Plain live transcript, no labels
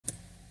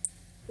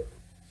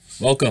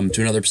Welcome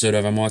to another episode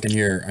of I'm Walking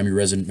Here. I'm your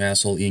resident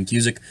masshole, Ian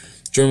Cusick.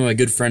 Joined by my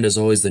good friend, as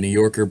always, the New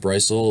Yorker,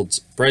 Bryce Olds.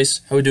 Bryce,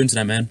 how are we doing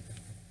tonight, man?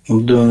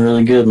 I'm doing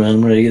really good, man.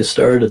 I'm ready to get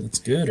started. That's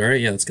good. All right,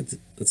 yeah, let's get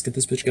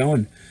this bitch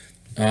going.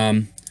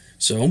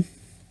 So,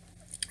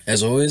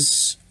 as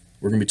always,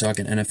 we're gonna be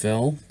talking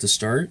NFL to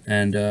start,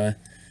 and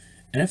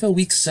NFL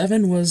Week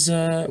 7 was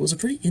a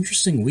pretty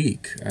interesting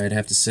week, I'd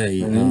have to say.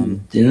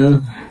 Yeah.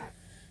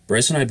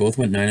 Bryce and I both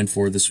went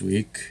 9-4 this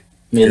week.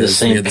 We had the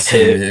because we same had the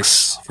same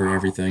picks. picks for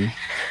everything,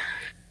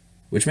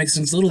 which makes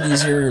things a little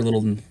easier, a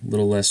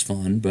little less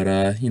fun. But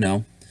that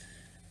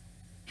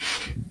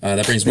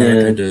brings my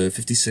record to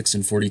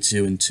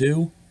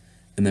 56-42-2,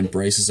 and then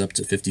Bryce is up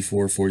to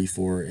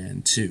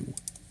 54-44-2.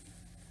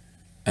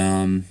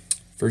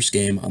 First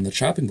game on the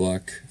chopping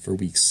block for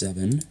Week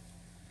 7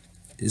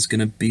 is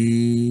gonna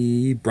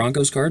be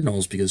Broncos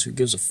Cardinals, because who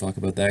gives a fuck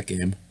about that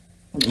game?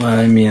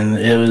 I mean,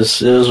 it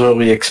was what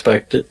we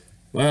expected.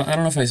 Well, I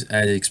don't know if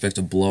I expect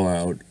a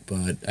blowout,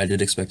 but I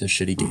did expect a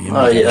shitty game.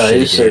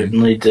 I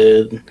certainly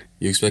did.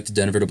 You expected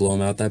Denver to blow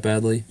them out that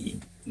badly?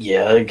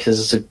 Yeah, because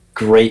it's a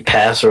great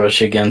pass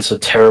rush against a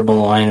terrible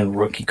line of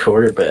rookie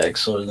quarterback.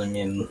 So, I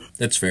mean,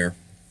 That's fair.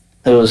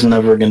 it was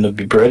never going to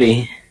be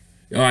pretty.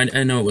 Oh,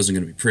 I know it wasn't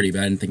going to be pretty, but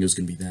I didn't think it was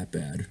going to be that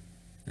bad.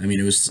 I mean,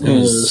 it was It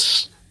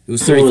was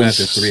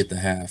 35-3 at the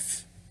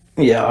half.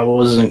 yeah,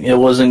 it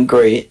wasn't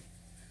great.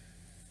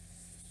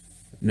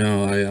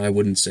 No, I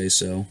wouldn't say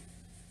so.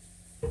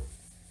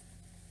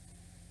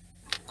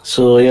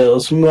 So, yeah,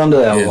 let's move on to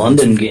that Yeah,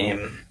 London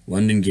game.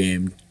 London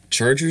game.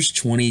 Chargers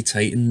 20,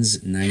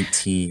 Titans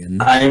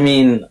 19. I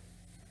mean,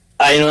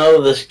 I know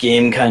this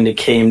game kind of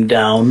came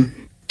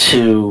down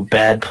to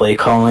bad play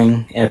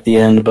calling at the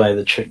end by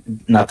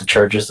not the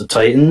Chargers, the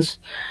Titans.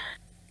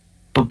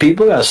 But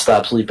people gotta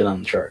stop sleeping on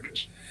the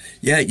Chargers.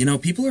 Yeah,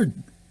 people are...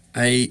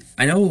 I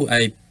know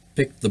I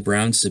picked the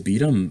Browns to beat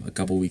them a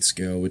couple weeks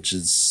ago, which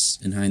is,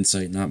 in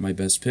hindsight, not my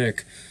best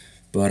pick.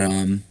 But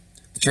the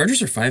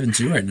Chargers are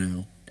 5-2 right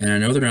now. And I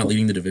know they're not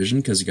leading the division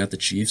because you got the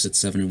Chiefs at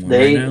 7-1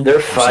 right now. They're or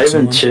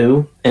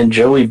 5-2, and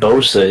Joey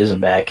Bosa isn't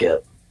back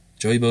yet.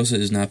 Joey Bosa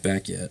is not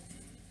back yet.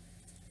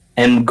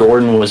 And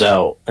Gordon was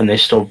out, and they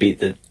still beat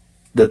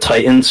the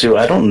Titans, who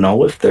I don't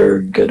know if they're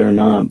good or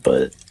not,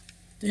 but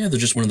Yeah, they're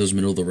just one of those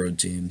middle-of-the-road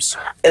teams.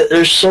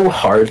 they're so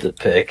hard to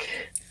pick.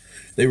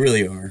 They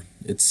really are.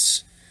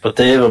 But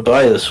they have a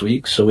bye this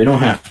week, so we don't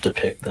have to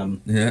pick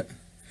them. Yeah,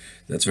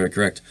 that's very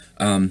correct.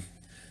 I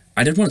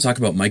did want to talk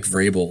about Mike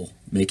Vrabel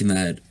making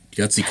that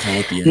gutsy call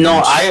at the end.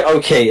 No,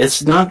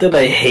 it's not that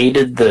I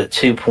hated the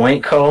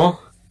 2-point call,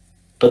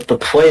 but the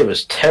play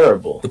was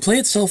terrible. The play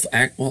itself,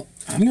 well,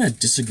 I'm going to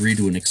disagree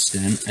to an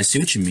extent. I see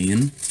what you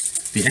mean.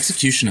 The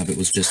execution of it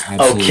was just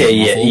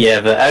absolutely awful. Yeah,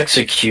 the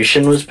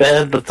execution was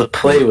bad, but the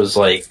play was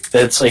I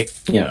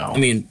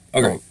mean,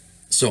 okay,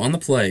 so on the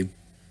play,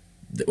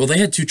 well, they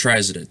had 2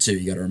 tries at it, too,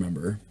 you got to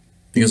remember,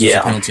 because there was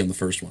a penalty on the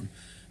first one.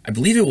 I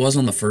believe it was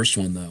on the first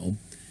one, though.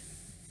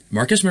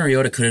 Marcus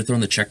Mariota could have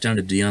thrown the check down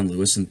to Dion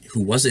Lewis, who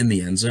was in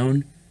the end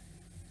zone,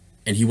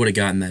 and he would have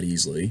gotten that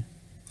easily.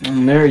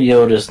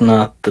 Mariota's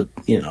not the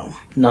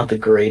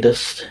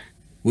greatest.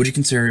 Would you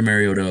consider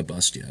Mariota a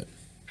bust yet?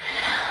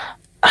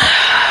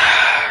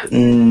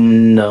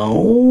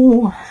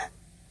 No.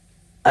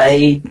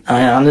 I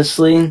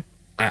honestly...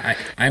 I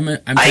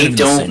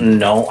don't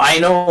know. I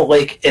know,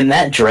 in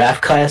that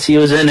draft class he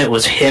was in, it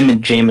was him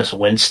and Jameis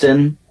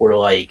Winston were,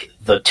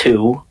 the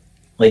 2.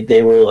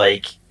 They were,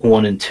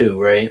 1 and 2,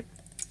 right?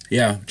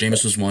 Yeah,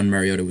 Jameis was 1,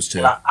 Mariota was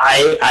 2.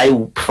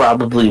 I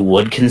probably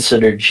would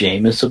consider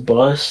Jameis a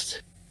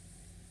bust,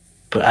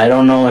 but I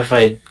don't know if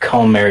I'd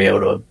call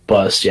Mariota a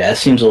bust. Yeah, it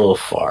seems a little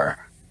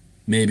far.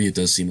 Maybe it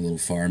does seem a little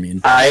far. I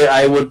mean,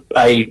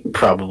 I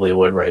probably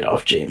would write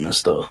off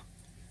Jameis, though.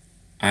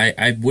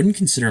 I wouldn't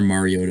consider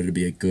Mariota to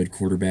be a good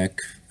quarterback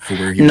for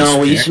where he was.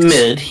 No, he's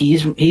mid.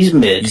 He's mid.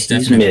 He's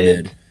definitely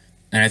mid.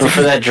 And I think but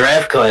for that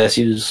draft class,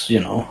 he was,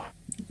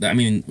 I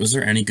mean, was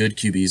there any good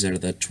QBs out of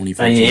that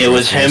 2014? I mean, it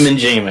was him and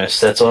Jameis.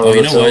 That's all.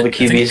 That's all the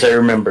QBs I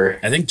remember.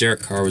 I think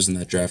Derek Carr was in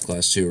that draft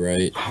class too,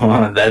 right?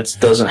 That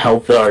doesn't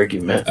help the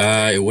argument.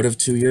 It would have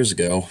 2 years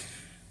ago.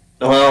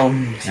 Well,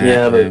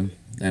 yeah, but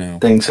I know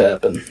things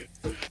happen.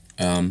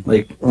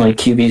 Like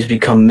QBs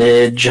become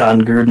mid,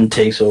 John Gruden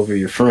takes over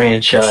your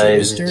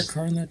franchise. Was Derek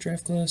Carr in that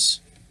draft class?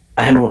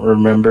 I don't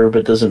remember, but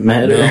it doesn't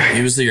matter. No,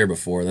 he was the year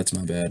before. That's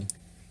my bad.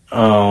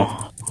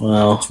 Oh,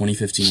 well.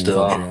 2015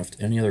 draft.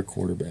 Any other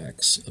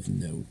quarterbacks of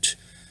note?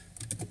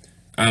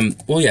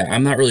 Well, yeah,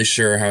 I'm not really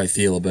sure how I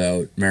feel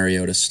about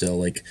Mariota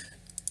still.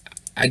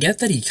 I get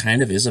that he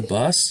kind of is a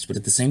bust, but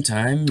at the same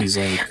time, he's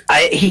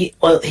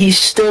he's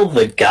still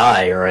the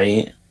guy,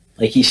 right?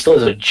 He still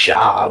has a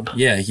job.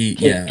 Yeah, you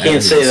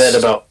can't say that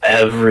about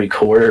every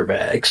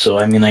quarterback. So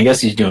I mean, I guess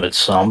he's doing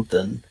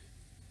something.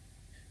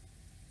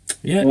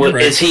 Yeah, you're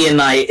right. Is he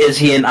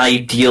an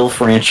ideal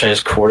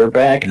franchise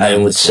quarterback? Not I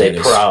would say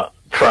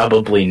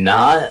probably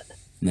not.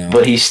 No.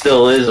 But he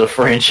still is a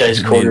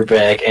franchise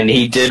quarterback, and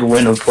he did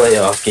win a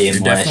playoff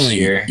game last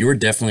year. You were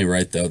definitely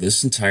right, though.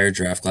 This entire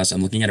draft class,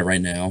 I'm looking at it right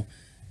now,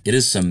 it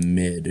is some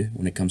mid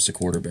when it comes to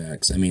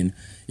quarterbacks. I mean,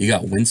 you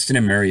got Winston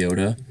and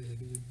Mariota,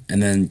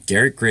 and then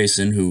Garrett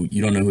Grayson, who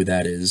you don't know who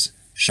that is.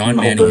 Sean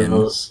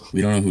Mannion,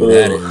 we don't know who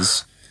that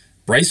is.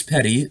 Bryce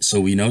Petty, so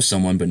we know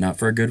someone, but not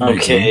for a good reason.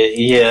 Okay,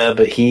 yeah,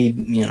 but he,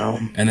 you know.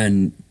 And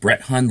then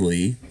Brett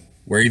Hundley.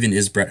 Where even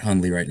is Brett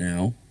Hundley right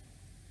now?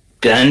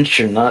 Bench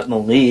or not in the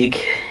league.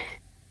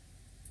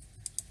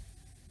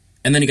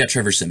 And then you got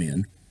Trevor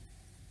Siemian.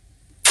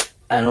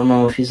 I don't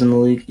know if he's in the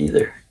league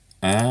either.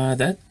 I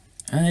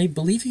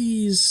believe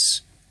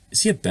he's...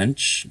 Is he a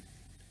bench?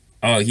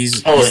 Oh,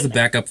 he's the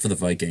backup for the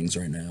Vikings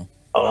right now.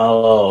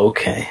 Oh,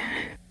 okay.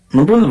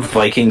 Remember when the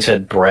Vikings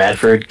had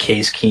Bradford,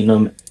 Case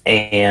Keenum,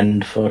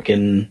 and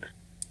fucking...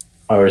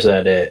 Or was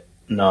that it?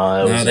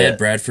 No, they had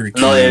Bradford,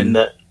 Keenum. No, they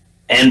had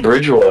and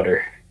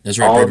Bridgewater. That's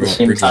right, all at the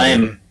same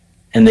time.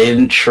 And they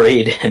didn't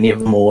trade any of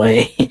them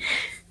away.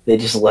 They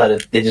just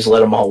let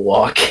them all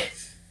walk.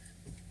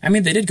 I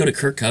mean, they did go to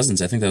Kirk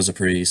Cousins. I think that was a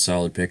pretty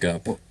solid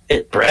pickup.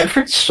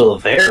 Bradford's still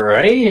there,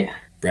 right?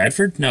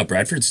 Bradford? No,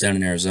 Bradford's down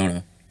in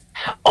Arizona.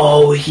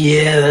 Oh,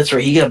 yeah, that's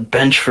right. He got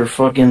benched for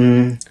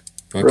fucking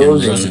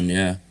Rosen.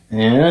 Yeah.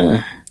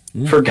 Yeah.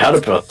 Forgot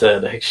about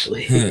that,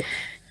 actually.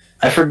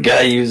 I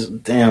forgot he was...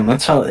 Damn,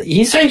 that's how...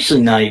 He's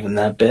actually not even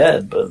that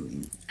bad, but...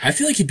 I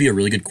feel like he'd be a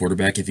really good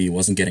quarterback if he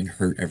wasn't getting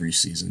hurt every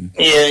season.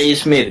 Yeah,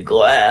 he's made of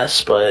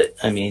glass, but,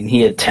 I mean,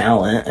 he had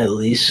talent, at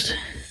least.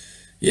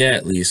 Yeah,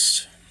 at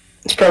least.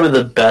 He's probably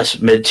the best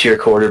mid-tier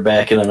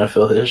quarterback in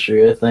NFL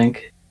history, I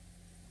think.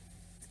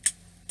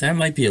 That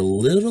might be a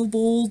little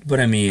bold, but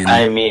I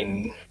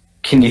mean...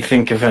 Can you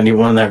think of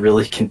anyone that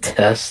really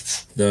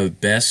contests? The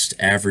best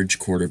average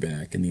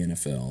quarterback in the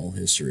NFL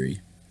history.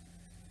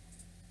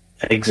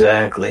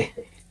 Exactly.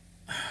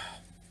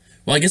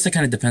 Well, I guess that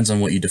kind of depends on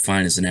what you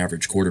define as an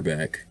average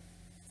quarterback.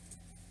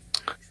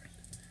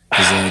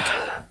 I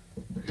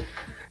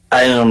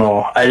don't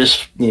know.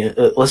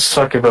 Let's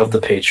talk about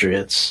the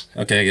Patriots.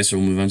 Okay, I guess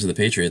we'll move on to the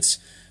Patriots.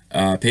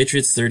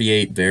 Patriots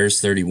 38,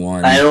 Bears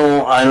 31. I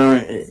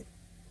don't.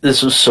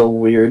 This was so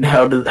weird.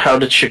 How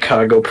did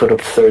Chicago put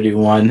up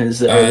 31?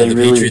 The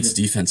Patriots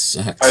defense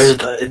sucks.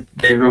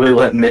 They really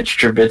let Mitch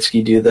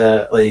Trubisky do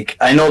that? Like,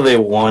 I know they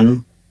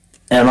won.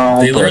 And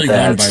all, they literally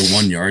won by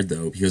 1 yard,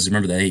 though, because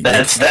remember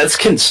that's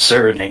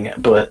concerning.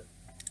 But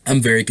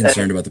I'm very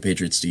concerned about the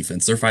Patriots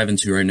defense. They're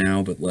 5-2 right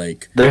now, but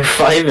like they're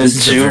 5-2.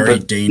 This is a very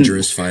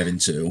dangerous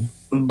 5-2.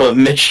 But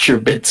Mitch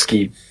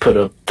Trubisky put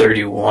up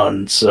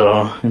 31,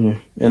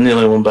 and they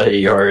only won by a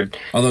yard.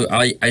 Although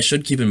I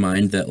should keep in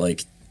mind that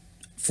like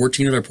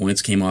 14 of their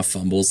points came off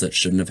fumbles that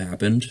shouldn't have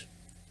happened.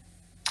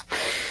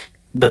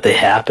 But they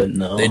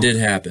happened, though. They did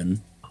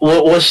happen.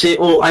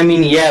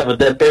 Yeah, but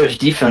that Bears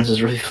defense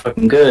is really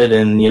fucking good,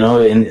 and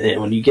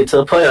when you get to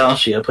the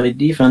playoffs, you gotta play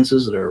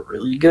defenses that are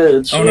really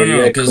good. So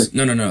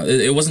no.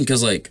 It wasn't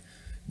because like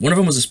one of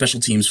them was a special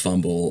teams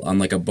fumble on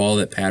like a ball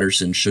that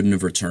Patterson shouldn't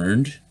have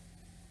returned.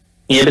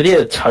 Yeah, but he had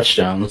a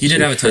touchdown. He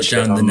did have a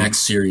touchdown in the next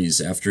series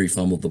after he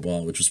fumbled the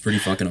ball, which was pretty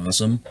fucking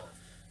awesome.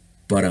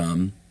 But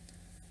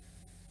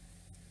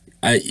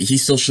he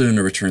still shouldn't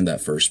have returned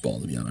that first ball,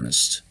 to be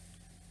honest.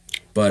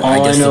 But I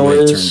guess the way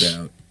it turned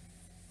out.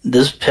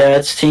 This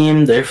Pats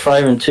team, they're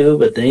 5-2,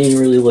 but they ain't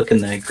really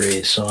looking that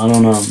great, so I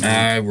don't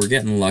know. We're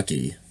getting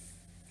lucky.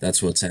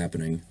 That's what's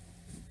happening.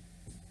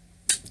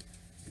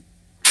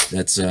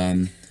 That's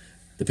the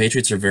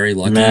Patriots are very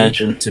lucky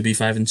to be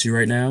 5-2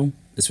 right now,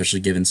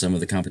 especially given some of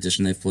the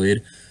competition they've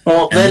played.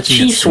 Well, that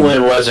Chiefs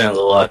win wasn't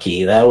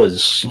lucky. That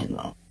was,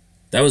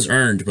 That was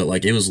earned, but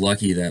like it was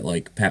lucky that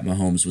like Pat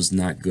Mahomes was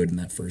not good in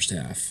that first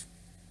half.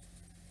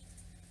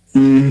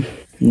 If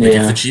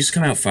the Chiefs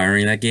come out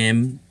firing that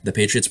game, the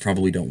Patriots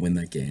probably don't win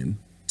that game,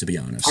 to be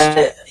honest.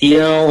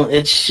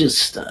 It's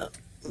just...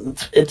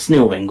 it's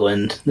New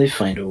England. They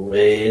find a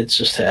way. It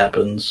just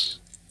happens.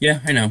 Yeah,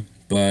 I know.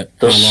 But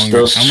how much longer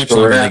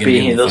are they going to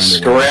be able to find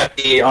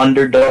scrappy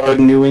underdog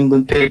New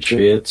England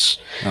Patriots.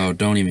 Oh,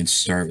 don't even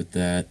start with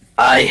that.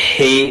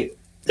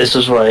 This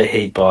is why I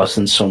hate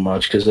Boston so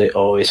much, because they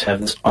always have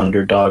this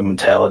underdog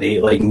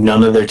mentality. Like,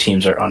 none of their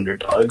teams are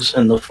underdogs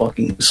in the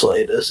fucking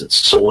slightest. It's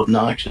so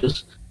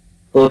obnoxious.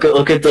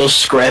 Look at those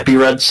scrappy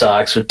Red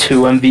Sox with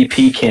 2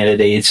 MVP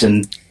candidates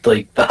and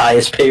like the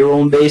highest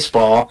payroll in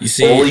baseball. You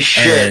see, holy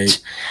shit!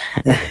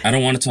 I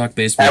don't want to talk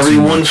baseball.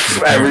 Everyone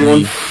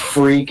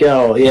freak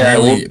out. Yeah,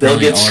 it'll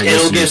get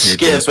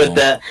skipped, but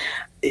that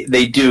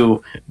they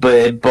do. But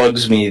it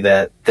bugs me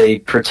that they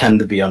pretend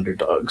to be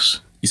underdogs.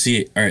 You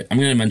see, all right, I'm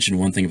going to mention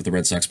one thing about the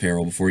Red Sox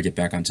payroll before we get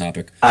back on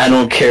topic. I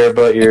don't care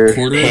about your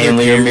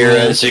Hanley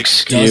Ramirez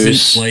excuse.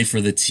 Doesn't play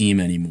for the team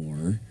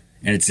anymore,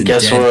 and it's a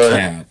dead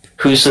cap.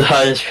 Who's the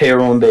highest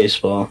payroll in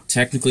baseball?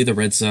 Technically the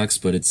Red Sox,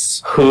 but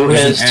it's... Who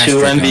has 2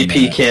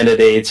 MVP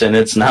candidates, and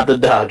it's not the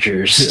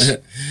Dodgers?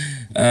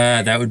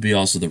 That would be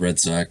also the Red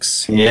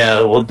Sox.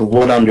 Yeah,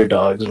 what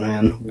underdogs,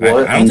 man? I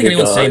don't think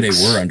anyone's saying they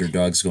were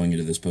underdogs going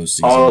into this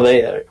postseason. Oh,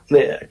 they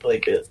act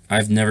like it. I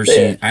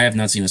have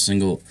not seen a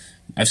single...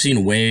 I've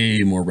seen way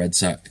more Red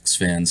Sox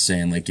fans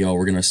saying, like, yo,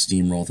 we're going to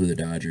steamroll through the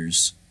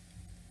Dodgers.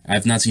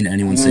 I've not seen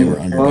anyone say we're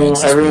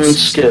underdogs. Well, everyone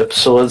skipped,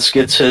 so let's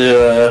get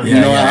to.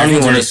 I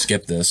don't want to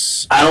skip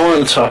this. I don't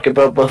want to talk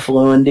about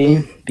Buffalo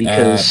Indy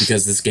because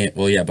this game.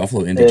 Well, yeah,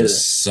 Buffalo Indy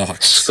just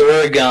sucks.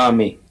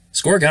 Scorigami.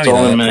 Though,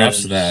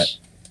 props to that.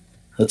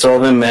 That's all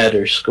that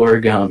matters.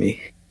 Scorigami.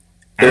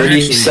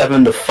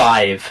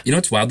 37-5. You know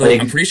what's wild though?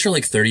 I'm pretty sure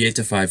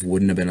 38-5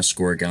 wouldn't have been a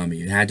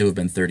scorigami. It had to have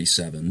been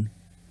 37.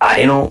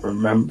 I don't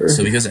remember.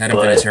 So because Adam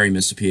Vinatieri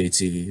missed a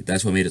PAT,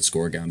 that's what made it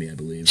scorigami, I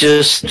believe.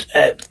 Just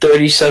at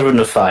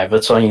 37-5.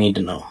 That's all you need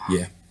to know.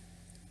 Yeah.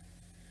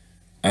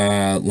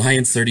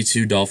 Lions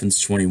 32, Dolphins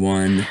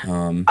 21.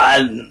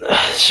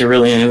 Is there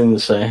really anything to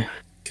say?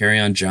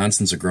 Kerryon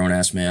Johnson's a grown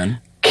ass man.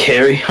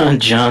 Kerryon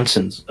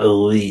Johnson's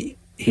elite.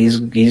 He's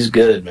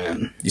good,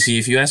 man. You see,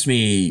 if you asked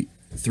me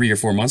 3 or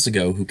 4 months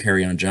ago who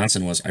Kerryon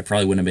Johnson was, I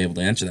probably wouldn't have been able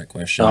to answer that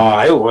question. Oh,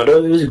 I would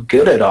have. He was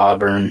good at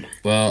Auburn.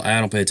 Well, I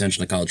don't pay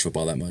attention to college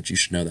football that much. You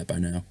should know that by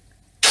now.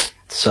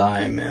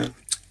 Sigh, man.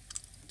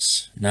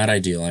 It's not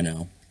ideal, I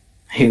know.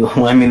 They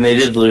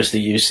did lose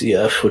the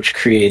UCF, which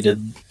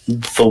created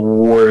the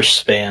worst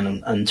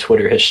span on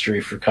Twitter history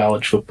for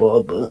college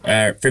football.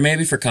 But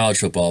for college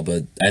football,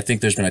 but I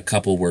think there's been a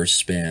couple worse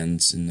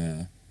spans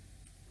in.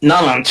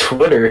 Not on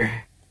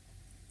Twitter.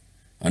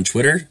 On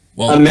Twitter?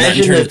 Well,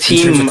 imagine a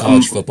team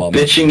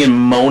bitching and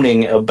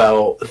moaning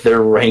about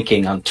their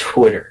ranking on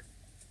Twitter,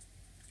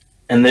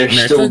 and they're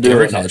still doing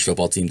every college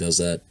football team does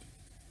that.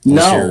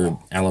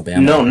 No,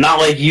 Alabama. No, not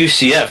like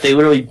UCF. They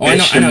literally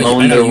bitch and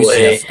moan their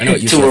way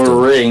to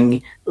a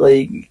ring.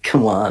 Like,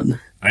 come on.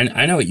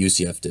 I know what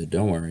UCF did.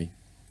 Don't worry.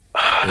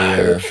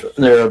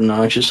 They're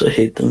obnoxious. I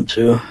hate them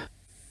too.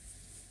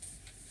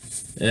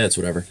 Yeah, it's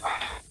whatever.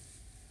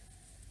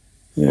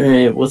 All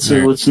right, what's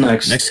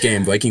next? Next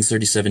game, Vikings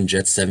 37,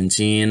 Jets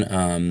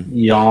 17.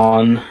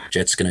 Yawn.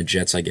 Jets gonna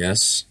Jets, I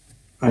guess.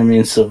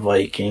 It's the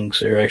Vikings.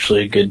 They're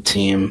actually a good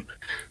team.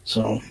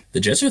 So the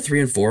Jets are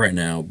 3-4 right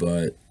now,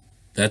 but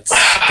that's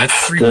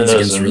 3 wins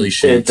against really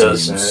shitty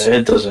teams.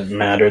 It doesn't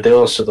matter. They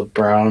lost to the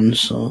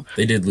Browns, so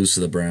they did lose to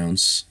the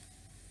Browns.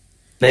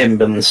 They haven't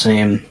been the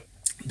same.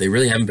 They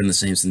really haven't been the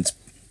same since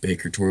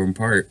Baker tore them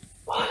apart.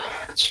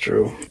 That's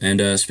true.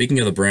 And speaking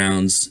of the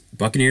Browns,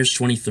 Buccaneers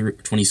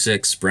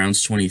 26,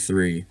 Browns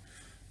 23.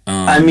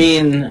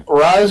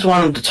 Roz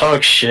wanted to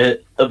talk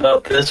shit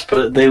about this,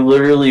 but they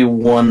literally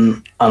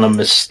won on a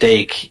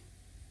mistake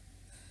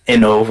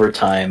in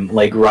overtime.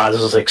 Like, Roz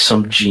is like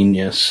some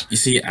genius. You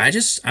see,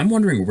 I'm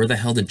wondering where the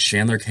hell did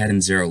Chandler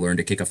Catanzaro learn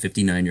to kick a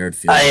 59-yard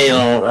field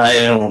goal? I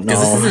don't know.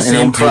 Because this is the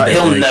same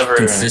dude that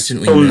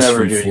consistently missed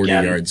from 40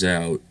 yards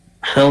out.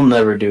 He'll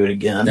never do it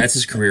again. That's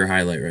his career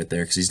highlight right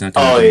there, because he's not.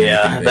 Oh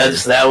yeah,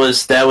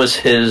 that was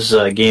his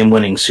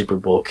game-winning Super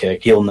Bowl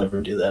kick. He'll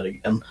never do that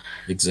again.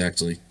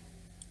 Exactly.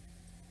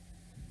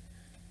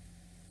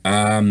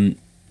 Carolina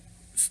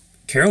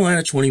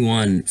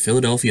 21,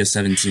 Philadelphia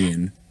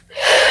 17.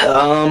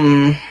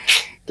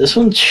 This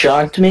one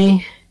shocked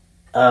me.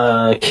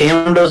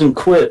 Cam doesn't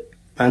quit.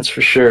 That's for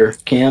sure.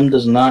 Cam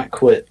does not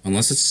quit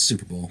unless it's a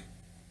Super Bowl.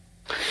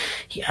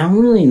 I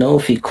don't really know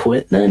if he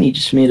quit then. He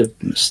just made a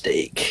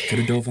mistake. Could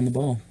have dove on the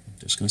ball.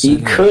 Just gonna say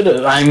he could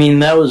have.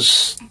 That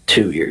was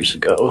 2 years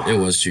ago. It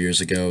was 2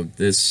 years ago.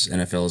 This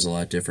NFL is a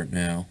lot different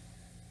now.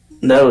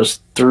 That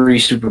was 2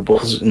 Super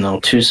Bowls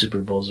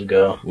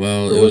ago.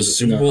 Well, it was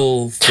Super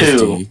Bowl 50.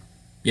 2.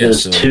 Yeah, it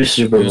was 2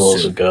 Super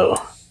Bowls ago.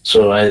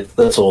 So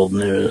that's old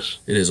news.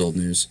 It is old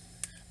news.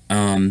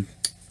 Are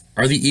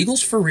the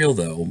Eagles for real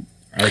though?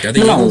 Are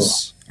the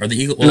Eagles? Are the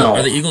Eagles? Well, no.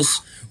 Are the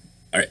Eagles?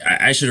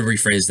 I should have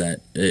rephrased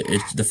that.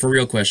 The for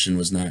real question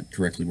was not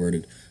correctly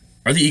worded.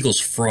 Are the Eagles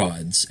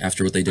frauds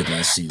after what they did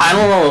last season? I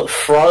don't know.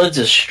 Frauds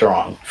is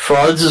strong.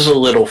 Frauds is a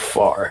little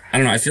far. I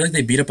don't know. I feel like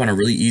they beat up on a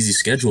really easy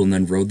schedule and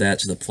then rode that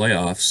to the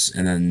playoffs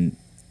and then...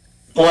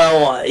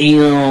 Well,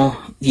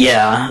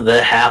 yeah,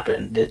 that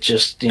happened. It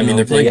just,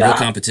 they're playing real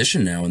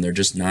competition now and they're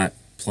just not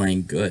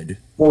playing good.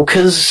 Well,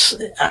 because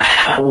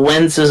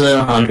Wentz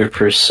isn't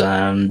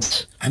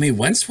 100%.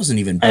 Wentz wasn't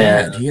even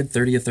bad. He had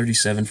 30 of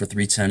 37 for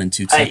 310 and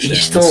 2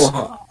 touchdowns.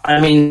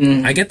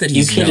 I get that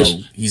he's not.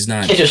 You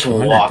can't just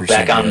walk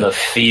back on the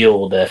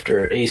field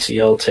after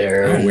ACL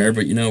tear. I'm aware,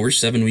 but we're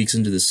 7 weeks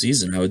into the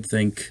season. I would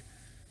think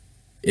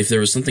if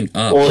there was something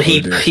up. Well,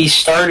 he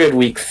started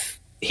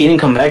he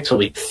didn't come back till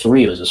week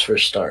 3 was his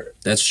first start.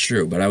 That's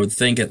true, but I would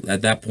think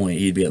at that point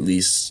he'd be at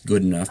least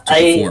good enough to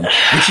perform,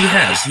 which he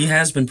has. He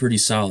has been pretty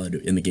solid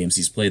in the games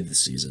he's played this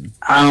season.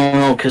 I don't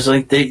know, because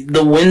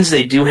the wins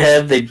they do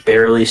have, they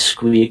barely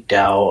squeaked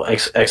out,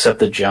 except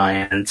the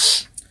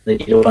Giants. They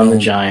beat up on the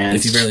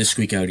Giants. If you barely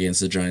squeak out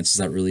against the Giants, is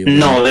that really?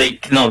 No, they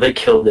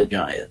killed the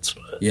Giants.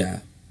 But,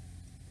 yeah.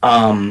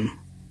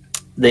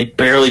 They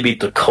barely beat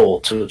the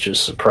Colts, which is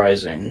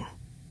surprising.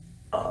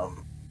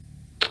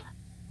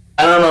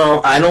 I don't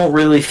know. I don't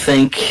really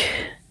think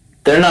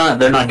they're not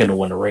going to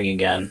win a ring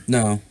again.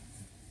 No,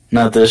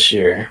 not this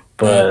year.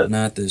 But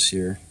not this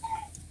year.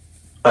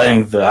 I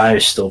think I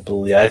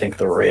think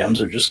the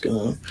Rams are just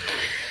going to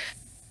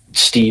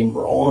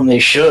steamroll, and they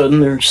should.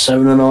 And they're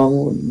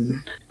 7-0,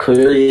 and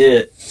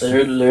clearly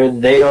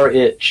they are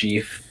it,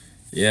 Chief.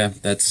 Yeah,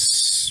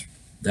 that's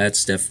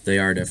They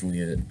are definitely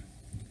it.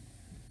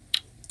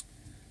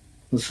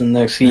 What's the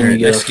next game you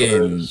got? Next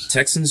game,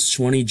 Texans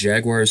 20,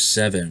 Jaguars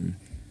 7.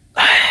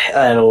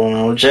 I don't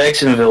know.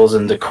 Jacksonville's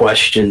into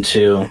question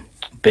too,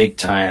 big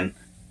time,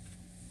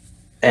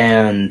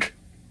 and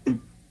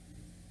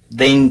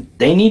they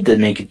need to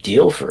make a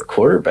deal for a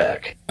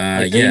quarterback.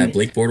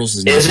 Blake Bortles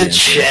is not Is it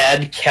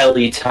Chad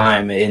Kelly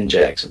time in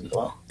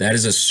Jacksonville? That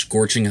is a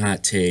scorching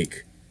hot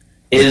take.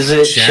 Is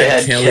it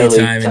Chad Kelly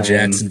time in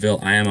Jacksonville?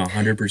 I am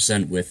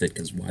 100% with it,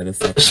 because why the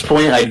fuck? At this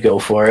point, I'd go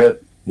for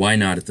it. Why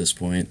not at this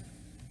point?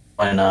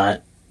 Why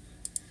not?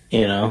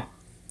 You know?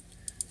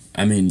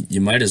 I mean,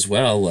 you might as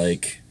well,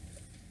 like,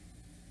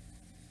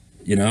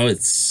 you know,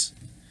 it's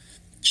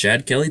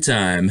Chad Kelly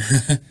time.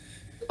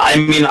 I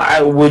mean,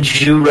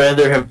 would you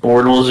rather have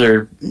Bortles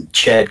or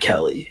Chad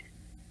Kelly?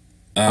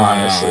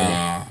 Honestly.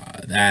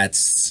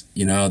 That's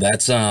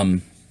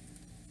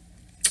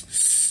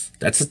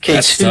okay,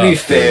 to be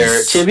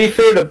fair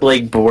to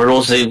Blake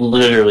Bortles, they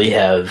literally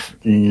have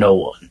no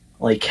one,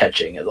 like,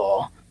 catching at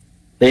all.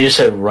 They just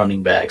have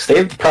running backs. They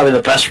have probably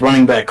the best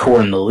running back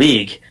core in the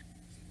league.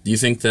 Do you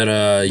think that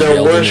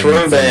their worst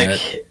running back?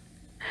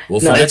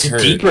 No, it's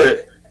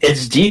deeper.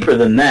 It's deeper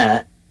than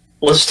that.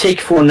 Let's take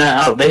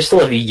Fournette out. They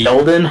still have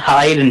Yeldon,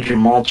 Hyde, and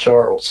Jamal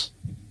Charles.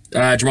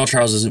 Jamal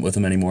Charles isn't with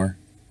them anymore.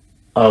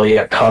 Oh, he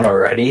got cut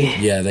already?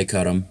 Yeah, they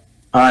cut him.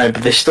 Alright,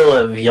 but they still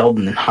have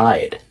Yeldon and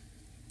Hyde.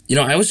 You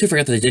know, I always do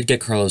forget that they did get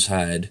Carlos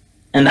Hyde.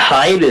 And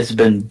Hyde has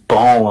been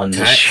balling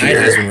this year.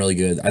 Hyde has been really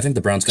good. I think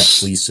the Browns got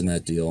fleeced in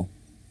that deal.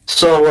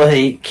 So,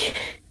 like,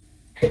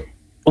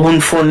 when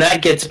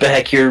Fournette gets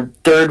back, your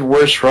third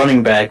worst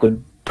running back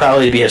would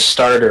probably be a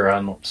starter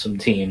on some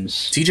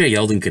teams. TJ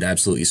Yeldon could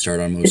absolutely start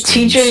on most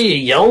teams.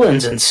 TJ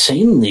Yeldon's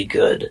insanely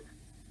good.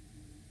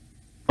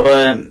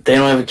 But they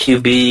don't have a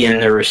QB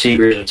and their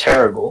receivers are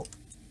terrible.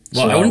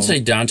 Well, I wouldn't say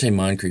Dante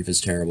Moncrief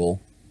is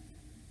terrible.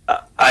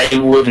 I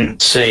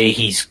wouldn't say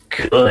he's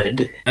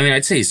good. I mean,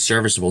 I'd say he's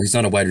serviceable. He's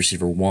not a wide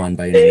receiver one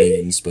by any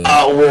means, but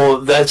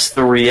well, that's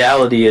the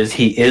reality. Is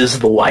he is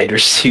the wide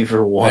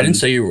receiver one? I didn't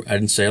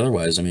say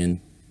otherwise. I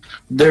mean,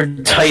 their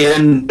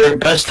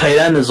best tight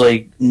end is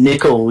like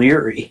Nick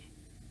O'Leary.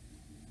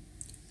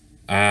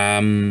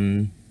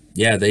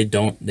 Yeah, they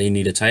don't. They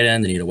need a tight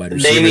end. They need a wide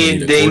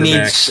receiver.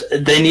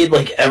 They need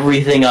like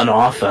everything on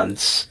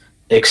offense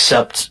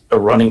except a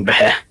running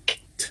back.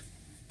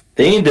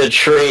 They need to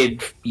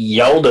trade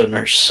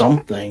Yeldon or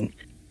something,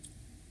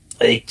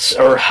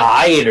 or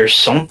Hyde or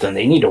something.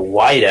 They need a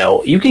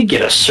wideout. You could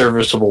get a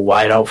serviceable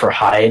wideout for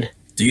Hyde.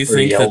 Do you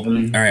think that?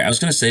 All right, I was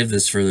going to save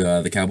this for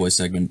the Cowboys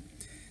segment.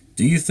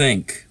 Do you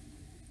think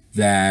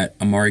that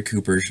Amari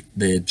Cooper,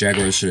 the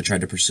Jaguars should have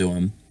tried to pursue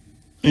him?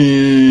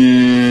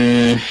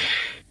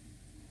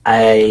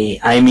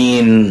 I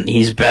mean,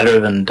 he's better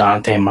than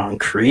Dante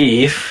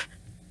Moncrief.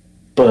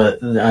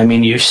 But, I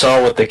mean, you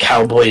saw what the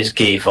Cowboys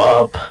gave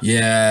up.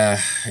 Yeah.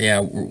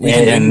 We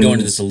can go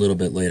into this a little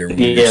bit later.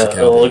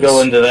 We'll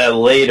go into that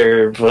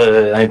later,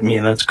 but, I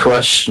mean, that's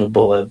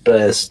questionable at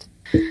best.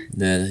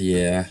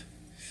 Yeah.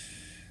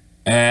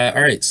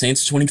 All right,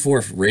 Saints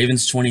 24,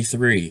 Ravens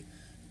 23.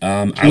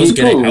 I was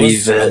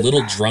a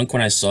little drunk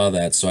when I saw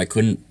that, so I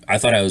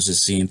thought I was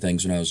just seeing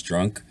things when I was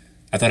drunk.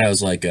 I thought I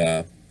was like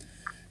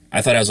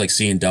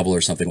seeing double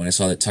or something when I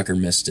saw that Tucker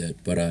missed it,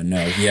 but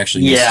no, he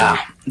actually missed it.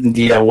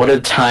 Yeah, what a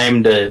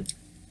time to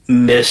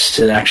miss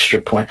an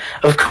extra point.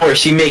 Of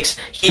course, he makes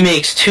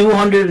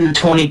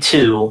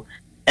 222,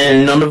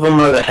 and none of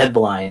them are the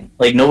headline.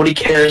 Like, nobody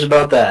cares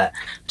about that.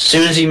 As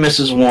soon as he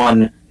misses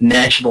one,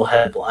 national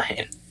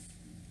headline.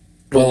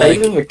 Well,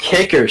 even the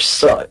kicker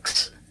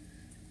sucks.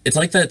 It's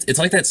like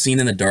that scene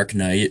in The Dark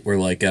Knight where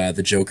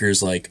the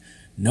Joker's like,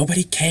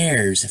 nobody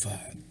cares if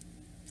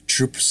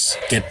troops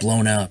get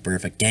blown up or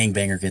if a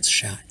gangbanger gets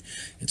shot.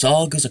 It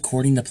all goes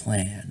according to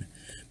plan.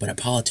 But a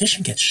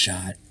politician gets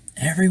shot,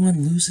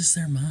 everyone loses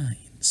their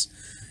minds.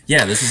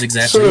 Yeah, this is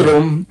exactly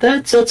it.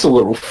 That's a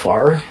little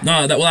far. No,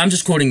 I'm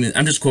just quoting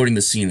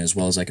the scene as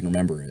well as I can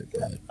remember it.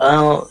 But.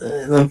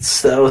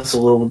 That was a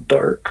little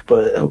dark,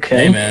 but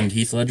okay. Hey man,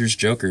 Heath Ledger's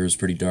Joker was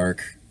pretty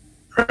dark.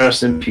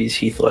 Rest in peace,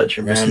 Heath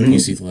Ledger, man. Rest in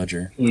peace, Heath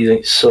Ledger.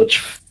 He's such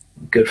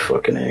a good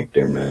fucking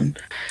actor, man.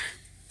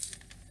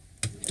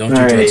 Don't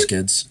do drugs,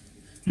 kids.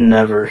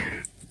 Never.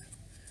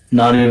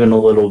 Not even a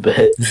little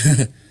bit.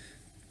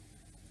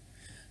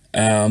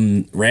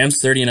 Rams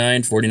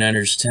 39,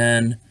 49ers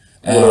 10.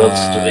 What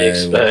else do we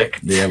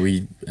expect? Yeah,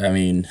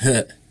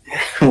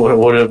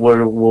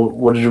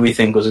 what did we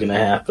think was going to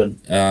happen?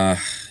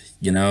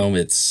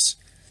 It's...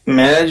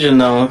 Imagine,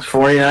 though,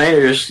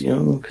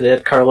 49ers, could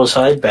add Carlos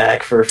Hyde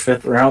back for a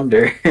fifth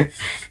rounder.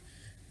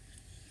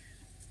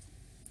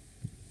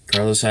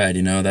 Carlos Hyde,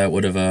 that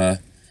would have...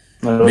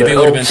 Maybe it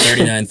would have been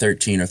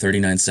 39-13 or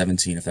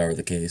 39-17 if that were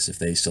the case, if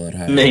they still had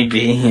Hyde. Maybe,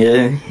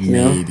 yeah.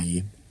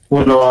 Maybe.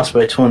 Wouldn't have lost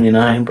by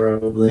 29,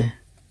 probably.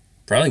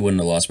 Probably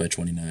wouldn't have lost by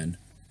 29.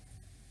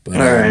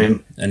 But, all right.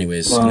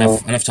 Anyways,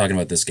 enough talking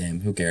about this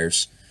game. Who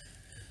cares?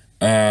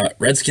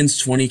 Redskins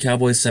 20,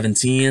 Cowboys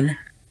 17.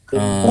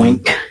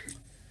 Boink.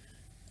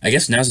 I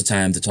guess now's the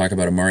time to talk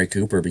about Amari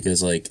Cooper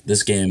because like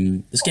this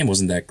game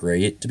wasn't that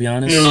great, to be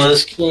honest. No,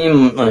 this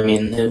game, I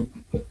mean,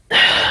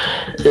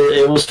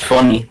 it was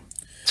funny.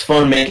 It's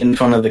fun making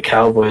fun of the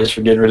Cowboys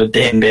for getting rid of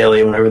Dan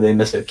Bailey whenever they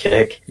miss a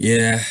kick.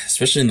 Yeah,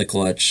 especially in the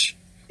clutch.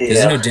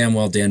 Because you know damn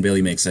well Dan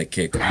Bailey makes that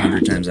kick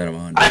 100 times out of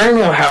 100. I don't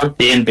know how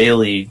Dan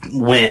Bailey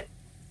went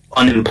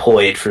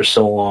unemployed for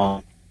so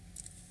long.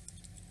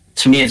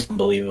 To me, it's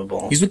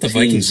unbelievable. He's with the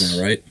Vikings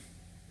now, right?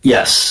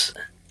 Yes.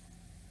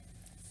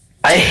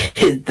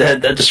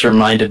 That just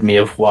reminded me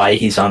of why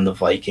he's on the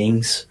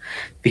Vikings.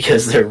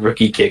 Because their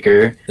rookie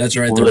kicker. That's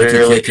right, the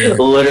rookie kicker.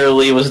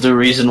 Literally was the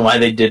reason why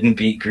they didn't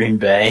beat Green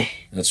Bay.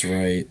 That's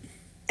right.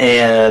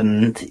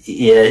 And,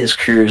 yeah, his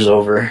career's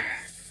over.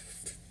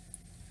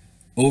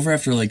 Over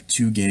after, like,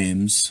 2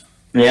 games.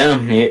 Yeah,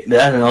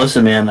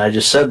 listen, man, I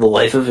just said the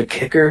life of a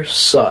kicker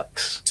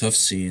sucks. Tough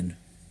scene.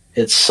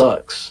 It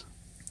sucks.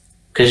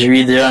 Because you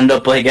either end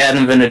up like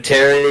Adam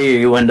Vinatieri or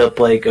you end up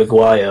like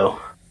Aguayo.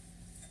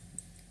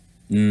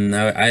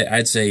 No,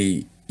 I'd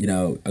say, you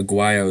know,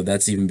 Aguayo,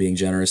 that's even being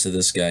generous to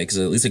this guy, because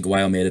at least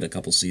Aguayo made it a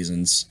couple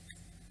seasons.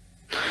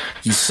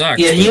 He sucked.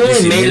 Yeah, he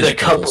only made it a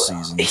couple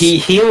seasons.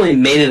 He only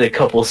made it a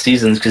couple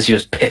seasons because he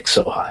was picked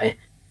so high.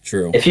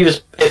 True. If he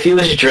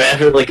was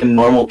drafted like a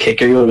normal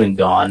kicker, he would have been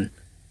gone.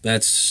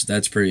 That's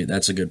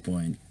a good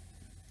point.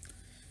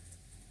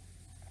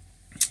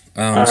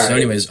 So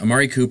anyways,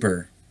 Amari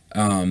Cooper,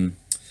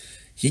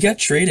 he got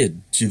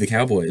traded to the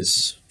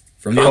Cowboys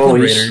from the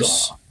Oakland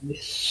Raiders.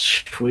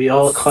 We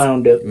all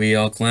clowned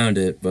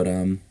it. But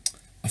a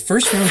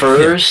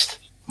first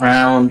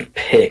round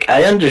pick.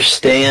 I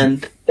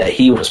understand that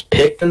he was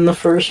picked in the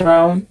first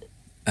round,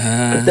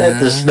 but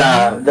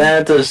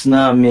that does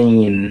not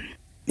mean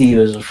he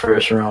was a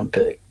first round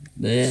pick.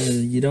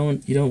 You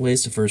don't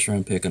waste a first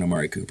round pick on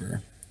Amari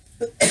Cooper.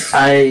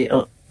 I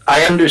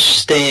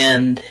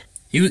understand.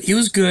 He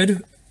was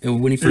good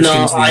when he first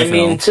came to the NFL. I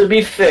mean, to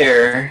be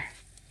fair,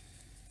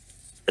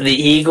 the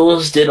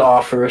Eagles did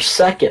offer a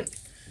second.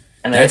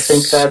 And I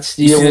think that's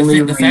the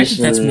only reason. The fact that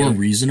that's more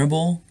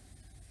reasonable.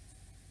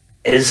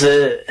 Is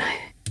it?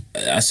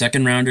 A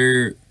second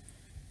rounder,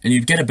 and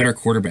you'd get a better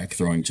quarterback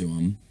throwing to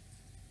him.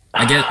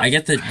 I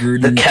get that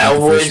Gruden. The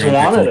Cowboys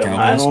wanted him.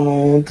 I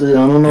don't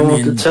know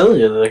what to tell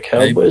you. The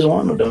Cowboys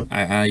wanted him.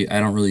 I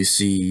don't really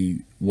see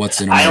what's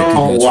in. I don't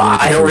know why.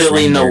 I don't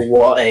really know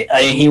why.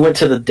 He went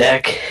to the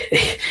Dak.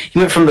 He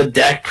went from the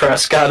Dak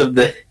Prescott of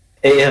the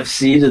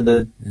AFC to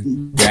the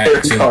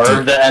Derek Carr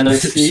of the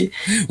NFC.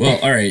 Well,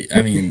 all right.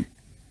 I mean,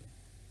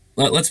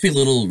 let's be a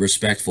little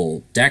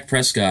respectful. Dak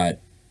Prescott.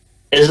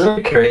 Isn't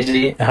it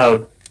crazy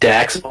how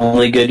Dak's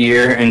only good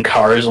year and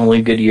Carr's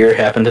only good year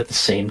happened at the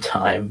same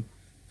time?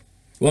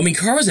 Well, I mean,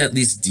 Carr was at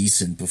least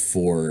decent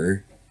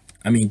before.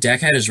 I mean, Dak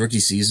had his rookie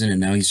season,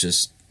 and now he's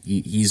just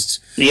he's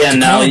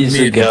now he's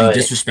a guy.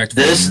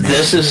 Disrespectful.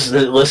 This is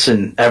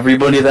listen.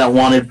 Everybody that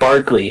wanted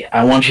Barkley,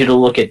 I want you to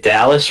look at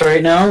Dallas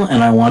right now,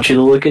 and I want you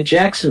to look at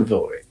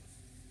Jacksonville.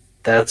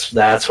 That's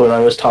what I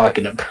was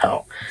talking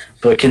about.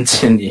 But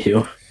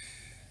continue.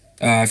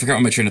 I forgot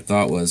what my train of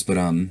thought was, but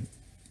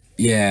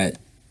yeah,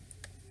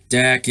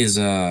 Dak is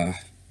I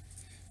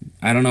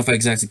don't know if I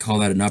exactly call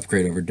that an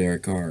upgrade over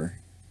Derek Carr.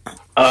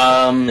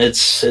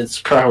 It's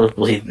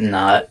probably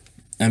not.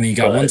 I mean, you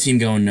got one team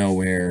going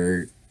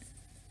nowhere.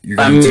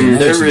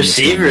 Their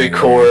receiver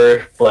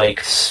core,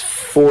 like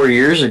 4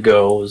 years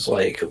ago, was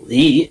like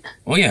elite.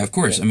 Oh yeah, of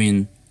course. I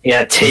mean,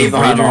 yeah,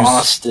 Tavon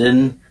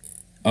Austin.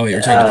 Oh, yeah,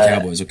 you're talking about the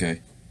Cowboys,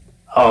 okay?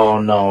 Oh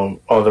no!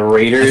 Oh, the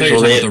Raiders.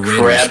 Well, they had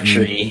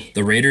Crabtree.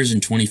 The Raiders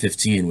in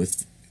 2015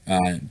 with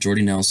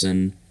Jordy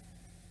Nelson.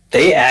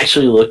 They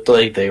actually looked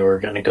like they were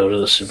going to go to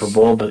the Super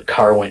Bowl, but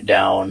Carr went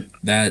down.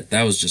 That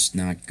was just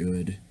not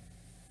good.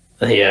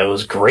 Yeah, it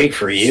was great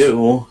for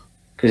you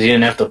because you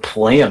didn't have to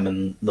play them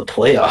in the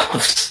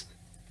playoffs.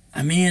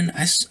 I mean,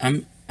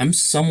 I'm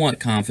somewhat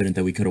confident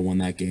that we could have won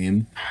that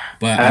game,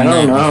 but I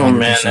don't know,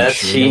 man.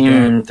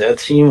 That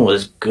team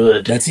was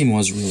good. That team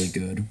was really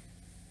good.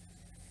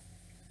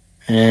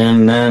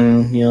 And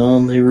then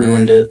they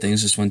ruined it.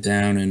 Things just went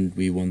down, and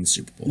we won the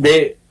Super Bowl.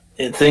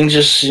 Things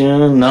just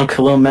now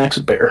Khalil Mack's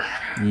a bear.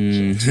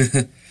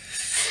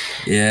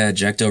 Yeah,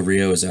 Jack Del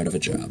Rio is out of a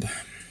job.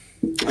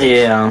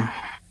 Yeah,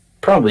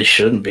 probably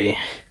shouldn't be.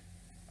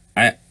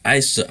 I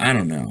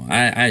don't know.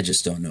 I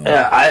just don't know.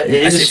 I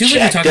feel like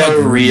we talk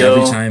about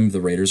Rio every time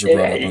the Raiders are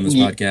brought up on this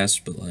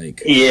podcast, but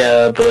like.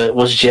 Yeah, but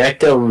was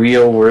Jack Del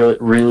Rio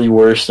really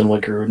worse than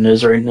what Gruden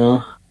is right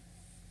now?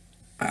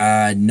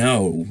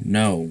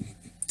 No,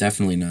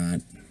 definitely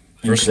not.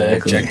 First of all,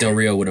 Jack Del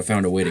Rio would have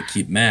found a way to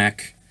keep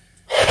Mac.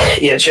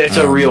 Yeah, Jack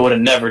Del Rio would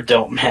have never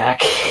dealt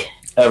Mac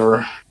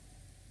ever.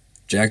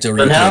 Jack Del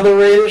Rio. But now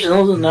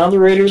the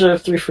Raiders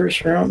have 3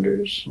 first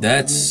rounders.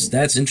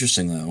 That's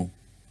interesting though.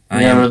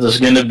 There's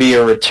going to be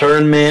a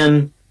return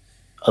man,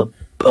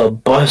 a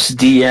bust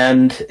D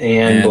end,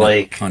 and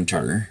like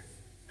punter,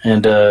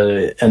 and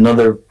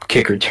another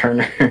kick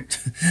returner.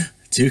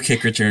 2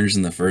 kick returners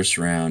in the first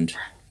round.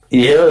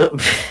 Yep.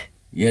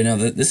 Yeah, no,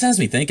 this has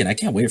me thinking. I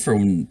can't wait for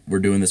when we're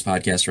doing this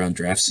podcast around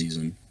draft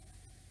season.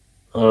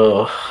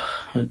 Oh,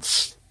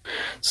 It's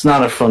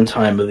not a fun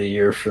time of the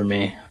year for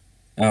me.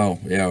 Oh,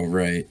 yeah,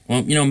 right.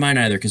 Well, mine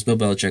either, because Bill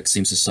Belichick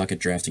seems to suck at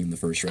drafting in the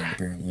first round,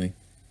 apparently.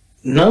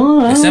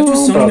 No, except with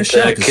Sony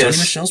Michel, because Sony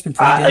Michel's been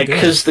pretty good.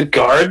 Because the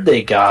guard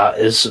they got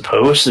is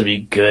supposed to be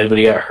good, but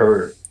he got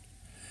hurt.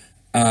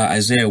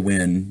 Isaiah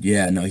Wynn, he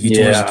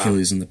tore his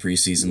Achilles in the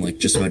preseason, like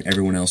just about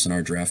everyone else in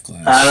our draft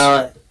class.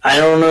 I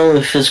don't know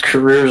if his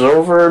career's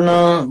over or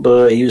not,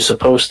 but he was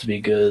supposed to be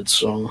good,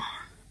 so...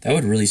 That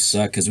would really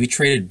suck, because we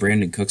traded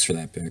Brandon Cooks for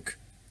that pick.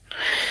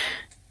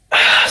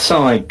 It's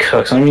not like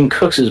Cooks. I mean,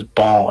 Cooks is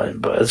balling,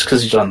 but it's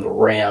because he's on the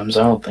Rams.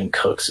 I don't think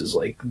Cooks is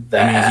like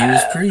that. I mean, he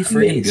was pretty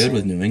freaking good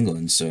with New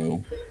England,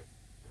 so...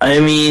 I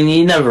mean,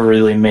 he never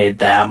really made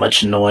that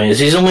much noise.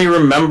 He's only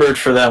remembered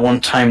for that one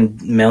time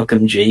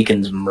Malcolm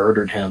Jenkins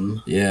murdered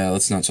him. Yeah,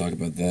 let's not talk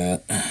about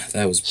that.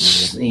 That was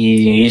brutal.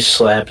 He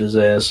slapped his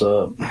ass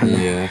up.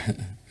 Yeah.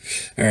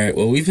 Alright,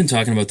 well, we've been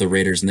talking about the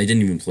Raiders, and they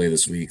didn't even play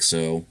this week,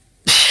 so...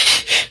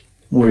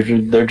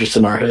 They're just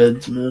in our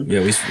heads, man.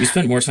 Yeah, we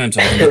spent more time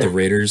talking about the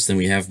Raiders than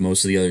we have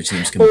most of the other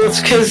teams combined. Well,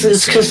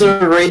 it's because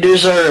the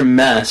Raiders are a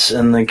mess,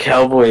 and the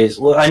Cowboys...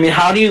 Well, I mean,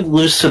 how do you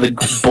lose to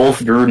both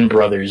Gruden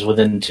brothers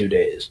within 2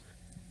 days?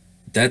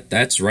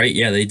 That's right,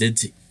 yeah, they did...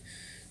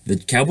 The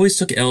Cowboys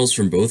took L's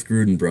from both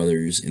Gruden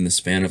brothers in the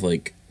span of,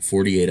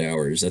 48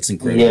 hours. That's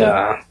incredible.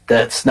 Yeah,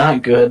 that's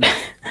not good.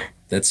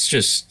 That's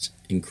just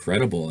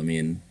incredible, I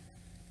mean...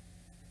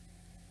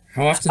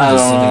 How often does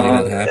something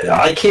like that happen?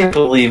 I can't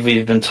believe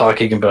we've been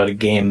talking about a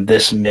game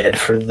this mid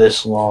for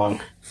this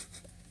long.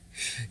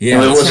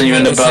 Yeah,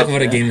 let's talk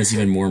about a game that's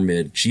even more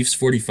mid. Chiefs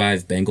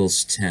 45,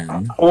 Bengals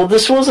 10. Well,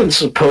 this wasn't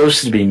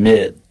supposed to be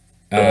mid.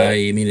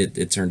 I mean,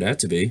 it turned out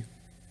to be.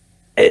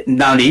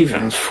 Not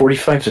even. It's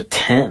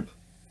 45-10.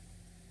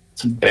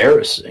 It's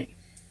embarrassing.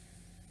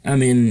 I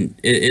mean,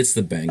 it's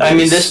the Bengals. I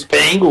mean, this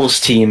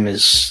Bengals team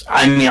is...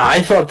 I mean,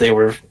 I thought they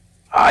were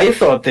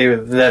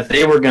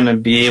going to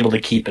be able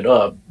to keep it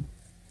up,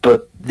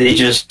 but they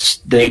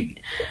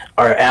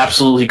are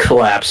absolutely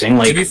collapsing.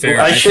 To be fair,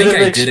 I think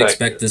I did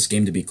expect this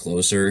game to be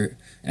closer,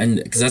 and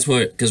because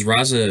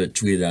Raza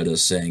tweeted at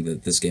us saying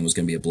that this game was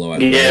going to be a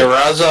blowout. Yeah,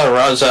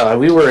 Raza,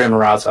 we were in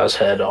Raza's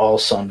head all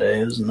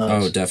Sunday. It was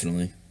nuts. Oh,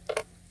 definitely.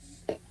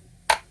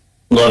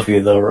 Love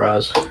you though,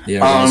 Raz.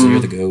 Yeah, Raza, you're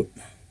the GOAT.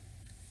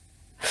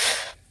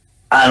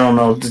 I don't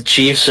know. The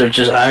Chiefs are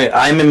just...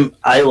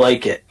 I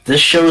like it.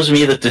 This shows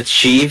me that the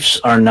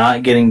Chiefs are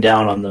not getting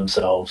down on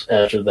themselves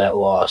after that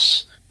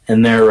loss,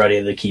 and they're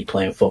ready to keep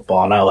playing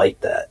football, and I like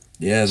that.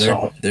 Yeah,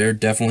 they're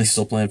definitely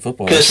still playing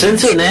football. Because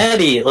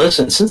Cincinnati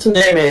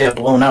may have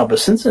blown out, but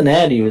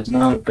Cincinnati was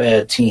not a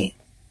bad team.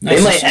 No,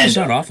 it's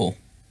not awful.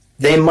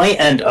 They might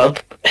end up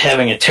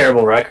having a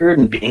terrible record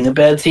and being a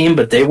bad team,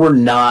 but they were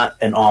not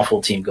an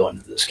awful team going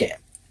into this game.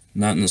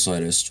 Not in the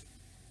slightest.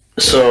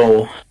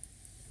 So...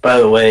 By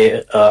the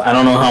way, I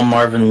don't know how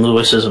Marvin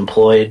Lewis is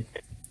employed,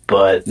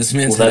 but... This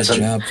man's had a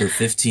job for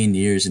 15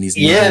 years, and he's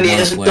never won a playoff game. Yeah, he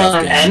hasn't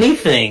done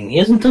anything. He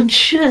hasn't done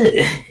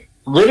shit.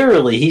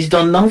 Literally, he's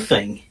done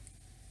nothing.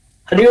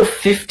 How do you have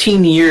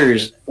 15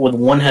 years with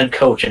one head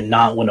coach and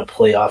not win a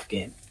playoff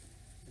game?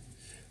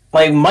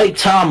 Like, Mike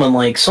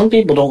Tomlin, some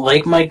people don't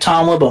like Mike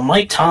Tomlin, but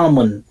Mike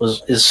Tomlin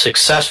is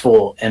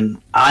successful,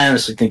 and I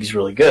honestly think he's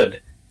really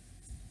good.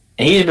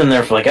 And he's been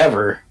there for,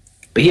 ever,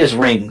 but he has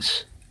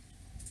rings.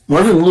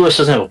 Marvin Lewis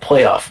doesn't have a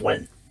playoff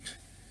win.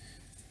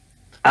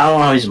 I don't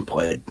know how he's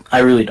employed. I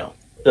really don't.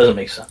 It doesn't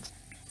make sense.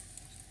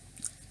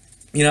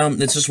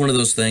 It's just one of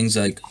those things,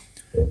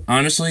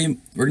 honestly,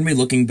 we're going to be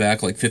looking back,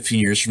 15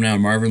 years from now,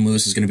 and Marvin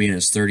Lewis is going to be in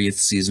his 30th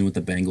season with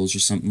the Bengals or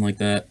something like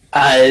that.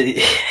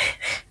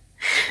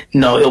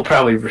 No, he'll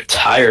probably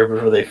retire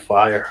before they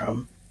fire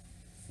him.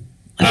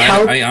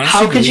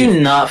 How could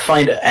you not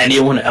find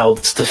anyone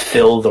else to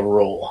fill the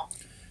role?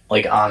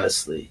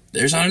 Honestly.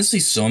 There's honestly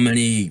so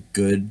many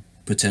good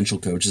potential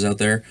coaches out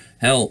there.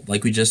 Hell,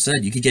 like we just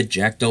said, you could get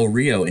Jack Del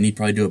Rio, and he'd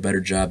probably do a better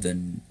job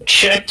than...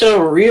 Jack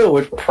Del Rio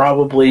would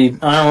probably...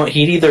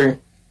 he'd either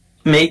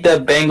make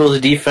that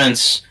Bengals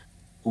defense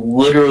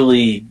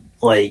literally,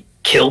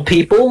 kill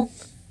people,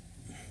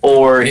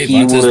 or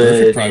he would...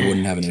 Burfict probably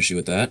wouldn't have an issue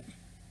with that.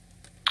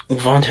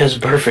 Vontaze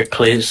Burfict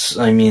plays...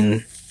 I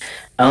mean,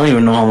 I don't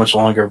even know how much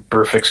longer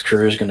Burfict's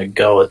career is going to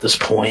go at this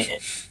point.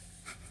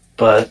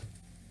 But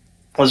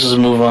let's just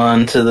move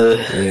on to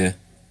the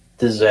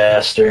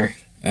disaster.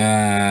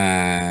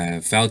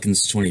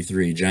 Falcons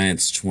 23,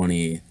 Giants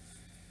 20.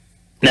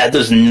 That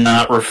does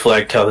not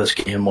reflect how this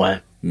game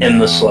went in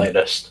the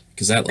slightest.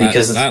 Because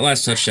that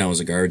last touchdown was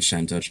a garbage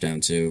time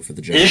touchdown, too, for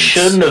the Giants. It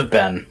shouldn't have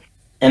been.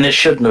 And it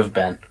shouldn't have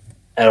been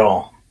at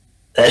all.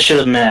 That should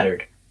have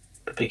mattered.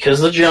 But because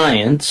the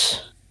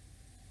Giants...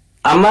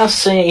 I'm not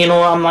saying...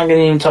 I'm not going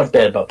to even talk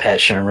bad about Pat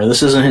Shurmur.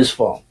 This isn't his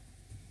fault.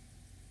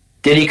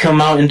 Did he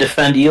come out and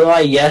defend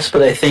Eli? Yes,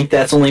 but I think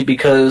that's only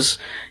because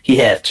he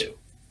had to.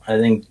 I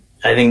think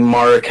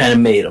Mara kind of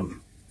made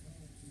him.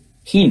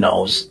 He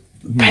knows.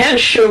 Mm-hmm. Pat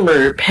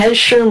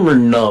Shurmur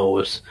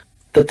knows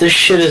that this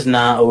shit is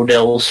not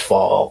Odell's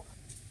fault.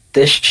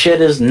 This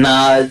shit is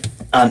not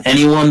on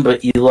anyone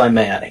but Eli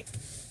Manning.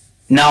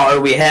 Now,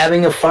 are we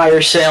having a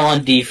fire sale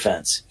on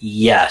defense?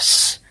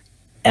 Yes.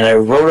 And I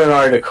wrote an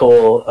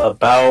article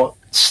about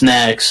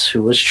Snacks,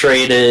 who was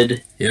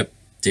traded. Yep,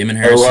 Damon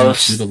Harrison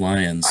to the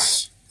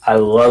Lions. I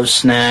love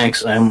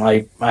Snacks. I'm not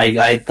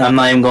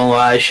even gonna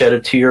lie. I shed a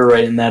tear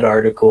writing that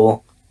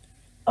article.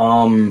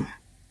 Eli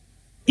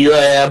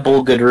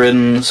Apple, good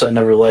riddance. I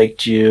never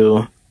liked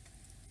you.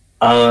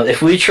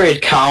 If we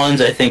trade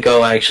Collins, I think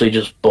I'll actually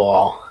just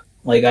bawl.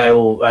 Like I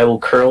will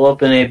curl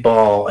up in a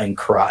ball and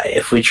cry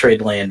if we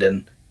trade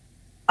Landon.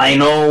 I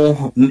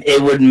know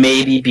it would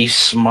maybe be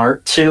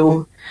smart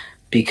to,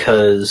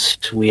 because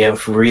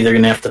we're either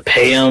gonna have to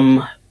pay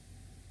him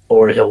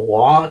or he'll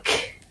walk,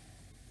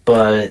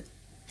 but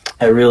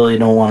I really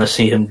don't want to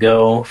see him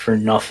go for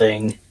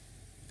nothing.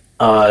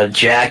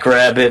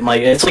 Jackrabbit,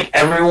 it's like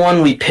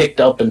everyone we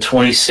picked up in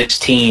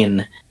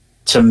 2016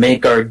 to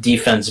make our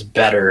defense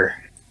better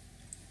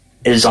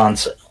is on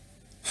sale.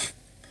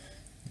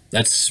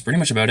 That's pretty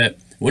much about it.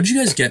 What did you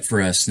guys get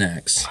for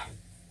Snacks?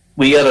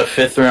 We got a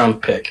 5th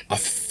round pick. A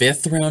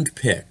 5th round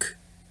pick?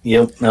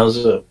 Yep, that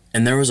was it.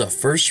 And there was a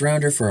 1st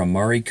rounder for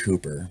Amari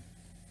Cooper.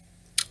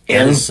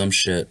 And that is some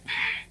shit.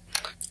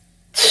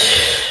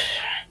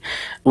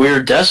 We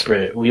were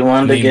desperate. We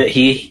wanted to get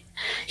he.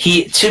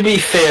 To be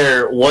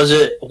fair, was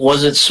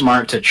it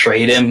smart to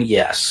trade him?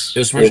 Yes, it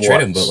was smart to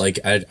trade him, but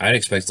I'd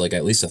expect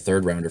at least a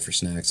 3rd rounder for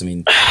Snacks. I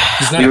mean,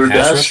 he's not a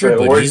pass rusher,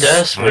 but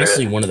he's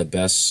honestly one of the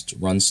best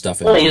run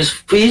stuff. Well,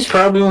 he's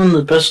probably one of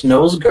the best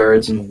nose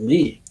guards in the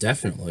league.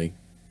 Definitely.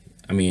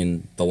 I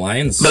mean, the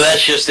Lions. But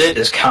that's just it.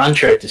 His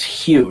contract is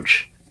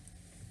huge,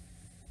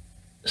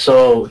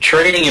 so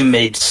trading him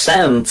made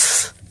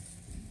sense.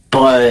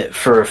 But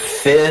for a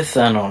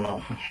 5th, I don't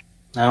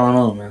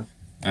know,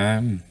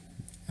 man.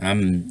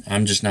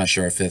 I'm just not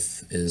sure a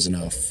 5th is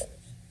enough.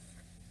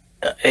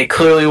 It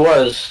clearly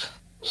was.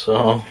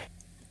 So,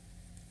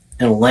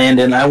 and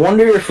Landon, I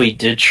wonder if we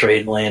did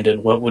trade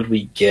Landon, what would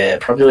we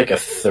get? Probably like a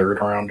 3rd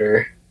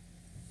rounder.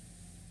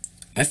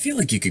 I feel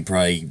like you could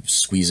probably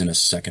squeeze in a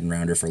 2nd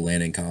rounder for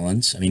Landon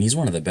Collins. I mean, he's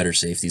one of the better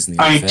safeties in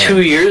the NFL.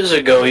 2 years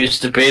ago, he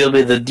was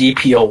debatably the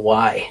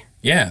DPOY.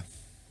 Yeah.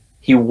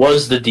 He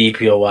was the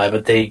DPOY,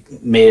 but they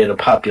made it a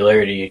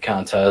popularity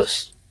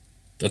contest.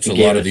 That's what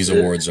a lot of these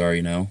awards are,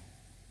 you know?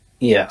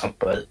 Yeah,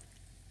 but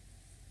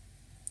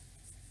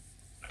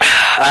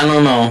I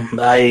don't know.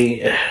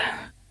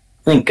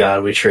 Thank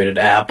God we traded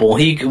Apple.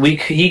 He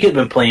could have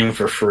been playing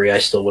for free. I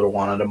still would have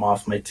wanted him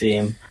off my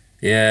team.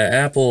 Yeah,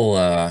 Apple,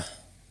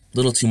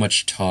 little too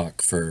much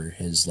talk for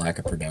his lack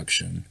of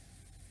production.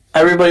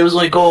 Everybody was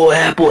like, "Oh,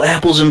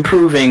 Apple's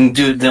improving."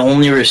 Dude, the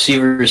only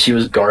receivers he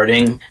was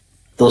guarding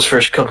those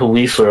first couple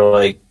weeks were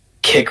like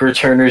kick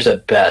returners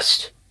at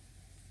best.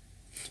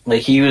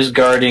 Like, he was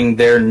guarding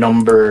their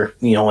number,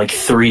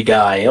 3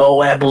 guy.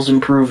 Oh, Apple's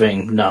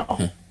improving.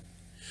 No.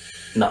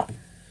 No.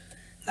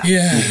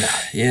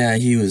 Yeah,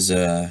 he was,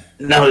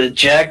 No,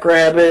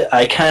 Jackrabbit,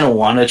 I kind of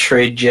want to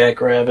trade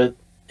Jackrabbit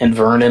and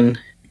Vernon.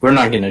 We're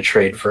not going to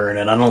trade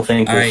Vernon. I don't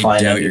think we'll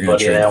find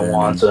anybody that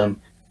wants him.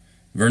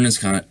 Vernon's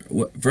got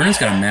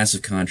a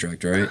massive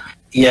contract, right?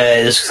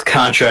 Yeah, his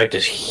contract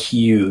is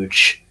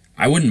huge.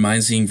 I wouldn't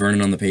mind seeing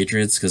Vernon on the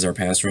Patriots because our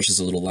pass rush is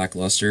a little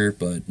lackluster,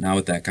 but not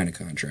with that kind of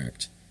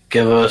contract.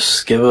 Give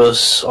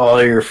us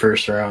all your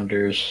 1st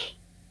rounders.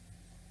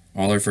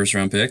 All our 1st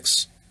round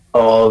picks?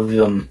 All of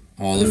them.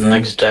 All of them?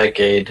 Next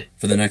decade.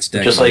 For the next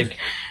decade. Just like,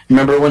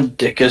 remember when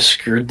Ditka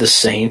screwed the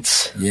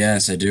Saints?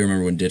 Yes, I do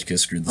remember when Ditka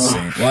screwed the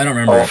Saints. Well, I don't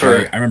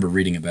remember. I remember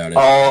reading about it.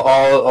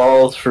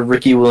 All for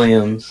Ricky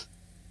Williams.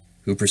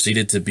 Who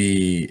proceeded to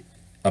be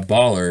a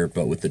baller,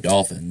 but with the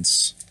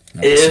Dolphins.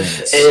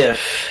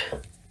 If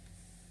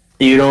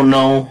you don't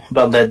know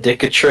about that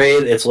Ditka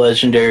trade, it's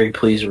legendary.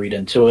 Please read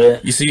into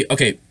it. You see,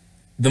 okay,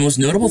 the most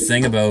notable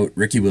thing about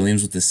Ricky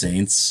Williams with the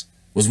Saints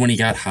was when he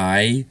got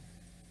high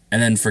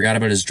and then forgot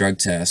about his drug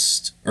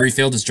test. Or he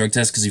failed his drug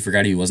test because he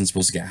forgot he wasn't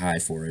supposed to get high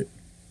for it.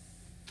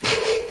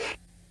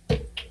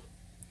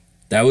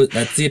 That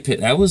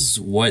was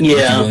what Ricky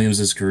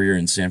Williams' career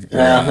in San Francisco.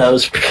 Yeah,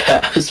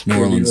 that was New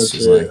Orleans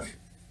was like.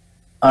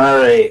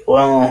 Alright,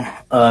 well,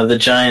 the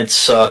Giants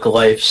suck,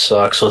 life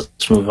sucks,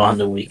 let's move on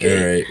to week 8.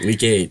 Alright,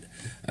 week 8.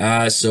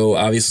 So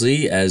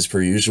obviously, as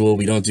per usual,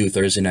 we don't do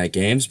Thursday night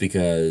games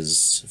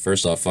because,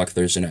 first off, fuck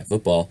Thursday night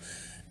football.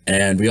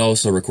 And we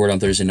also record on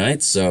Thursday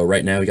nights, so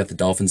right now we got the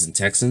Dolphins and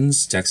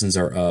Texans. Texans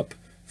are up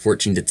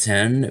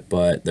 14-10,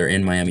 but they're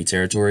in Miami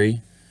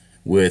territory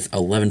with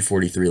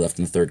 11:43 left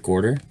in the 3rd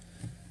quarter.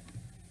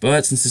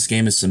 But since this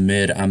game is some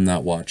mid, I'm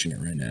not watching it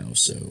right now,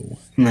 so...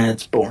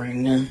 That's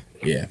boring, man.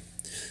 Yeah.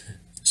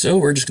 So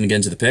we're just going to get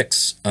into the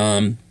picks.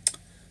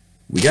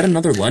 We got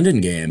another London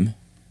game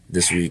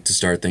this week to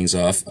start things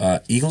off.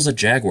 Eagles at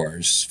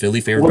Jaguars.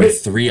 Philly favored by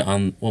 3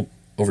 on... Well,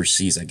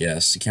 overseas, I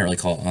guess. You can't really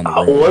call it on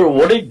the road.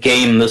 What a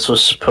game this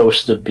was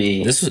supposed to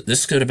be.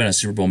 This could have been a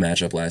Super Bowl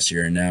matchup last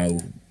year, and now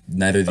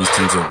neither of these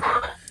teams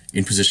are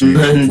in position to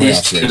make the playoffs.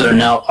 These teams are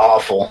now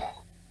awful.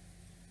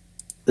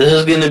 This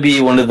is going to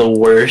be one of the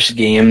worst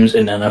games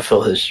in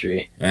NFL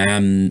history.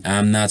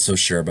 I'm not so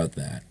sure about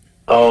that.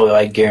 Oh,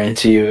 I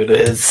guarantee you it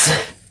is.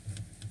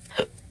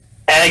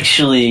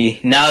 Actually,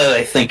 now that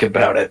I think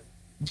about it,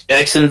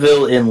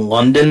 Jacksonville in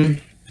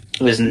London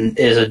is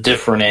a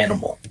different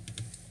animal.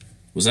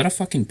 Was that a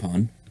fucking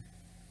pun?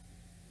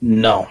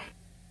 No.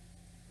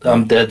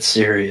 I'm dead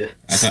serious.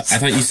 I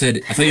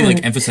thought you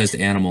like emphasized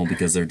animal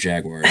because they're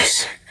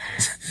Jaguars.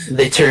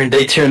 They turned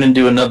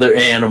into another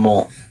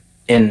animal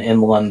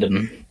in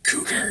London.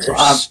 Cougars. So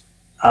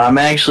I'm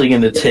actually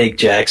going to take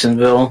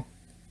Jacksonville.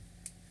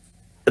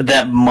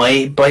 That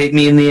might bite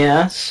me in the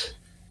ass,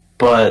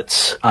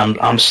 but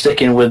I'm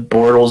sticking with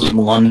Bortles in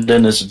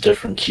London as a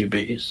different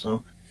QB.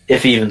 So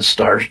if he even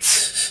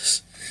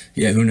starts,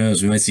 yeah, who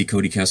knows? We might see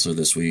Cody Kessler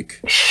this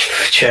week.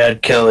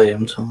 Chad Kelly,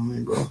 I'm telling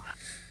you, bro.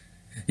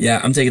 Yeah,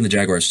 I'm taking the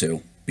Jaguars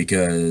too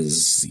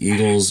because the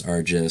Eagles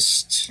are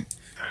just.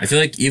 I feel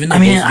like even though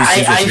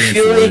I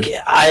feel like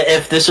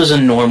if this was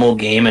a normal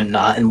game and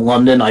not in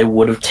London, I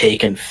would have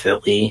taken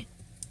Philly,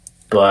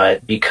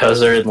 but because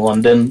they're in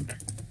London,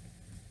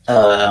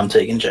 I'm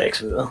taking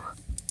Jacksonville.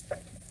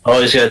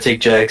 Always gotta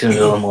take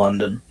Jacksonville in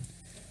London.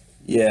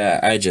 Yeah,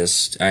 I'd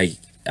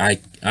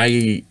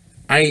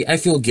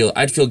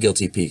feel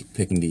guilty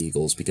picking the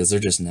Eagles because they're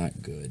just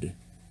not good.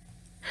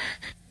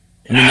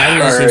 I mean,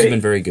 neither of those teams have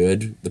been very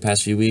good the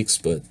past few weeks,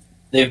 but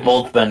they've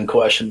both been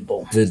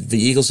questionable. The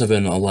Eagles have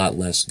been a lot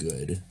less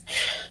good.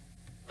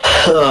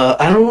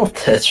 I don't know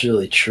if that's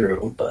really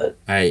true, but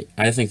I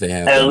think they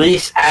have. At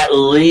least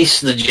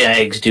the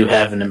Jags do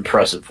have an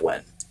impressive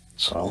win.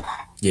 So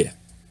yeah.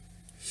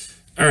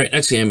 All right,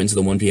 next game into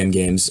the 1 p.m.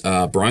 games.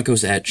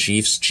 Broncos at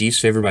Chiefs. Chiefs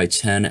favored by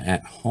 10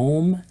 at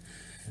home.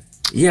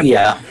 Yep.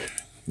 Yeah.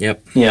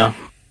 Yep. Yeah.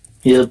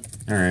 Yep.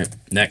 All right,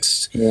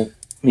 next. Yep.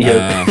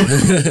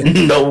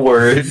 No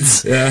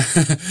words. Yeah.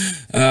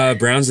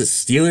 Browns at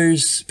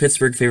Steelers.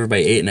 Pittsburgh favored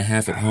by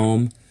 8.5 at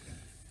home.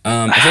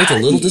 I feel like it's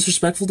a little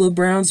disrespectful to the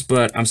Browns,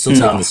 but I'm still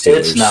taking the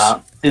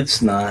Steelers.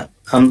 It's not.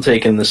 I'm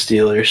taking the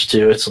Steelers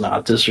too. It's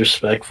not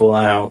disrespectful,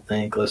 I don't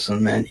think.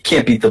 Listen, man, you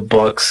can't beat the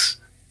Bucks.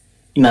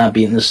 You're not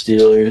beating the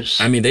Steelers.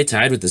 I mean, they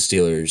tied with the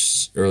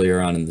Steelers earlier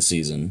on in the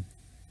season.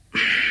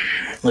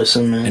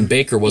 Listen, man. And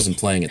Baker wasn't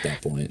playing at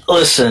that point.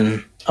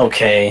 Listen,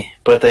 okay,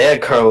 but they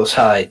had Carlos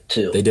Hyde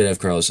too. They did have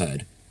Carlos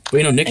Hyde.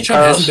 But, Nick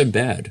Chubb hasn't been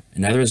bad,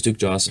 and neither has Duke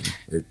Johnson.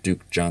 Or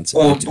Duke Johnson.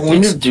 Well, we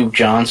knew Duke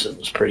Johnson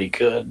was pretty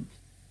good.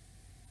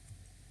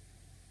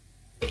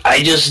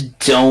 I just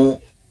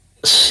don't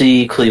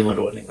see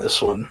Cleveland winning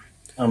this one.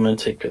 I'm going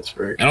to take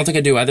Pittsburgh. I don't think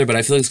I do either, but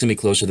I feel like it's going to be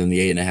closer than the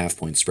 8.5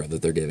 point spread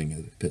that they're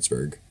giving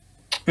Pittsburgh.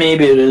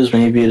 Maybe it is,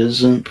 maybe it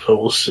isn't, but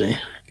we'll see.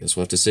 Guess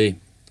we'll have to see.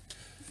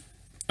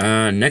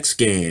 Next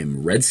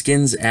game,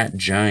 Redskins at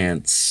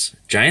Giants.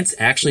 Giants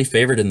actually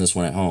favored in this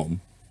one at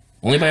home.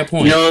 Only by a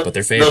point, but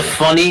they're favored.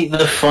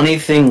 The funny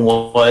thing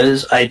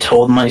was, I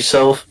told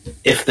myself,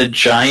 if the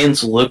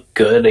Giants look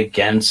good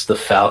against the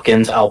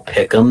Falcons, I'll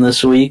pick them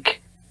this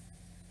week.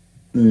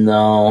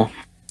 No.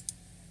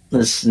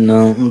 I'm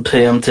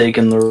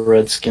taking the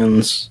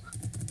Redskins.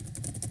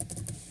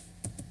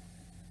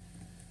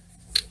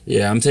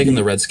 Yeah, I'm taking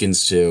the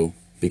Redskins too,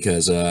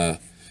 because,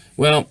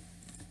 well,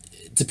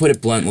 to put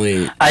it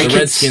bluntly, the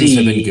Redskins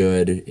have been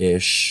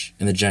good-ish,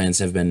 and the Giants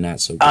have been not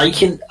so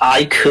good.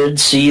 I could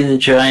see the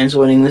Giants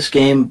winning this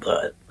game,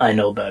 but I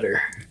know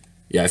better.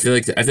 Yeah, I feel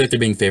like they're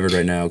being favored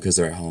right now because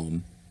they're at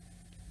home.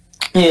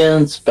 Yeah,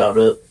 that's about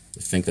it.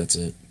 I think that's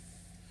it.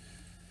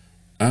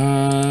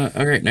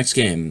 Alright, next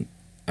game.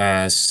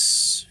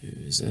 Is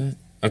that?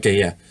 Okay,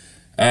 yeah.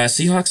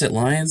 Seahawks at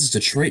Lions.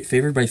 Detroit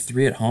favored by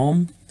 3 at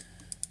home.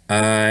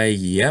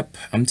 Yep.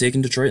 I'm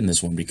taking Detroit in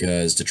this one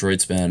because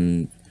Detroit's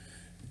been...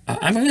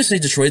 I'm going to say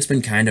Detroit's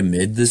been kind of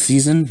mid this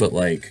season, but,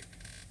 like...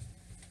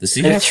 The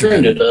Seahawks They've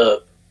turned it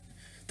up.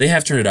 They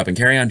have turned it up, and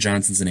Kerryon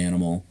Johnson's an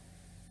animal.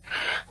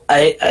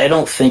 I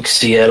don't think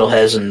Seattle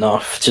has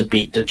enough to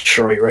beat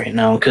Detroit right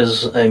now,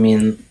 because, I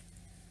mean...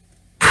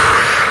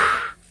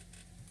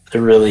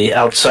 They're really,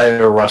 outside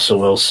of Russell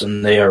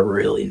Wilson, they are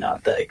really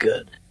not that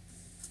good.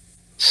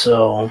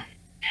 So,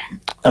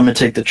 I'm going to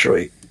take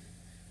Detroit.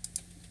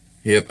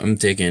 Yep, I'm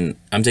taking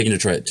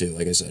Detroit too,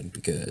 like I said,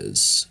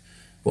 because,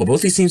 well,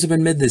 both these teams have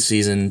been mid this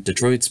season.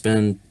 Detroit's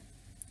been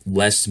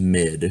less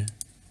mid.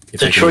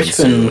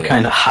 Detroit's been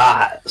kind of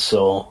hot,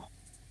 so...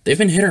 They've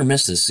been hit or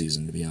miss this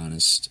season, to be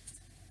honest.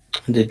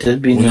 They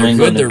did beat New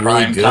England in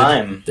prime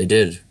time. They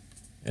did.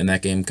 And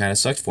that game kind of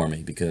sucked for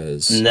me,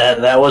 because...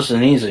 That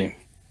wasn't easy.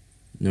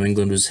 New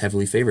England was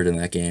heavily favored in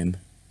that game.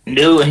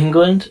 New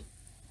England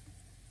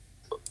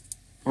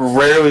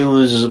rarely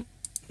loses.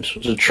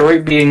 So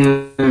Detroit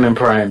beating them in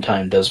prime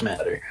time does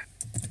matter.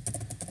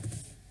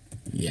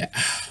 Yeah.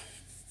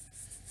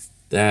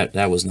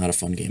 That was not a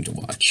fun game to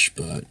watch,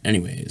 but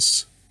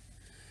anyways.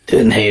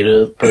 Didn't hate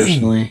it,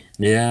 personally.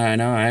 Yeah, I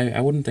know.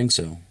 I wouldn't think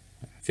so.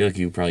 I feel like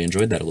you probably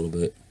enjoyed that a little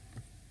bit.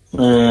 I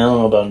don't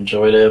know about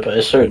enjoyed it, but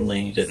I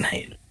certainly didn't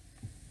hate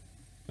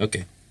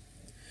Okay.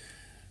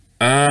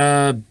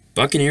 it.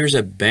 Buccaneers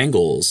at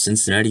Bengals.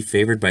 Cincinnati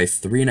favored by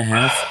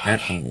 3.5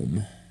 at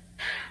home.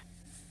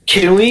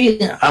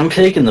 I'm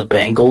taking the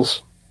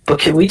Bengals, but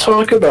can we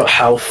talk about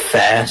how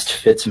fast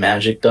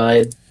Fitzmagic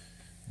died?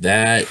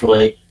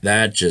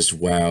 That just,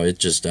 wow, it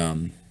just,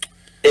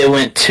 It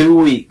went 2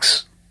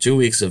 weeks. 2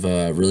 weeks of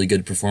really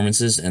good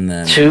performances, and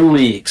then 2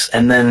 weeks,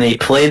 and then they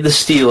played the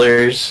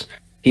Steelers.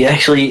 He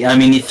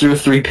threw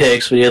 3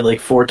 picks, but he had like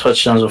 4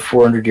 touchdowns with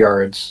 400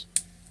 yards.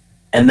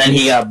 And then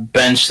he got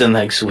benched the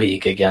next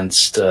week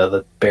against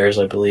the Bears,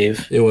 I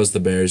believe. It was the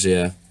Bears,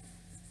 yeah.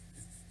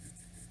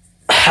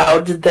 How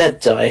did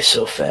that die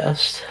so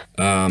fast?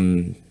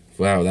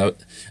 Wow,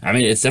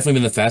 it's definitely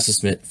been the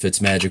fastest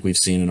Fitzmagic we've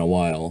seen in a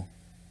while.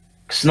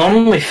 Because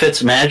normally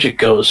Fitzmagic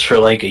goes for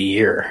like a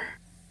year.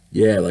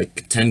 Yeah,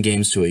 like 10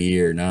 games to a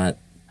year, not.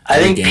 I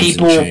think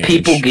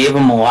people gave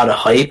him a lot of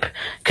hype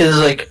because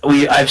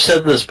I've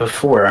said this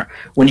before.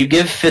 When you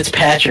give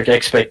Fitzpatrick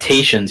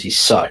expectations, he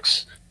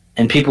sucks,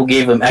 and people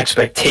gave him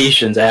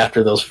expectations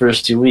after those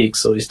first 2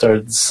 weeks, so he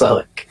started to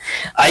suck.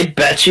 I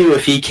bet you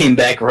if he came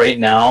back right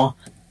now,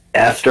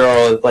 after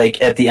all,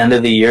 like at the end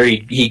of the year,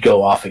 he'd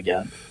go off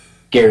again.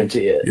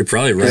 Guarantee it. You're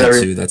probably right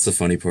too. That's the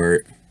funny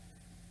part.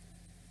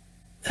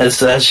 That's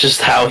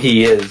just how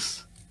he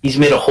is. He's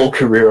made a whole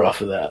career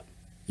off of that.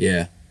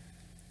 Yeah.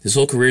 His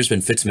whole career's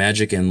been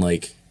Fitzmagic and,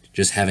 like,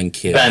 just having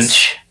kids.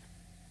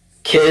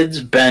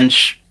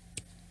 Bench.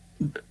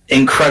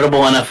 Incredible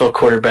NFL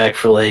quarterback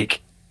for,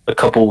 like, a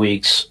couple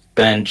weeks.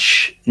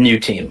 Bench. New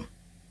team.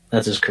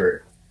 That's his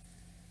career.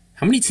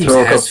 How many teams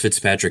has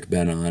Fitzpatrick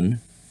been on?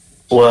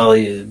 Well,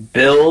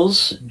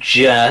 Bills,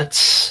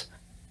 Jets,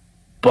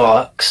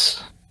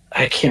 Bucks.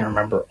 I can't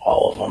remember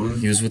all of them.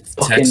 He was with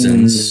the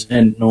Texans.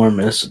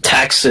 Enormous.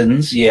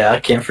 Texans, yeah,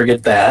 can't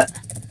forget that.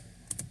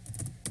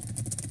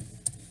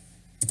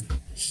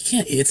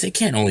 It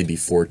can't only be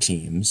 4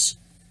 teams.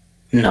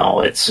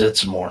 No,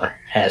 it's more.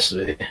 Has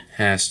to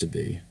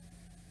be.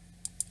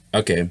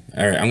 Okay,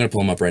 all right. I'm gonna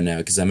pull him up right now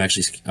because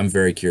I'm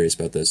very curious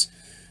about this.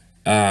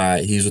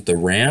 He's with the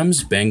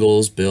Rams,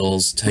 Bengals,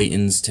 Bills,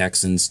 Titans,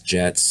 Texans,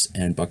 Jets,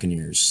 and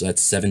Buccaneers. So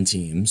that's 7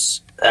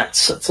 teams.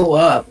 That's a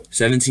lot.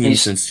 7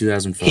 teams since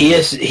 2005.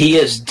 He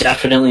has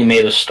definitely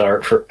made a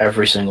start for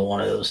every single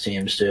one of those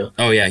teams too.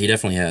 Oh yeah, he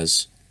definitely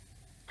has.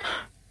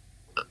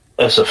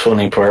 That's the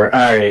funny part.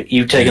 All right,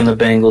 you taking the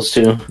Bengals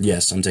too?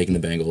 Yes, I'm taking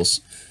the Bengals.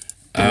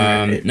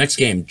 Right. Next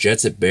game,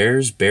 Jets at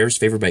Bears. Bears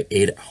favored by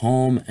 8 at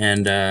home,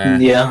 and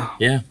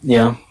Yep.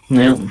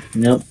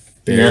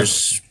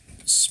 Bears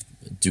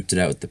duped it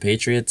out with the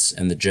Patriots,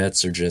 and the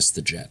Jets are just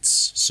the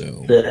Jets.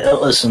 So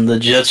listen, the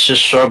Jets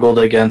just struggled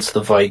against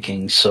the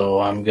Vikings, so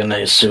I'm gonna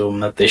assume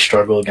that they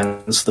struggle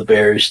against the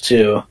Bears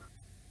too.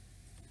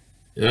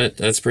 Yeah,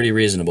 that's pretty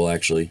reasonable,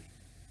 actually.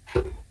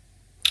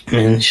 I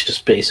mean, it's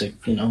just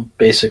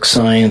basic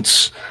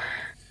science.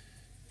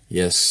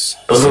 Yes.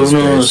 But who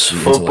knows?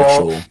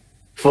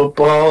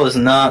 Football is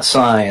not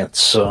science,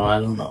 so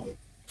I don't know.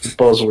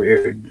 Football's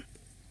weird.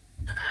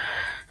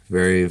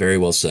 Very, very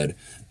well said.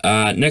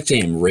 Next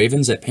game,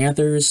 Ravens at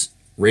Panthers.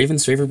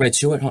 Ravens favored by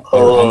 2 at home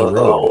on the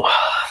road.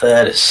 Oh,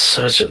 that is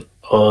such an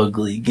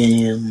ugly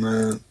game,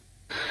 man.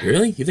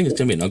 Really? You think it's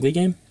going to be an ugly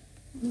game?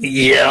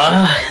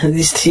 Yeah,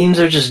 these teams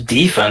are just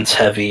defense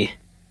heavy.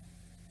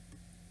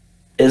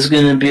 It's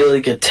going to be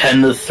like a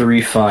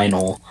 10-3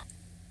 final.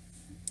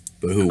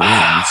 But who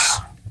wins?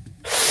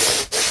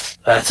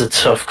 That's a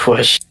tough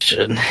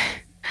question.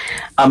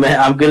 I'm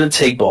going to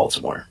take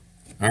Baltimore.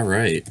 All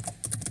right.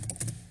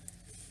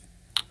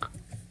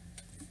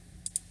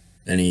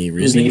 Any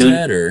reasoning to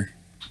that, or?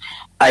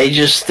 I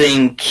just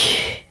think...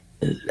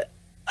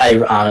 I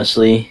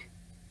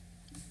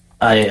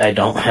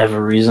don't have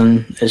a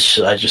reason.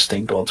 I just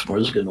think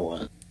Baltimore's going to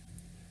win.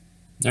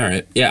 All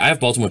right. Yeah, I have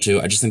Baltimore too.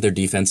 I just think their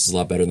defense is a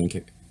lot better than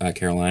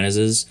Carolina's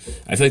is.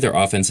 I feel like their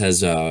offense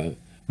has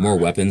more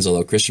weapons,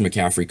 although Christian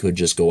McCaffrey could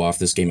just go off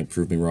this game and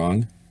prove me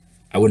wrong.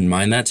 I wouldn't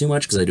mind that too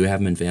much because I do have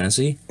him in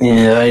fantasy.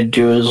 Yeah, I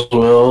do as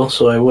well,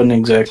 so I wouldn't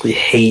exactly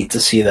hate to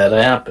see that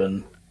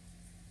happen.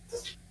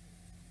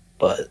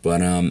 But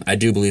I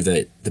do believe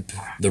that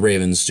the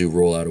Ravens do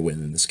roll out a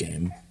win in this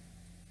game.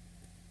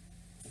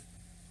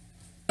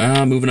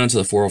 Moving on to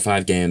the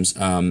 405 games.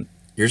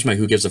 Here's my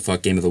Who Gives a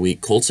Fuck game of the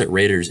week. Colts at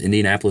Raiders.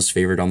 Indianapolis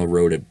favored on the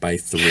road by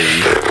 3.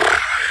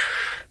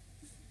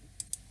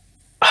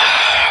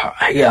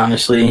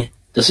 Honestly,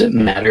 does it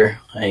matter?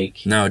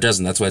 No, it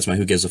doesn't. That's why it's my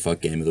Who Gives a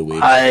Fuck game of the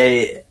week.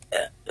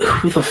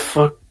 Who the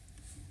fuck?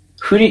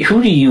 Who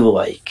do you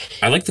like?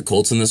 I like the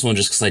Colts in this one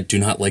just because I do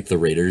not like the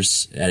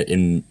Raiders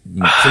in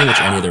pretty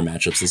much any of their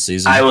matchups this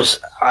season. I was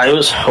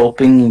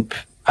hoping,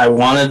 I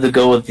wanted to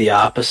go with the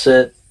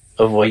opposite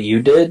of what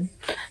you did,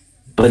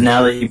 but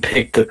now that you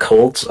picked the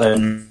Colts,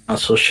 I'm not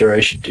so sure I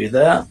should do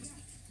that.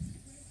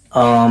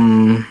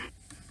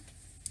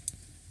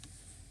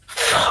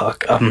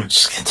 Fuck, I'm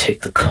just gonna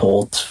take the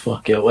Colts.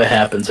 Fuck it, what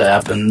happens,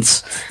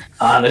 happens.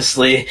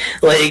 Honestly,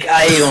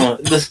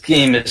 this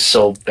game is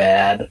so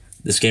bad.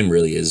 This game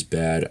really is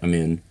bad. I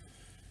mean,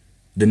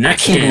 the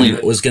next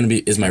game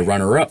is my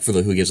runner-up for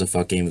the Who Gives a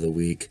Fuck game of the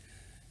week.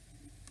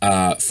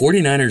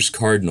 49ers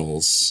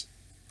Cardinals.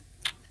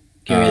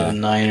 Give me the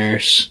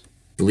Niners.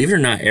 Believe it or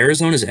not,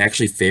 Arizona is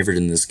actually favored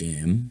in this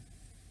game.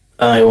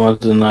 I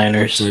want the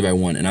Niners. Only by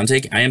 1, and I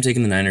am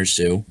taking the Niners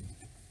too,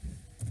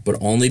 but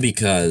only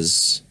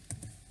because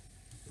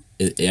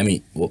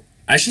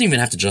I I shouldn't even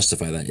have to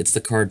justify that. It's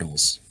the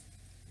Cardinals.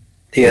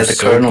 Yeah, the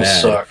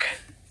Cardinals suck.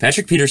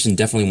 Patrick Peterson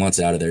definitely wants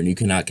out of there, and you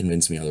cannot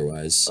convince me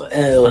otherwise.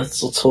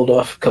 Let's hold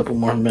off a couple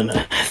more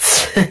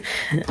minutes.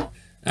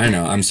 I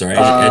know. I'm sorry.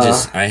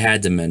 I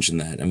had to mention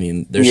that. I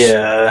mean, there's.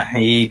 Yeah,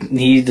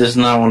 he does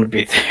not want to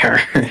be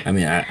there. I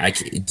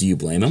mean, do you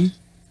blame him?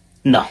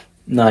 No,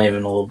 not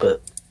even a little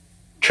bit.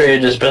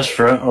 Traded his best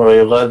friend, or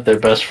he let their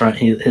best friend,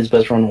 his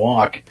best friend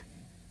walk.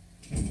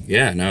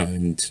 Yeah, no,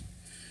 and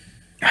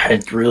I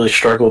really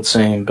struggled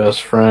saying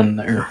best friend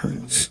there,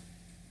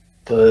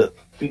 but.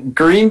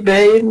 Green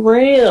Bay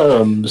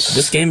Rams.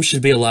 This game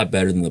should be a lot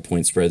better than the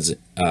point spread's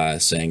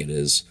saying it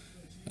is.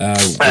 I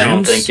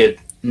don't think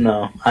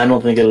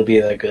it'll be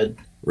that good.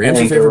 Rams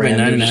are favored by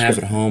 9.5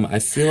 at home. I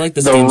feel like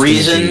this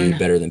game's going to be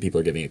better than people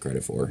are giving it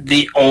credit for.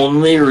 The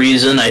only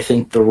reason I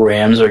think the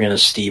Rams are going to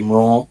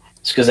steamroll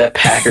is because that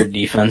Packer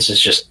defense is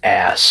just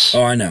ass.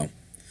 Oh, I know.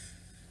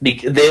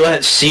 They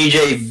let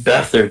C.J.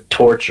 Beathard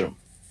torch them.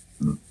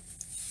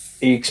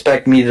 You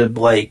expect me to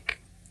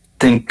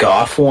think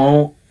Goff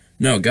won't?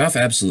 No, Goff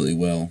absolutely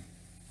will.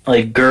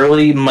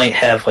 Gurley might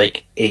have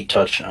 8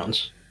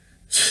 touchdowns.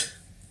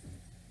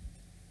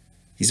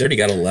 He's already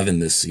got 11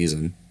 this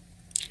season.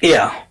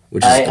 Yeah.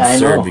 Which is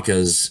absurd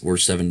because we're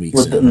 7 weeks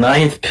With in. the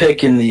 9th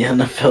pick in the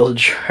NFL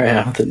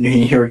draft, the New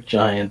York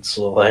Giants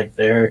select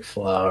Eric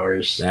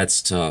Flowers.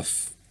 That's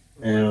tough.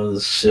 It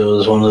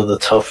was one of the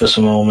toughest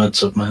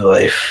moments of my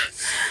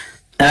life.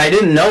 And I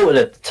didn't know it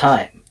at the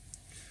time.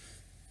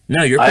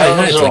 No, you're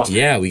probably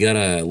hyped. We got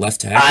a left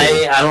tackle.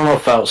 I don't know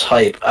if I was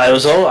hype. I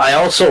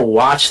also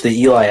watched the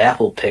Eli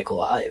Apple pick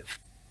live.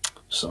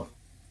 So,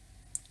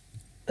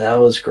 that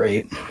was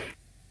great.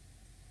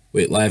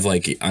 Wait, live on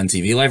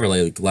TV live or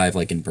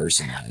live in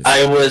person live?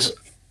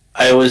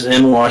 I was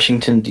in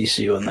Washington,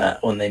 D.C.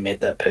 when they made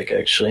that pick,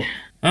 actually.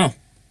 Oh,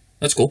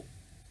 that's cool.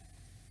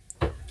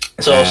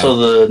 It's also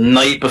the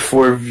night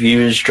before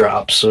views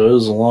dropped, so it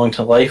was a long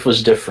time. Life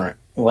was different.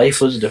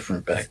 Life was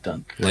different back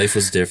then. Life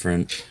was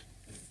different.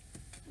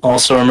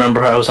 Also,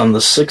 remember I was on the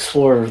 6th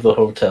floor of the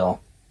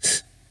hotel.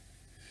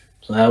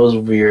 So that was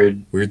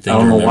weird. Weird thing. I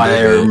don't know why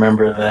I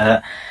remember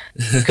that.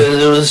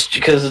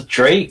 Because of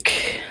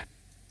Drake.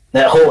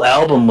 That whole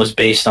album was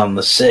based on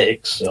the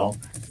 6, so.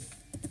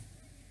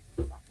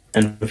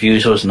 And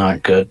Views was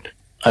not good.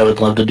 I would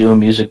love to do a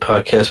music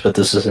podcast, but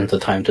this isn't the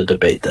time to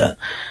debate that.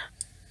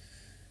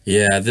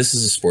 Yeah, this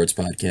is a sports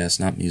podcast,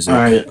 not music.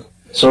 Alright,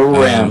 so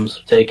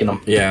Rams, taking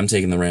them. Yeah, I'm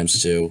taking the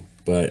Rams too,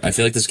 but I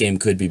feel like this game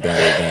could be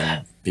better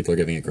than people are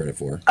giving it credit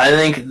for. I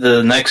think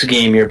the next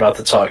game you're about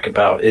to talk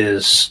about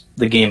is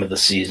the game of the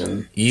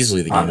season.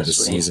 Easily the game of the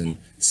season.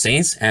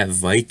 Saints at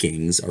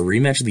Vikings, a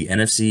rematch of the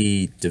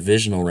NFC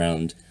divisional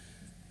round,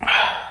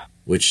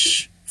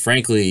 which,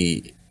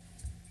 frankly,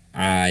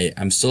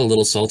 I'm still a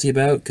little salty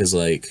about, because,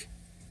 we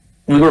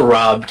were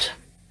robbed.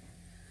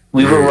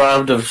 We were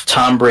robbed of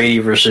Tom Brady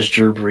versus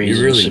Drew Brees.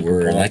 We really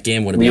were. That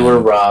game would have been... We were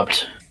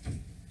robbed.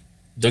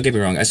 Don't get me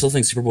wrong. I still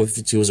think Super Bowl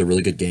 52 was a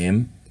really good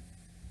game,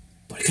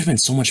 but it could have been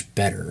so much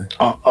better.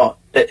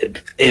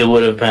 It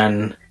would have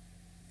been...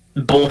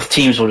 Both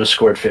teams would have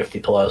scored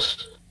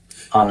 50+,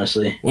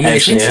 honestly. Well, the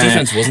Saints'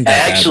 defense wasn't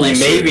that bad Actually,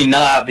 maybe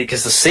not,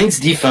 because the Saints'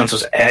 defense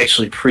was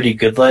actually pretty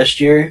good last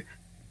year,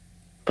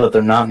 but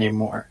they're not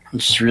anymore.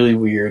 It's just really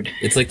weird.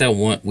 It's like that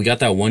one... We got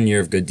that 1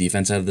 year of good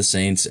defense out of the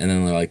Saints, and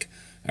then they're like,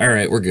 all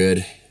right, we're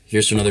good.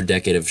 Here's to another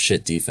decade of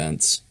shit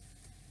defense.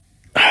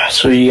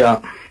 So,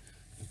 yeah.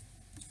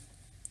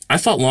 I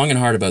thought long and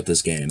hard about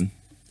this game,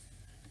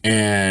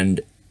 and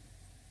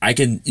you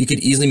could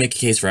easily make a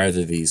case for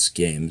either of these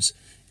games,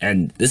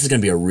 and this is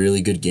going to be a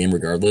really good game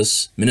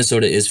regardless.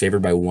 Minnesota is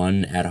favored by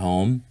 1 at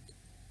home,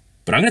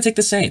 but I'm going to take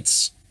the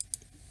Saints.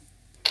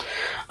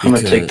 I'm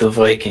going to take the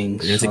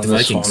Vikings. You're going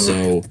to take the Vikings,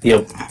 so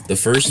yep. The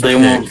first they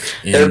won't.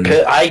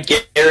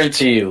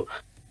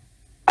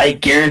 I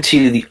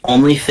guarantee you the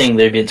only thing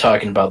they've been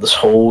talking about this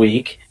whole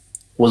week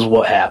was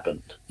what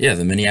happened. Yeah,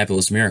 the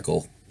Minneapolis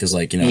Miracle. Because,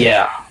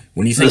 yeah.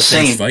 When you think the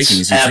Saints,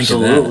 Vikings, you think of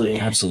that.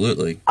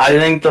 Absolutely. I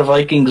think the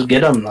Vikings get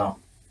them, though.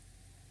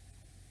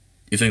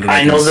 You think the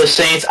Vikings...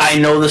 I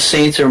know the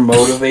Saints are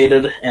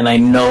motivated, and I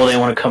know they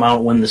want to come out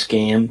and win this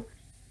game.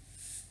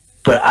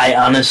 But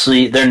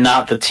they're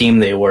not the team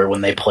they were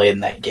when they played in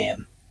that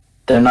game.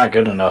 They're not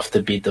good enough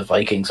to beat the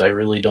Vikings. I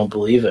really don't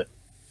believe it.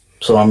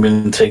 So I'm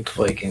going to take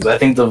the Vikings. I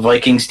think the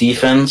Vikings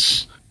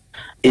defense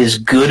is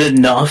good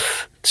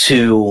enough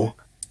to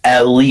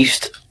at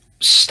least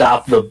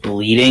stop the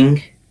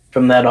bleeding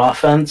from that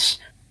offense.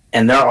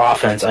 And their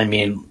offense,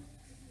 Adam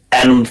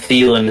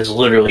Thielen is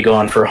literally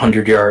gone for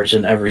 100 yards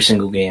in every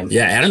single game.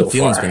 Yeah, Adam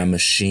Thielen's been a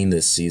machine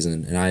this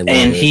season, and I love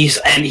it. He's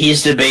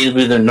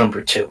debatably their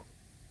number 2.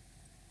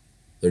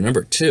 Their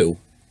number 2?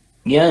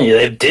 Yeah,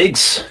 they have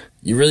Diggs.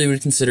 You really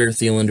would consider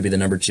Thielen to be the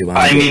number 2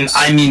 behind Diggs?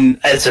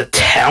 As a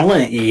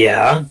talent,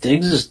 yeah.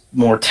 Diggs is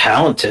more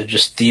talented,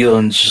 just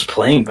Thielen's just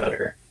playing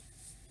better.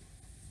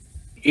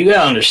 You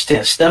gotta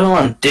understand,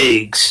 Stephon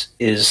Diggs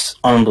is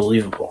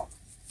unbelievable.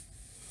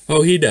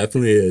 Oh, he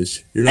definitely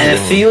is. You're not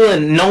wrong.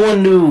 Thielen, no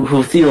one knew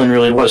who Thielen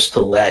really was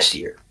till last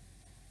year.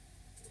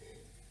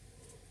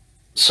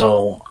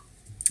 So,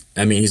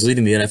 I mean, he's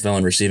leading the NFL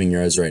in receiving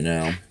yards right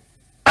now.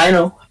 I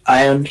know.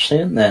 I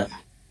understand that.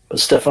 But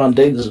Stephon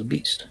Diggs is a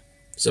beast.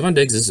 Stephon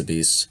Diggs is a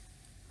beast.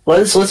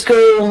 Let's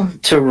go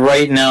to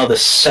right now the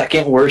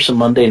second worst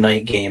Monday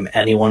night game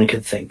anyone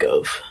could think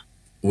of.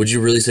 Would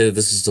you really say that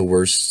this is the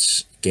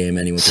worst game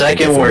anyone could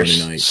think of Monday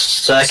night?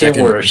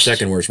 Second worst.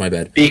 Second worst, my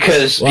bad.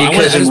 Because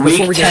in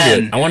week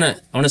 10... I want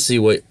to see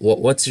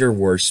what's your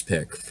worst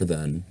pick for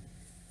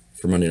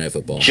Monday Night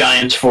Football?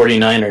 Giants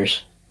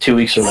 49ers 2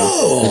 weeks from now.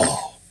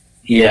 Oh.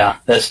 Yeah,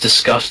 that's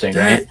disgusting,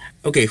 right?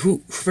 Okay,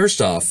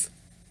 first off,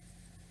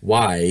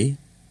 why?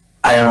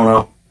 I don't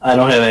know. I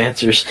don't have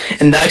answers.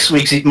 And next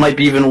week's might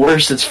be even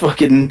worse. It's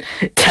fucking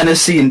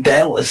Tennessee and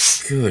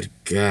Dallas. Good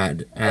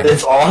God.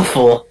 It's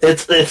awful.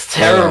 It's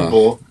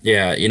terrible.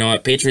 Yeah, you know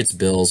what?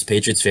 Patriots-Bills.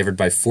 Patriots favored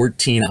by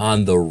 14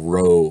 on the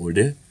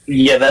road.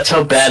 Yeah, that's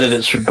how bad it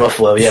is for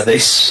Buffalo. Yeah, they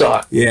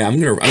suck. Yeah, I'm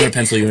gonna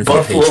pencil you in for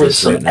Buffalo Patriots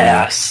is some right now.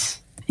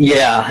 Ass.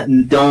 Yeah,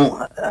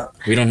 don't.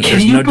 Can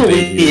you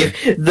believe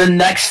the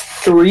next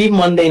 3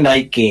 Monday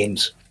night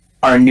games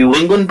are New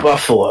England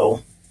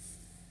Buffalo,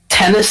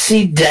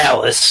 Tennessee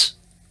Dallas,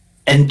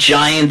 and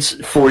Giants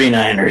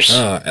 49ers?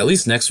 At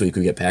least next week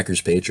we get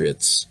Packers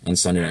Patriots on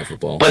Sunday Night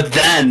Football. But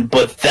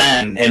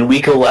then in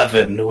week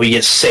 11 we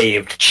get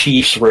saved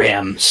Chiefs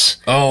Rams.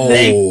 Oh,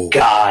 thank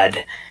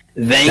God!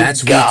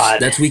 Thank God.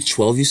 That's week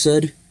 12. You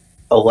said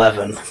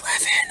 11.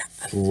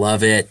 I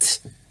love it.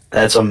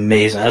 That's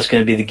amazing. That's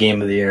going to be the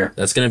game of the year.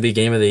 That's going to be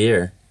game of the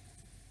year.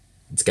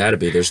 It's got to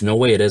be. There's no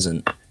way it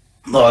isn't.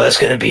 Oh, that's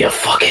going to be a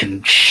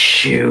fucking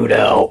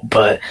shootout.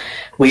 But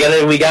we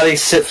gotta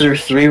sit through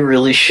 3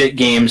 really shit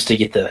games to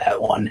get to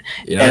that one.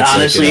 Yeah, and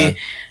honestly,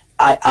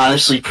 I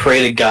honestly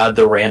pray to God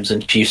the Rams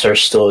and Chiefs are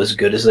still as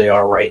good as they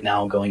are right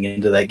now going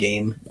into that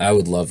game. I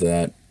would love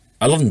that.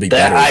 I'd love them to be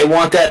better. I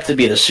want that to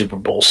be the Super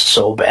Bowl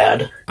so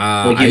bad.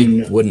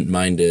 I wouldn't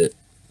mind it.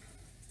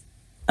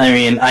 I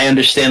mean, I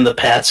understand the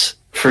Pats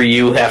for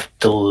you have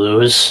to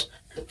lose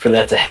for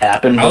that to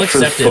happen. I'll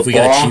accept it if we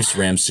get a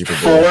Chiefs-Rams Super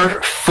Bowl.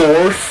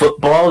 For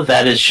football,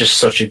 that is just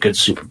such a good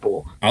Super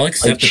Bowl. I'll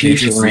accept the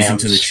Patriots losing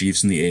to the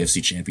Chiefs in the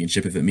AFC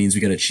Championship if it means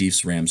we get a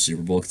Chiefs-Rams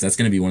Super Bowl, because that's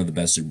going to be one of the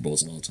best Super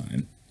Bowls of all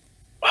time.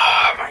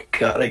 Oh my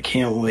God, I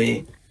can't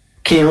wait.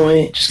 Can't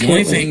wait. The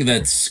only thing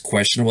that's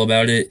questionable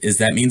about it is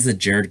that means that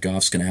Jared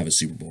Goff's going to have a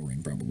Super Bowl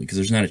ring, probably, because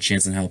there's not a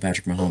chance in hell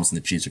Patrick Mahomes and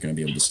the Chiefs are going to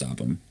be able to stop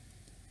him.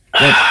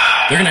 But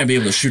they're going to be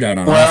able to shoot out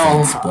on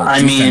offense. But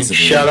I mean,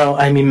 shout out.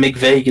 I mean,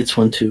 McVay gets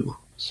one too.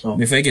 So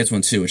McVay gets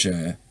one too, which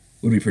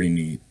would be pretty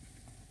neat.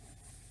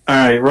 All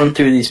right, run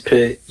through these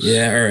picks.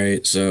 Yeah, all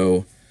right.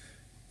 So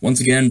once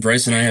again,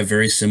 Bryce and I have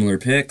very similar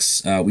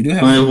picks. We do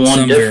have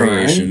some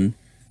variation,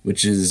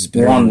 which is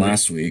better than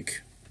last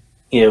week.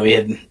 Yeah, we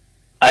had.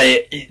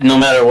 No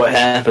matter what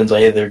happens,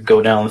 I either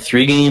go down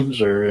 3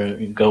 games or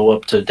go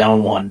up to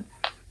down 1.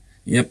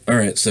 Yep. All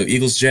right. So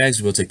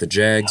Eagles-Jags, we both take the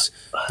Jags.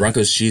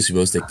 Broncos-Chiefs, we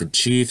both take the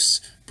Chiefs.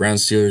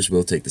 Browns-Steelers, we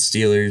both take the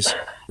Steelers.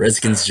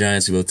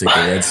 Redskins-Giants, we both take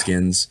the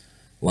Redskins.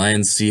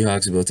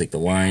 Lions-Seahawks, we both take the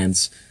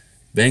Lions.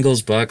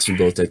 Bengals-Bucks, we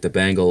both take the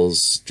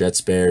Bengals.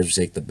 Jets-Bears, we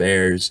take the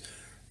Bears.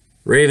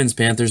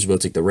 Ravens-Panthers, we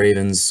both take the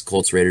Ravens.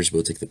 Colts-Raiders, we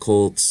both take the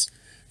Colts.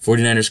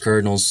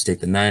 49ers-Cardinals, take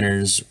the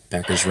Niners.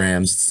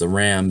 Packers-Rams, it's the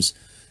Rams.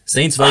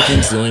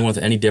 Saints-Vikings, the only one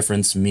with any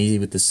difference. Me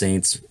with the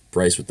Saints,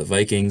 Bryce with the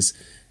Vikings.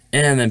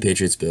 And then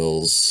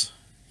Patriots-Bills.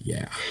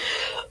 Yeah.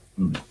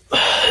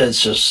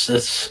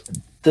 It's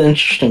the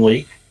interesting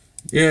week.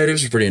 Yeah, it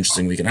is a pretty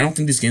interesting week. And I don't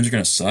think these games are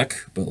going to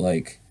suck, but,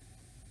 like,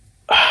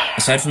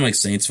 aside from, like,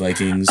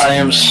 Saints-Vikings. I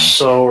am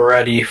so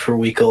ready for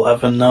week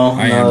 11, though.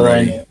 I am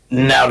ready.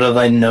 Now that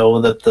I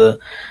know that the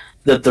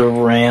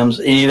Rams...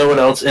 And you know what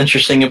else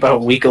interesting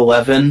about week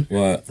 11?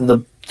 What?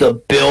 The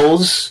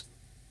Bills,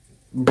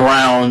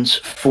 Browns,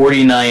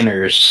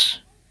 49ers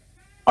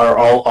are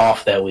all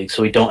off that week,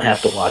 so we don't have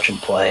to watch them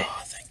play.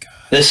 Oh, thank God.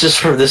 This is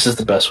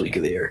the best week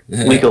of the year.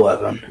 Week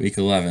 11. Week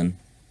 11.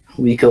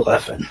 Week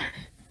 11.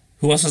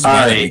 Who else has a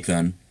bye that week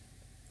then?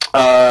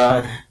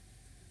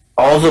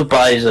 All the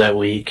byes that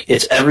week.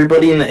 It's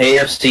everybody in the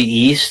AFC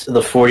East,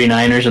 the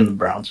 49ers, and the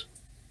Browns.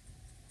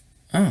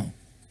 Oh,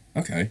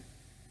 okay.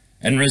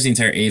 I didn't realize the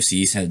entire AFC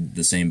East had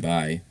the same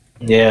bye.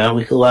 Yeah,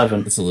 week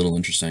 11. That's a little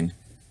interesting.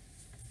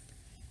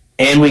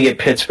 And we get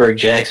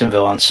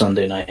Pittsburgh-Jacksonville on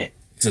Sunday night.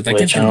 Except that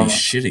game's going to be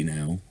shitty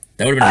now.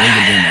 That would have been a really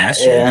good game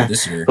last year, but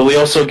this year. But we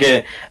also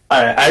get...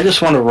 I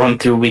just want to run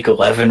through week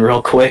 11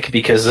 real quick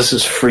because this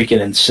is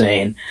freaking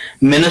insane.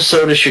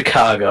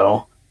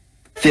 Minnesota-Chicago,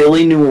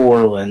 Philly-New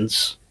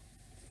Orleans,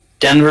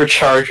 Denver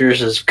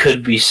Chargers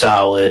could be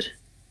solid,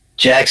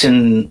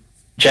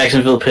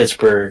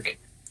 Jacksonville-Pittsburgh,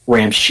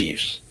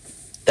 Rams-Chiefs.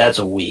 That's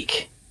a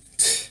week.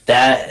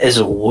 That is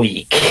a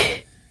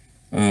week.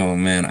 Oh,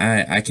 man.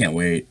 I can't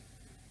wait.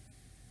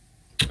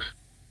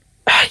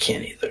 I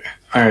can't either.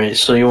 All right,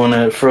 so you want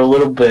to, for a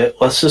little bit,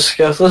 let's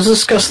discuss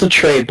the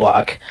trade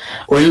block.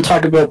 We're going to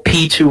talk about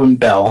P2 and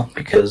Bell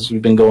because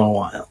we've been going a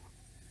while.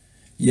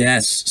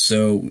 Yes,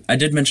 so I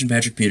did mention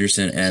Patrick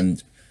Peterson,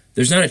 and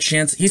there's not a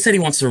chance. He said he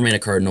wants to remain a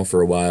Cardinal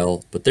for a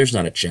while, but there's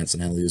not a chance in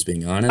hell he was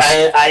being honest.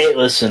 I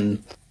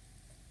listen.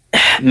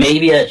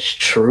 maybe that's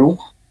true.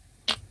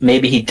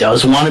 Maybe he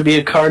does want to be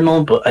a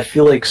Cardinal, but I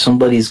feel like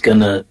somebody's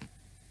gonna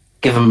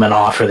give him an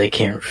offer they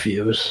can't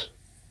refuse.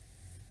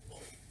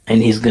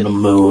 And he's gonna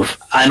move.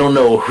 I don't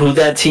know who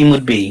that team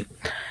would be.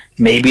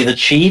 Maybe the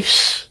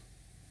Chiefs,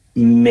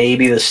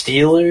 maybe the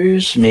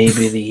Steelers,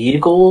 maybe the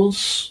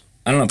Eagles.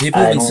 I don't know.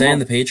 People have been saying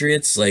the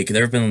Patriots. Like,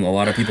 there have been a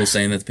lot of people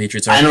saying that the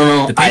Patriots are. I don't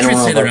know. The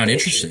Patriots say they're not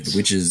interested,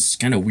 which is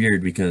kind of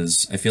weird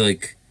because I feel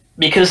like.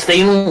 Because they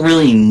don't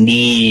really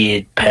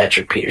need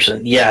Patrick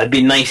Peterson. Yeah, it'd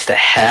be nice to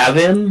have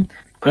him,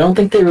 but I don't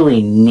think they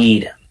really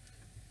need him.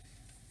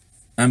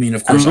 I mean,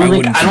 of course,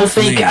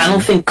 I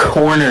don't think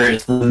corner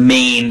is the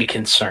main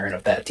concern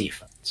of that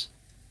defense.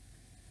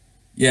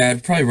 Yeah,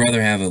 I'd probably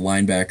rather have a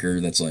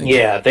linebacker that's like.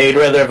 Yeah, they'd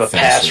rather have a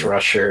pass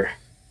rusher.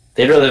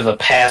 They'd rather have a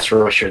pass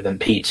rusher than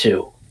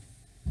P2.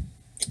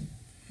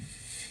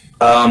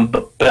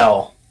 But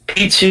Bell.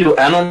 P2,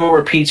 I don't know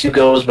where P2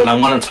 goes, but I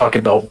want to talk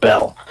about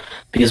Bell.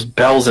 Because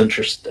Bell's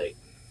interesting.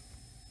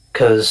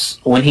 Because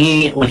when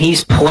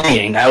he's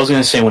playing, I was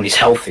going to say when he's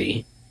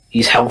healthy.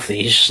 He's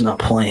healthy, he's just not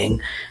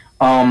playing.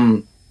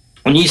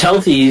 When he's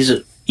healthy, he's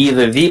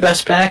either the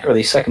best back or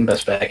the second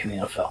best back in the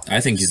NFL.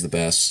 I think he's the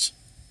best.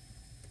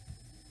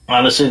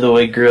 Honestly, the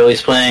way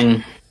Gurley's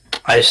playing,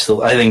 I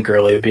think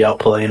Gurley would be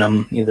outplaying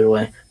him either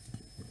way.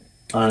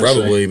 Honestly.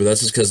 Probably, but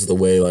that's just because of the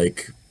way,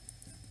 like,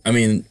 I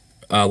mean,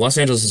 Los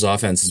Angeles'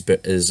 offense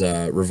is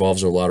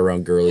revolves a lot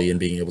around Gurley and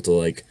being able to,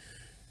 like,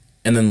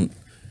 and then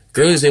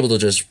Gurley's able to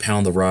just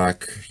pound the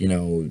rock,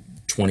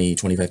 20,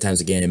 25 times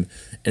a game,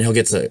 and he'll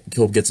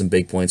get some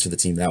big points for the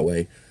team that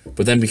way.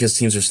 But then because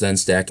teams are then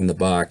stacking the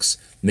box,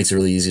 it makes it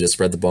really easy to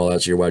spread the ball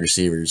out to your wide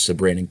receivers, to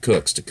Brandon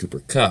Cooks, to Cooper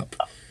Kupp,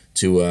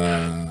 to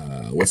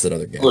what's that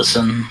other guy?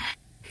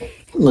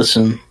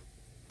 Listen,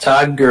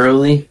 Todd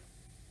Gurley,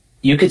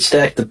 you could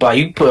stack the box.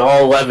 You could put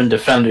all 11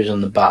 defenders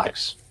in the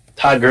box.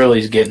 Todd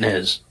Gurley's getting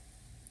his.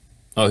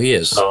 Oh, he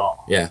is. So,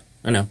 yeah,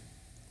 I know.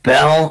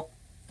 Bell,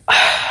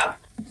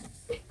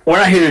 we're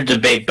not here to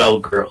debate Bell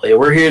Gurley.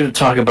 We're here to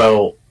talk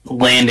about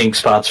landing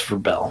spots for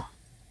Bell.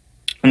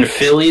 And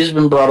Philly's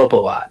been brought up a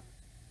lot,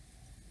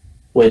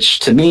 which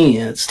to me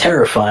it's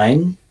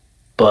terrifying,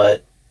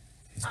 but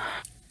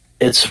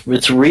it's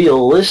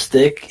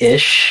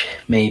realistic-ish,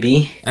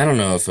 maybe. I don't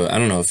know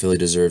if Philly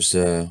deserves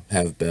to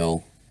have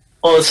Bell.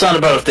 Well, it's not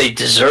about if they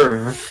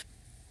deserve.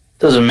 It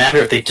doesn't matter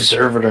if they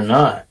deserve it or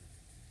not.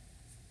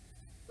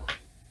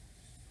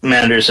 It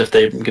matters if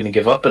they're going to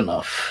give up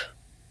enough.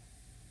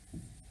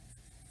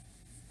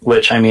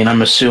 Which, I mean,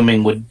 I'm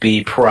assuming would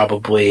be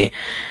probably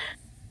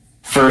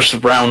first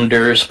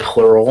rounders,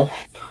 plural.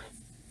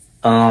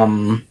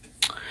 I've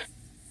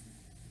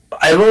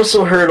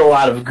also heard a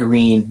lot of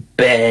Green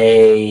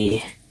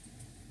Bay.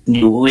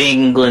 New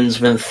England's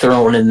been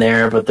thrown in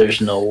there, but there's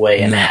no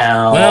way in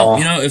hell.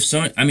 Well, if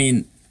Sony, I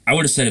mean, I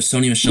would have said if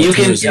Sony Michel all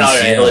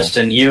right,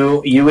 listen,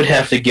 you would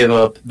have to give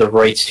up the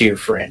rights to your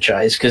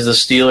franchise because the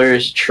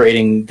Steelers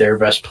trading their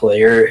best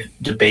player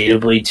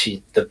debatably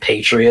to the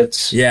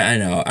Patriots.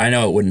 Yeah, I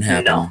know it wouldn't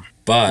happen.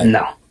 But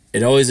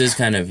it always is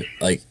kind of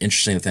like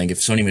interesting to think if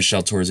Sony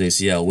Michel tore his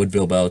ACL, would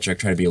Bill Belichick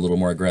try to be a little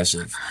more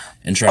aggressive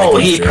and try? Oh,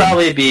 he'd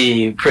probably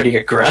be pretty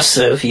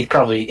aggressive. He'd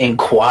probably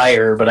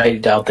inquire, but I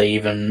doubt they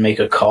even make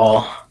a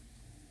call.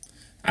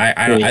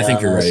 I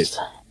think you're right.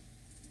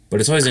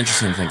 But it's always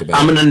interesting to think about.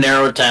 I'm going to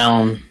narrow it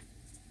down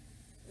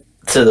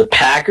to the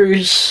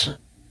Packers.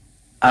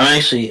 I'm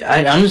just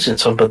going to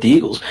talk about the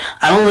Eagles.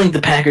 I don't think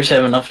the Packers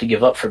have enough to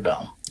give up for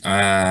Bell.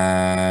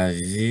 Yeah,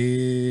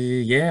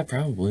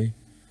 probably.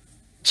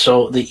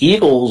 So the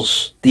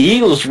Eagles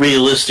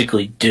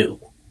realistically do.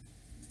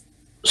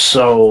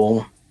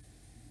 So,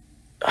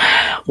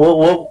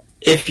 what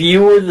if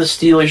you were the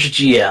Steelers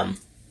GM?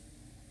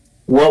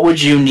 What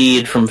would you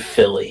need from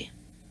Philly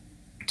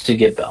to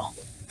get Bell?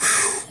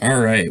 All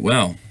right,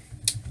 well,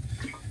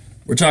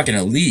 we're talking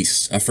at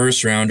least a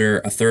first rounder,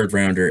 a third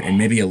rounder, and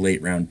maybe a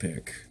late round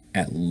pick.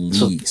 At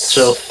least.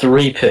 So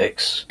 3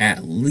 picks.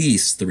 At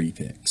least 3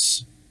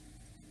 picks.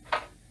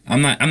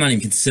 I'm not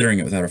even considering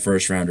it without a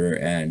first rounder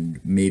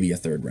and maybe a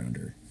third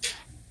rounder.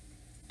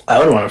 I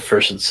would want a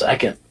first and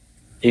second.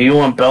 If you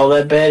want Bell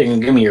that bad, you can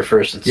give me your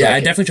first and second. Yeah,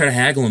 I'd definitely try to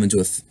haggle him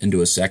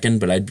into a second,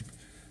 but I'd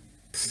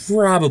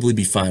probably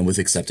be fine with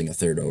accepting a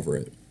third over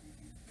it.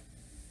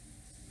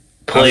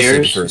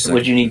 Players?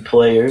 Would you need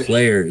players?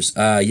 Players.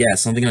 Yeah,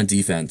 something on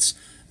defense.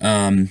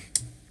 Trying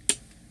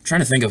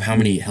to think of how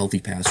many healthy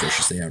pass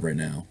rushes they have right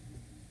now.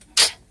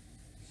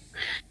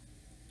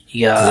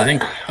 Yeah. I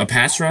think a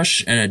pass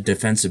rush and a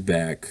defensive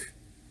back.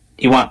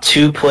 You want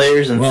 2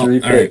 players and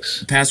 3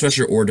 picks? Right. Pass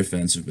rusher or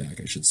defensive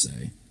back, I should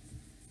say.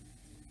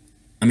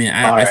 I mean,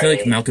 I feel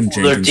like Malcolm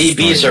Jenkins. Their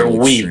DBs are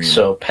weak,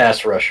 so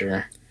pass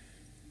rusher.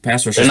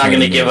 Pass rusher. They're not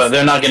going to give up.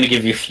 They're not going to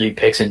give you 3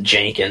 picks in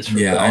Jenkins. For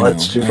yeah, Bell.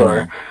 That's too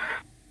far.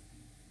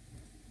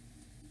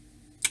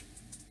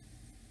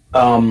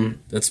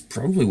 That's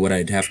probably what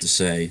I'd have to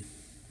say.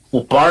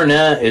 Well,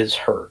 Barnett is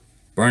hurt.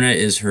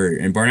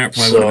 And Barnett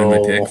probably would have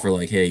been my pick for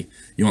like, hey,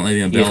 you want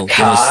Le'Veon Bell?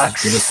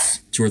 Give us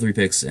 2 or 3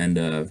 picks and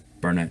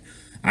Barnett.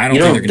 I don't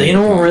think they're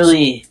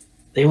going to.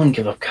 They wouldn't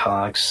give up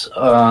Cox.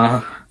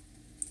 I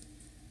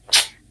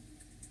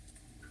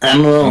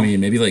don't know. I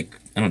mean, maybe like,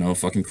 I don't know,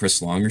 fucking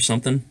Chris Long or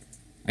something.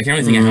 I can't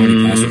really think of how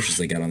many pass rushers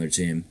they got on their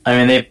team. I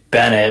mean, they have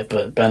Bennett,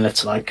 but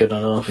Bennett's not good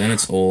enough.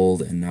 Bennett's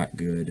old and not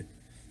good.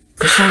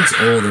 Chris Long's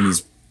old and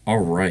he's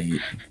alright.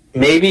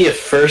 Maybe a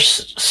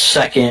first,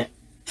 second,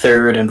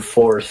 third, and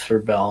fourth for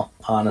Bell,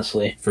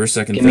 honestly. First,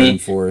 second, third,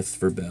 and fourth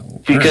for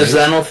Bell. Because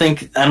I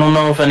don't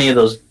know if any of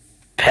those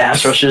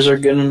pass rushes are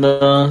good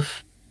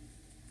enough.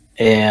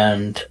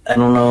 And I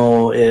don't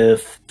know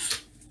if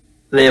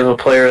they have a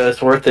player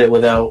that's worth it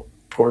without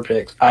 4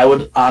 picks. I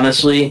would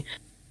honestly,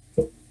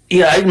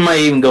 I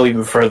might even go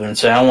even further and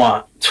say I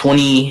want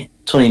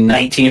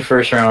 2019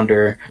 first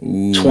rounder,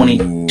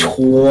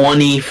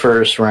 2020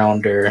 first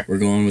rounder. We're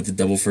going with the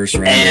double first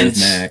rounder with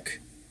Mac.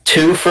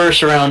 2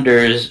 first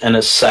rounders and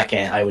a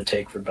second I would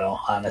take for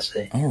Bell,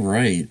 honestly. All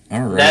right.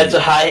 That's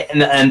a high,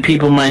 and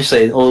people might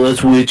say, oh,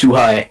 that's way too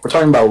high. We're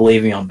talking about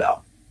Le'Veon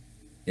Bell.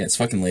 Yeah, it's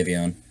fucking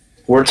Le'Veon.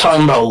 We're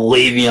talking about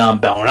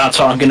Le'Veon Bell. We're not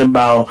talking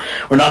about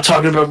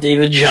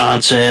David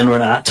Johnson. We're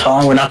not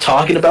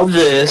talking about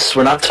this.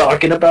 We're not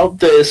talking about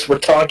this. We're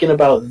talking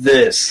about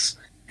this.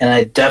 And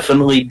I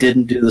definitely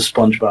didn't do the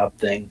SpongeBob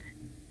thing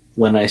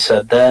when I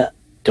said that.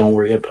 Don't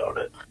worry about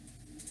it.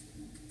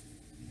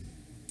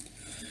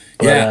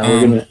 But,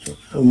 yeah,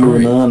 we're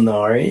moving on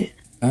though, right?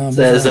 Is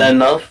that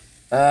enough?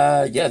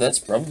 Yeah, that's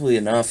probably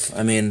enough.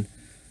 I mean,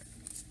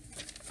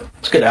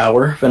 it's a good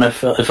hour of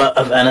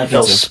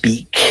NFL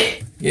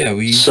speak. Yeah,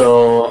 we've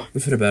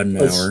hit about an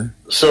hour.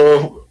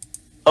 So,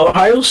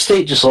 Ohio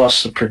State just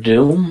lost to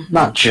Purdue.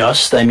 Not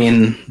just. I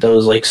mean, that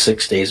was like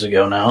 6 days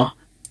ago now,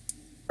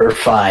 or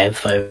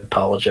 5. I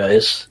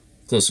apologize.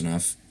 Close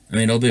enough. I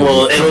mean, it'll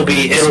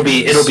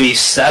be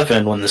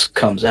 7 when this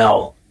comes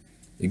out.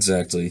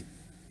 Exactly.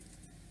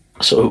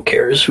 So who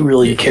cares? Who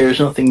really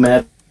cares? Nothing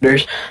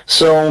matters.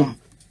 So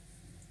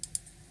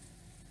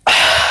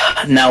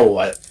now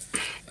what?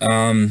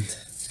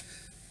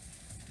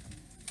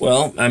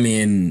 Well, I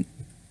mean,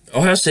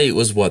 Ohio State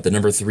was what, the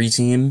number 3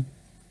 team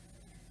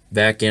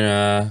back in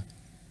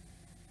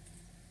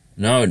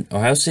No,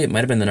 Ohio State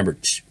might have been the number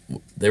 2.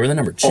 They were the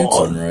number 2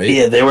 team, right?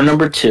 Yeah, they were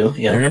number 2.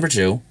 Yeah, they were number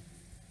 2.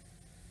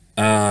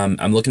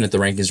 I'm looking at the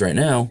rankings right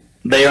now.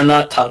 They are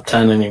not top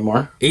 10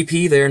 anymore. AP,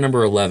 they are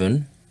number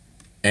 11,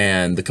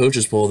 and the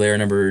coaches poll, they are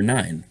number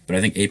 9. But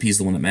I think AP is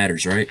the one that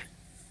matters, right?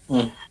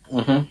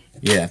 Mm-hmm.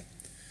 Yeah.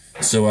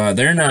 So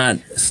they're not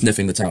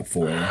sniffing the top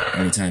 4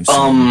 anytime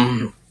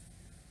soon.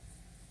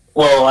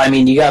 Well, I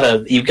mean, you've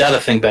got to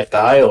think back to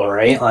Iowa,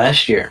 right?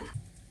 Last year,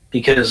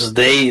 because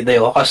they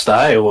lost to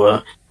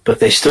Iowa, but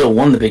they still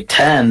won the Big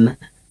Ten,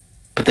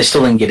 but they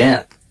still didn't get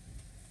in.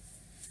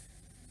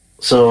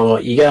 So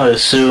you got to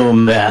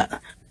assume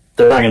that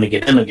they're not going to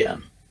get in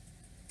again.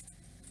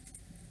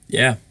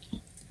 Yeah.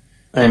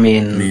 I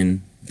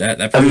mean that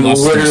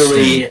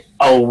literally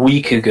a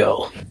week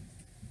ago,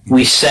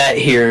 we sat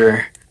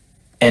here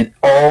and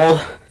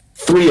all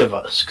 3 of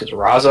us, because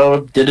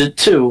Razzo did it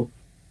too,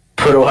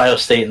 put Ohio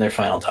State in their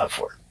final top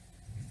 4.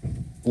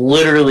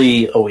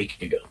 Literally a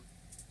week ago.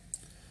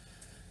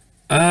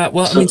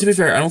 Well, I mean, to be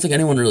fair, I don't think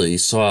anyone really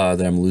saw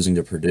them losing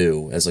to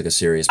Purdue as like a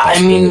serious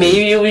possibility. I mean,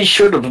 maybe we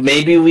should have.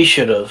 Maybe we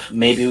should have.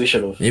 Maybe we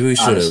should have. Maybe we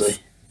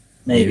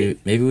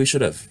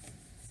should have.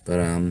 But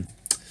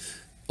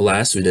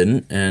alas, we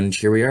didn't, and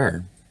here we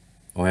are.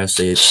 Ohio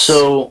State.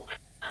 So,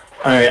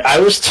 all right, I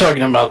was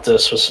talking about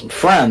this with some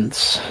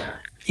friends.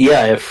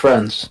 Yeah, I have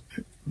friends.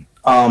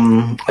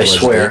 I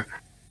swear.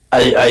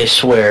 I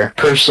swear,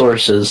 per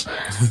sources.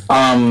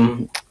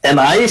 And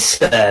I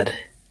said,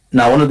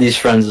 now one of these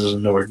friends is a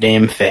Notre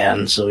Dame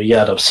fan, so he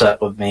got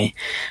upset with me.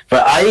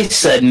 But I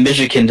said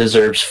Michigan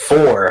deserves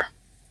 4.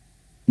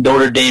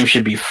 Notre Dame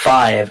should be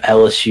 5,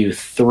 LSU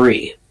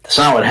 3. That's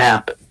not what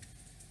happened.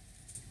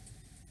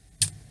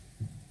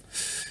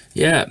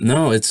 Yeah,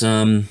 no, it's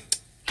I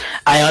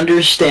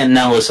understand.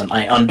 Now listen,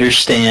 I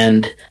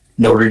understand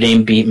Notre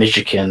Dame beat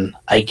Michigan.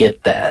 I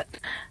get that.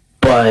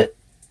 But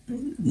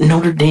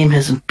Notre Dame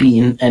hasn't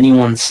beaten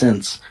anyone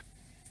since.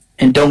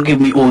 And don't give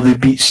me, they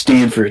beat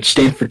Stanford.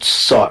 Stanford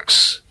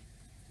sucks.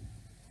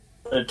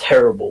 They're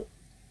terrible.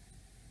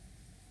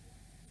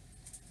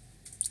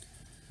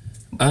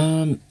 It's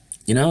I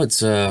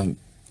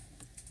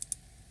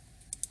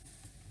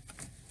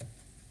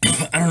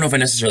don't know if I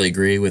necessarily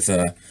agree with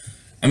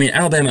I mean,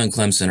 Alabama and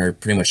Clemson are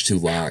pretty much 2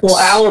 locks. Well,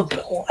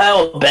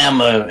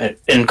 Alabama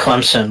and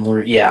Clemson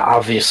were,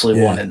 obviously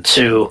 1 and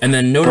 2. And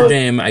then Notre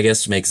Dame, I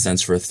guess, makes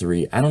sense for a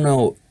 3. I don't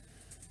know.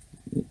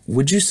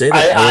 Would you say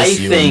that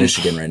LSU and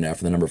Michigan right now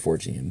for the number 4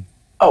 team?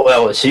 Oh,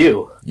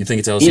 LSU. You think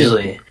it's LSU?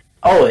 Easily.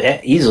 Oh, yeah,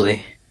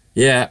 easily.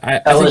 Yeah, I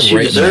LSU think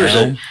right deserves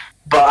now, it.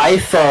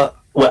 But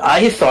what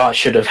I thought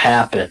should have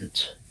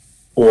happened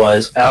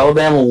was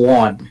Alabama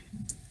 1,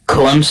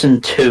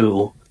 Clemson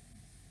 2,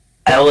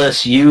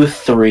 LSU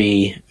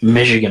 3,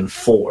 Michigan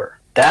 4.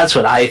 That's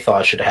what I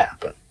thought should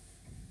happen.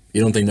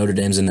 You don't think Notre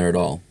Dame's in there at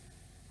all?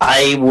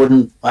 I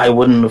wouldn't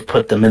have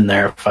put them in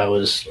there if I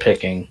was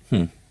picking.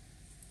 And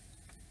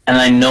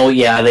I know,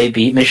 they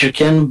beat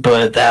Michigan,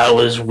 but that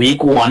was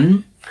week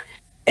 1.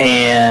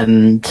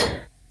 And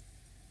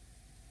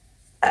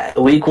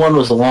week 1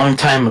 was a long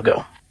time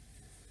ago.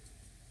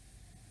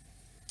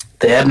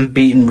 They haven't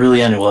beaten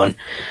really anyone.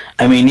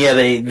 I mean, yeah,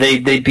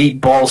 they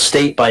beat Ball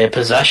State by a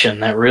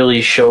possession. That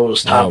really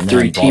shows top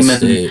 3 team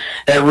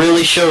that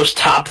really shows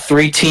top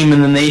 3 team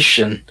in the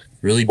nation.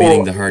 Really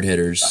beating the hard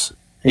hitters.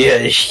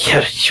 Yeah,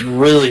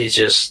 really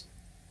just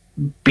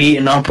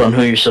beating up on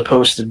who you're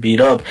supposed to beat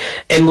up.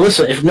 And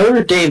listen, if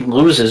Notre Dame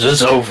loses,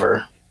 it's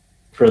over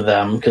for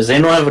them because they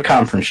don't have a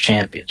conference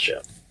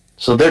championship.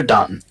 So they're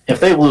done. If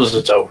they lose,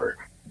 it's over.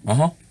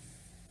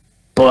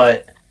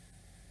 But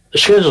the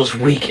schedule's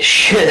weak as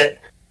shit.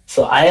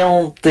 So I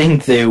don't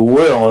think they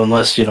will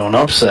unless, an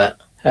upset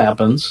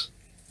happens.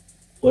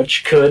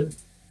 Which could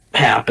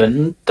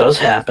happen. Does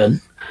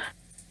happen.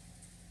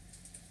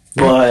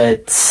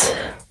 But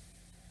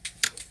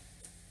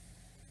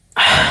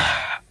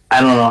I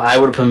don't know. I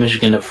would have put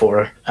Michigan at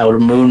 4. I would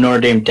have moved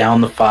Notre Dame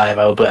down to 5.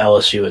 I would put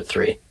LSU at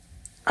 3.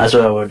 That's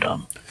what I would have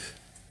done.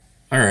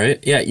 All right.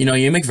 Yeah,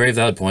 you make a very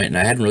valid point, and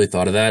I hadn't really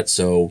thought of that,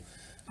 so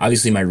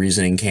obviously my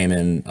reasoning came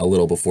in a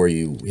little before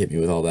you hit me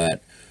with all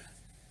that.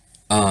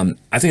 I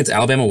think it's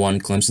Alabama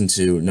 1, Clemson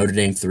 2, Notre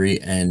Dame 3,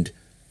 and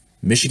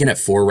Michigan at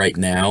 4 right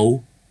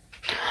now.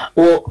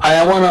 Well,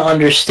 I want to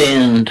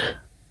understand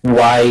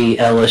why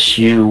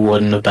LSU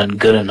wouldn't have been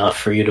good enough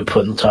for you to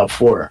put in the top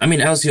 4. I mean,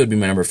 LSU would be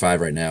my number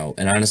 5 right now,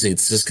 and honestly,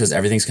 it's just because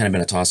everything's kind of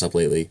been a toss-up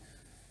lately.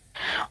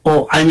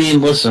 Well, I mean,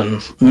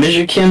 listen,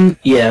 Michigan,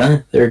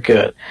 yeah, they're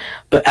good.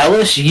 But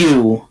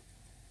LSU,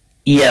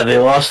 yeah, they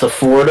lost to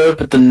Florida,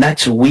 but the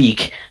next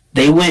week,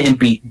 they went and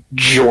beat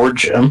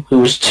Georgia, who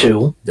was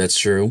 2. That's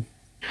true.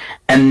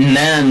 And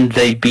then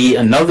they beat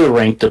another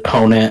ranked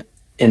opponent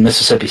in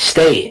Mississippi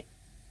State.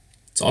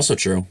 It's also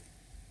true.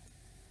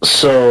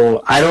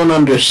 So, I don't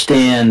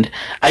understand.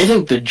 I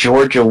think the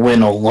Georgia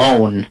win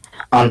alone,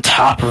 on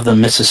top of the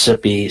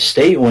Mississippi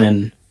State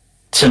win,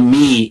 to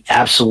me,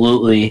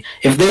 absolutely.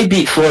 If they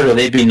beat Florida,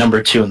 they'd be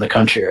number 2 in the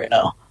country right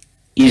now.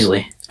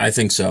 Easily. I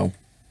think so.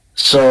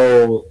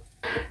 So,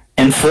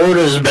 and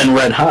Florida's been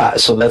red hot,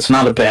 so that's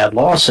not a bad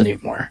loss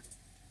anymore.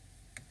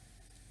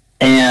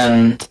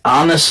 And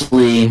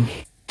honestly,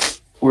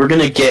 we're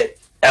going to get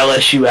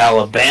LSU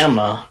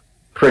Alabama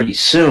pretty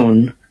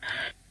soon,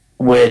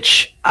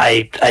 which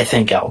I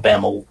think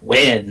Alabama will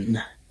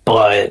win,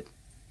 but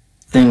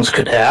things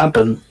could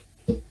happen.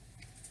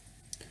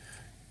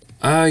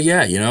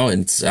 Yeah,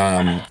 it's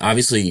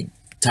obviously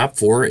top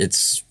 4,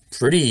 it's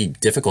pretty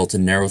difficult to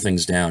narrow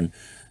things down.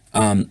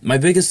 My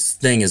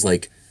biggest thing is,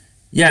 like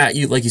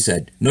you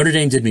said, Notre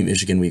Dame did beat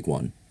Michigan week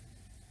 1,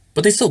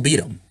 but they still beat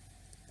them.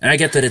 And I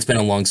get that it's been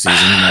a long season,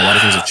 a lot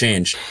of things have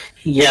changed.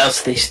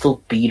 Yes, they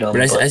still beat them.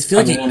 But I feel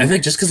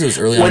like just because it was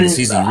early on in the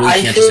season, you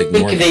really can't just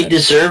ignore it. I think they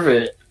deserve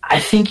it. I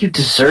think you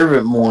deserve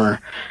it more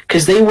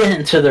because they went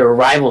into their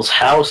rival's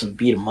house and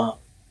beat them up.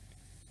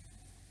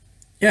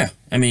 Yeah,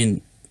 I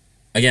mean,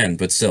 again,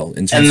 but still,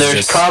 in terms and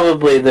there's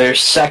probably their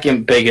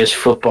second biggest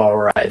football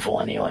rival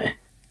anyway.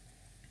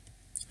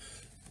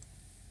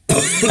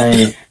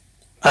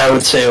 I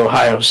would say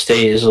Ohio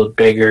State is a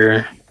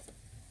bigger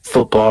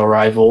football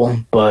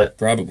rival, but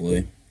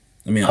probably.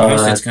 I mean, Ohio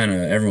State's kind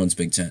of everyone in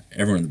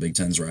the Big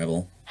Ten's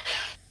rival.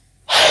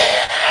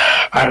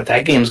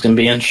 That game's gonna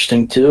be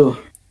interesting too.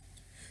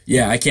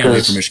 Yeah, I can't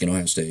wait for Michigan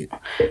Ohio State.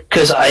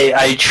 Because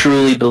I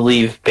truly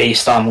believe,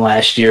 based on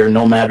last year,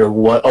 no matter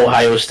what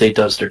Ohio State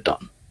does, they're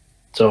done.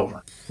 It's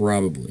over.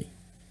 Probably.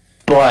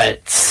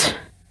 But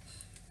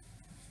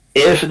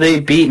if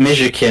they beat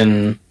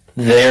Michigan,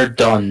 they're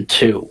done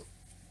too.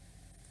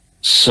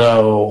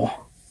 So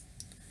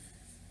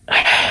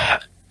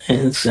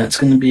it's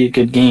going to be a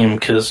good game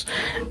because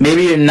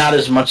maybe not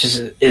as much as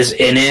is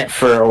in it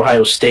for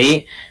Ohio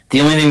State.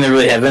 The only thing they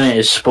really have in it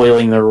is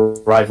spoiling their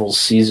rival's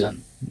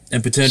season.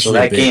 And potentially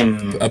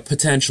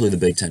potentially the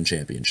Big Ten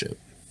championship.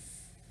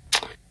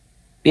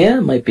 Yeah,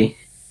 it might be.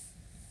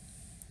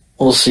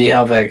 We'll see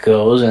how that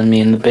goes. I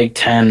mean, the Big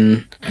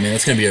Ten. I mean,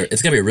 it's gonna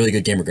be a really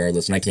good game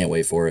regardless, and I can't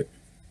wait for it.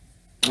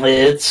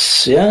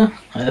 Yeah,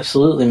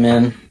 absolutely,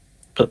 man.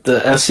 But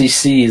the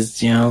SEC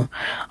is,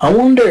 I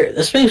wonder.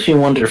 This makes me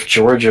wonder if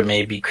Georgia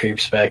maybe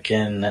creeps back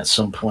in at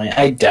some point.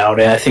 I doubt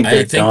it. I think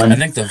they're done. I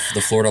think the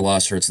Florida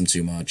loss hurts them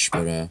too much.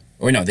 But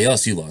no, the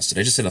LSU loss. Did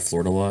I just say the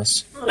Florida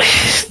loss?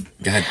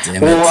 God damn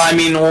it. Well, I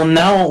mean,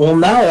 now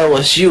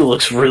LSU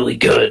looks really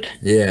good.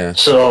 Yeah.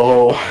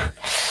 So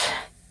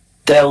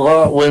that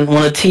when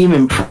a team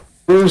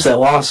improves, that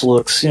loss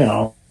looks,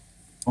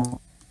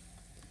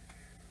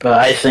 But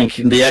I think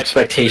the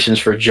expectations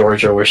for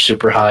Georgia were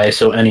super high,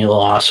 so any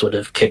loss would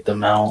have kicked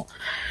them out.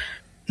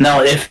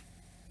 Now, if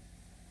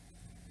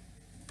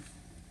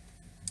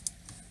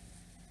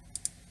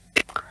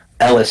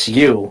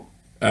LSU...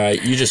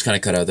 you just kind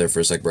of cut out there for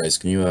a sec, Bryce.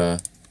 Can you... well,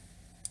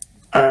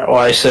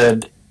 I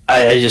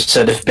just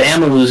said, if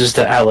Bama loses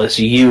to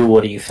LSU,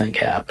 what do you think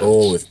happens?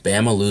 Oh, if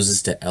Bama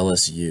loses to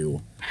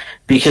LSU.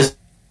 Because...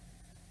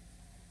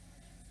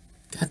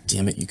 God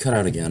damn it, you cut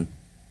out again.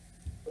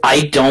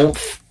 I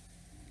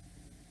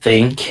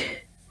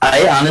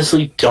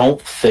honestly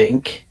don't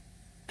think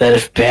that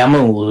if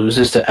Bama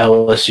loses to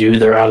LSU,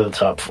 they're out of the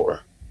top 4.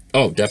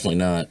 Oh, definitely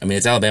not. I mean,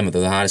 it's Alabama.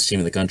 They're the hottest team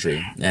in the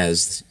country,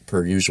 as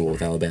per usual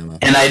with Alabama.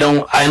 And I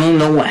don't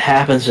know what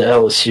happens to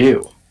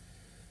LSU.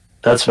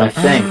 That's my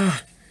thing.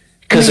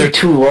 Because their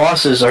 2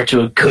 losses are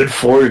to a good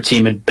Florida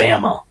team in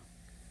Bama.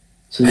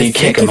 So you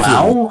kick them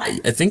out?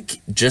 I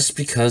think just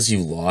because you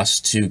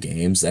lost 2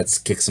 games, that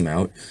kicks them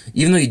out.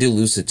 Even though you do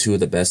lose to 2 of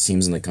the best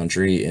teams in the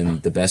country in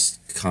the best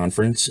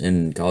conference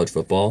in college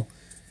football,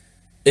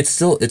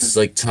 it's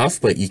like tough,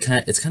 but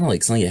it's kind of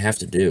like something you have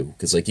to do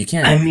because like you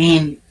can't. I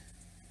mean,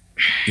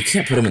 you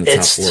can't put them in the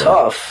top 4. It's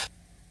tough.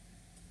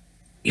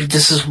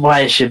 This is why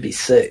it should be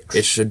 6.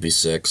 It should be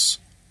 6.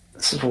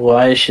 This is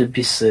why it should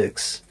be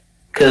 6.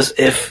 Because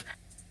if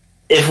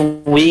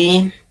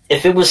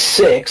it was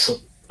 6,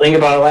 think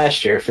about it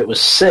last year. If it was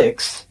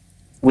 6,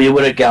 we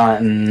would have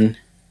gotten.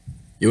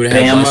 You would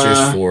have had last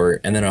year's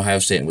 4, and then Ohio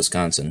State and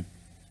Wisconsin.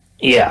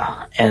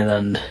 Yeah, and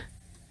then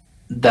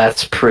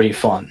that's pretty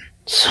fun.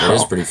 So, it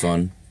is pretty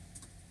fun.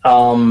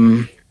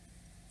 I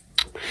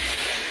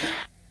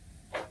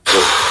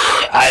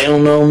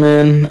don't know,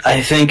 man.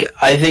 I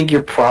think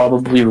you're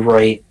probably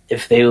right.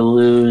 If they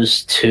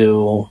lose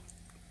to,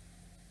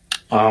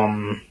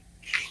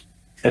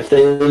 if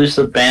they lose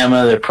to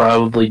Bama, they're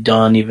probably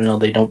done, even though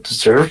they don't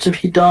deserve to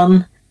be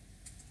done.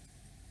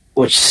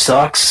 Which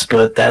sucks,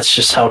 but that's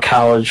just how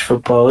college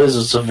football is.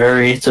 It's a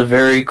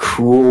very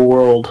cruel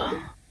world.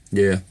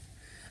 Yeah.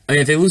 I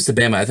mean, if they lose to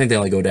Bama, I think they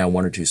only go down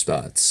 1 or 2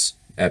 spots.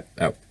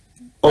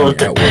 Well, it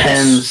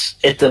depends.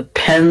 It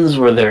depends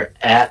where they're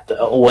at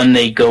when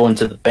they go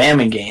into the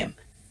Bama game.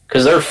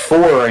 Because they're 4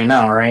 right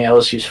now, right?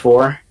 LSU's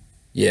 4?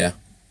 Yeah.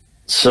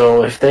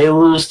 So if they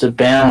lose to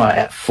Bama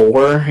at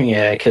 4,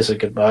 yeah, kiss it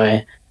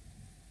goodbye.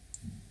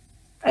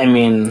 I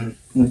mean,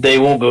 they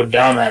won't go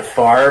down that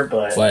far,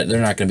 but they're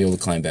not going to be able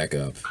to climb back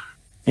up.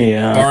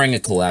 Yeah. Barring a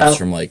collapse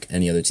from, like,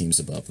 any other teams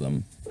above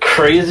them.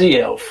 Crazy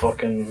how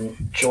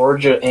fucking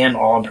Georgia and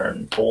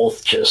Auburn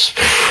both just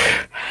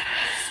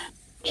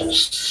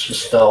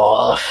fell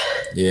off.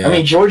 Yeah. I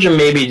mean, Georgia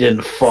maybe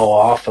didn't fall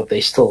off, but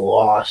they still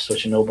lost,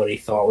 which nobody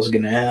thought was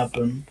going to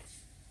happen.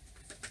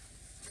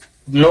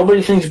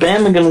 Nobody thinks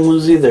Bama going to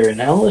lose either,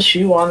 and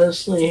LSU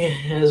honestly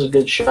has a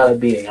good shot at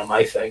beating them,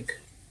 I think.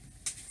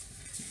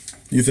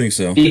 You think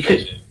so?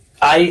 Because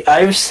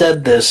I've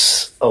said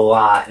this a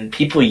lot, and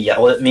people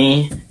yell at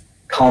me,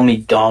 call me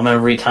dumb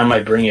every time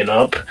I bring it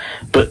up,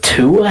 but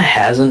Tua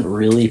hasn't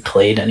really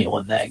played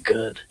anyone that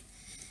good.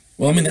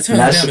 Well, I mean, that's how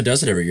Alabama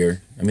does it every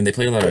year. I mean, they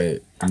play a lot of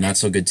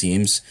not-so-good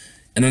teams,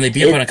 and then they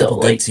beat up on a couple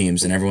good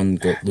teams, and everyone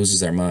loses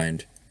their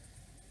mind.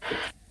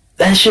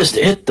 That's just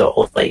it,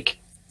 though. Like,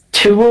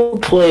 Tua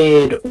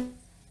played...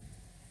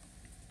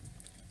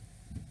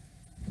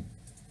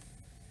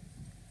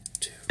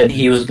 that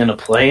he was going to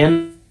play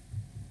in.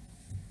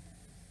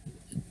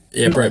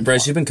 Yeah,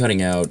 Bryce, you've been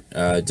cutting out.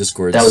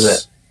 Discord's... That was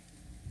it.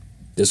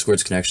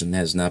 Discord's connection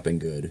has not been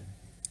good.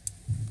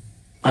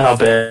 How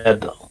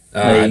bad, though?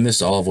 I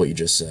missed all of what you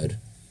just said.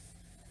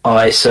 Oh,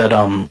 I said,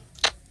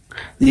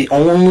 the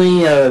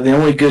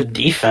only good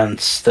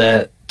defense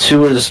that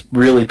Tua's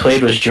really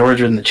played was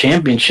Georgia in the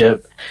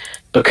championship,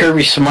 but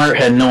Kirby Smart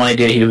had no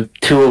idea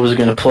Tua was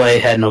going to play,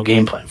 had no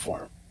game plan for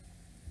him.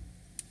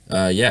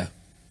 Yeah.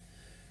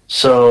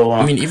 So,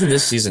 I mean, even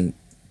this season,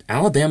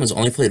 Alabama's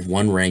only played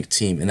 1 ranked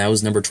team, and that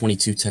was number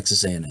 22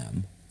 Texas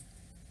A&M.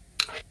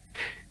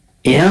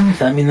 Yeah,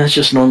 I mean, that's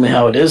just normally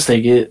how it is.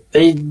 They get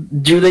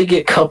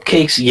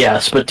cupcakes?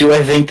 Yes, but do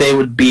I think they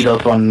would beat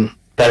up on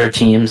better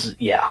teams?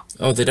 Yeah.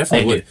 Oh, they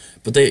definitely would.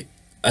 But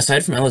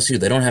aside from LSU,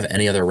 they don't have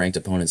any other ranked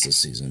opponents this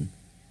season.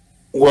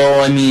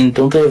 Well, I mean,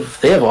 don't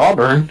they have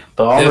Auburn,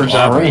 but Auburn's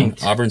not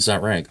ranked. Auburn's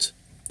not ranked.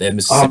 They have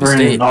Mississippi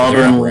State, but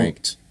they're not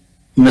ranked.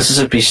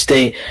 Mississippi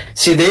State.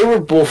 See, they were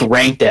both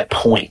ranked at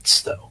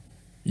points, though.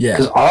 Yeah.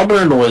 Because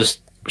Auburn was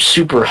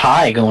super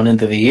high going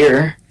into the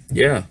year.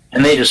 Yeah.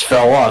 And they just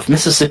fell off.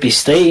 Mississippi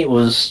State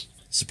was...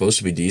 supposed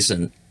to be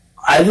decent.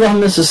 I thought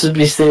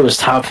Mississippi State was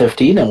top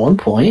 15 at one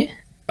point.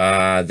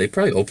 They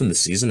probably opened the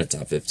season at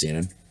top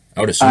 15. I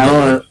would assume.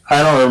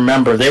 I don't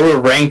remember. They were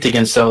ranked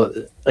against, up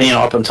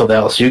until the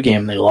LSU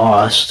game, they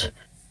lost.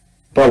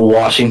 But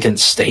Washington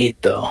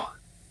State, though.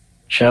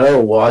 Shout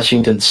out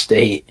Washington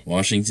State.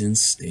 Washington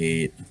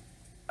State.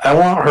 I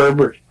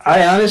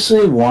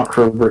honestly want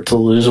Herbert to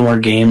lose more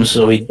games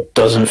so he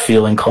doesn't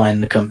feel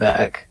inclined to come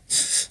back.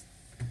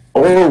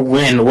 Or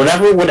win.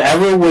 Whatever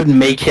would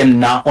make him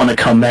not want to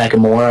come back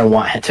more, I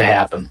want it to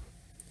happen.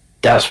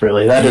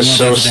 Desperately. That is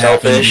so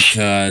selfish.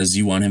 Because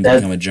you want him to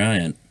become a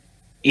Giant.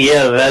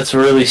 Yeah, that's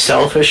really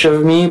selfish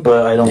of me,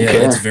 but I don't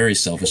care. Yeah, it's very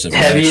selfish of me.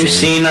 Have you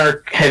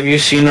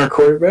seen our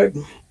quarterback?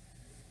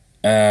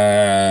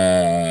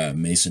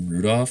 Mason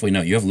Rudolph? Wait,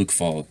 no, you have Luke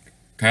Falk.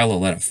 Kyle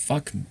Lauletta.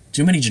 Fuck.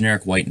 Too many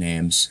generic white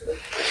names.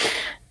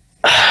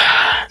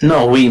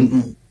 No,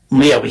 we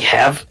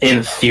have,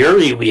 in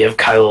theory, we have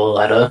Kyle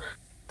Lauletta.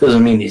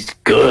 Doesn't mean he's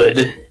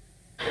good.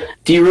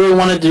 Do you really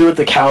want to do what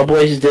the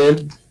Cowboys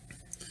did?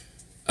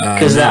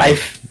 Because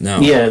No.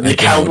 Yeah, the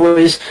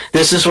Cowboys,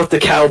 this is what the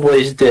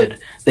Cowboys did.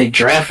 They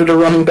drafted a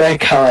running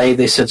back high.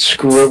 They said,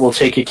 screw it, we'll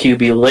take a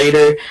QB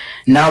later.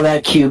 Now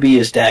that QB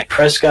is Dak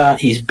Prescott.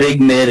 He's big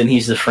mid, and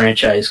he's the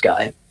franchise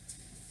guy.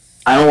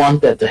 I don't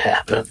want that to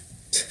happen.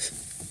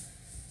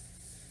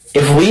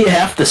 If we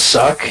have to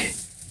suck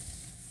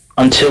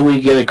until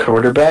we get a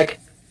quarterback,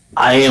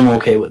 I am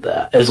okay with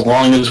that, as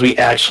long as we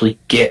actually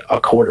get a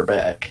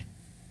quarterback.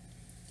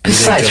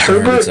 Besides,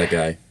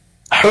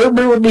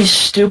 Herbert would be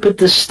stupid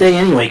to stay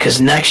anyway,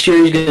 because next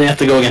year he's going to have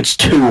to go against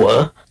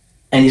Tua,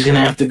 and he's going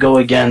to have to go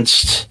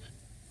against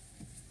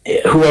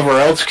whoever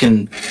else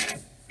can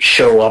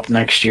show up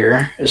next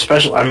year.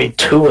 Especially, I mean,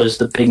 Tua's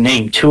the big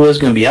name. Tua's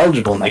going to be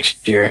eligible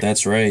next year.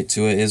 That's right.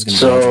 Tua is going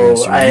to be eligible.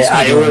 So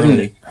I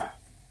wouldn't.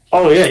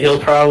 Oh yeah, he'll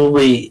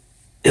probably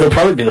be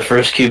the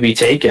first QB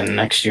taken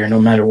next year,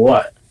 no matter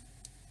what.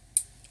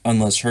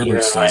 Unless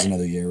Herbert stays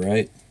another year,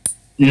 right?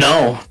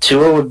 No,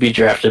 Tua would be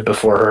drafted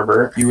before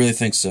Herbert. You really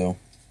think so?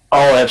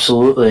 Oh,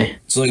 absolutely.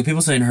 So, like,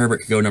 people saying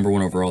Herbert could go number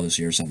 1 overall this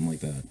year or something like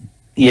that.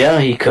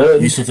 Yeah, he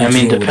could. You still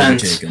think Tua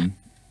depends. Would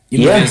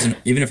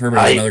even if Herbert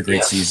has another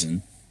great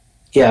season.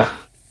 Yeah.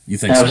 You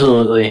think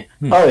absolutely.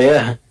 So? Oh,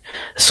 yeah.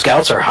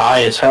 Scouts are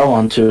high as hell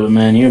on Tua,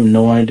 man. You have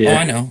no idea. Oh,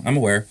 I know. I'm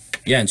aware.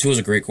 Yeah, and Tua's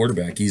a great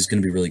quarterback. He's going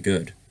to be really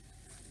good.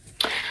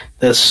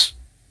 That's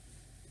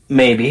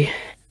maybe.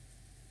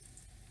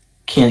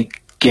 Can't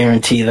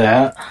guarantee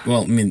that.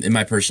 Well, I mean, in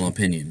my personal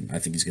opinion, I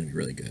think he's going to be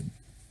really good.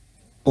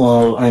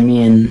 Well, I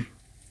mean,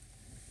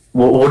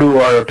 what do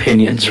our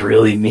opinions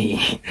really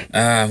mean?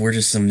 We're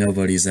just some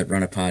nobodies that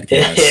run a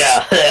podcast.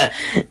 Yeah.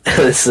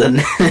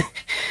 Listen.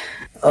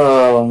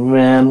 Oh,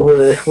 man. What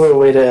a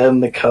way to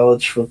end the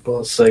college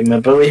football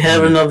segment. But we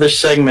have another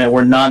segment.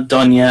 We're not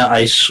done yet,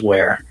 I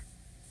swear.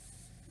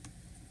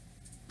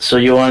 So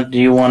do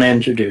you want to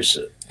introduce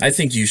it? I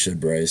think you should,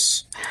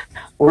 Bryce.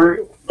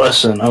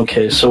 Listen,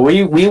 okay, so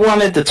we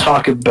wanted to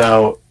talk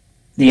about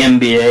the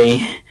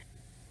NBA.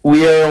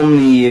 We're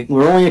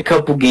only a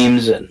couple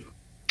games in,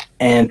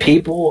 and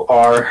people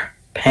are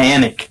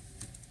panicking.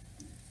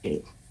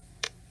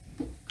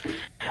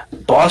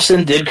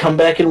 Boston did come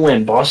back and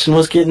win. Boston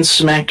was getting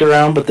smacked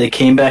around, but they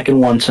came back and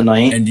won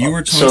tonight. And you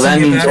were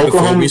talking about it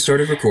before we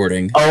started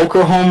recording.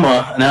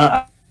 Oklahoma,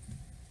 now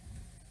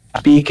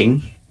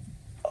speaking,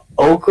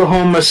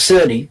 Oklahoma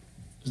City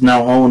is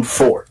now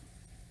 0-4.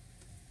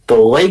 The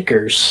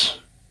Lakers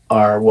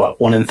are,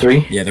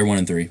 1-3? Yeah, they're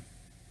 1-3.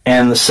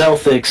 And the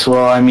Celtics,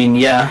 well, I mean,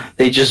 yeah,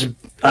 they're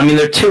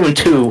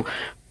 2-2,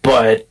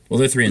 but... Well,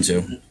 they're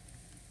 3-2.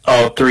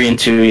 Oh,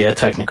 3-2, yeah,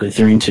 technically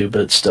 3-2,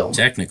 but still.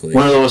 Technically.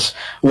 One of those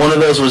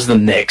was the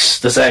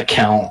Knicks. Does that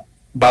count?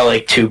 By,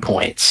 2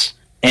 points.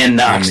 And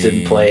Knox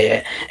didn't play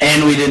it.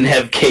 And we didn't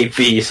have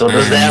KP, so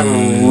does that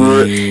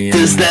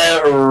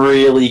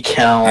really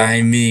count?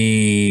 I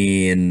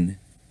mean...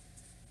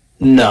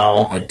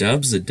 No. A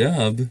dub's a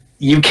dub.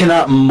 You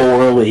cannot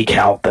morally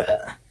count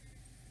that.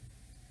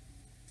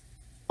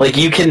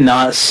 You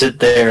cannot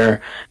sit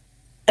there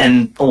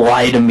and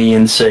lie to me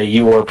and say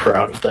you are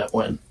proud of that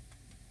win.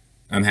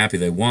 I'm happy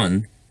they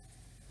won.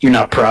 You're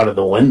not proud of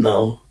the win,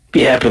 though. Be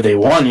happy they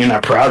won. You're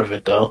not proud of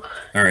it, though.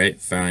 All right,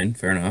 fine.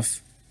 Fair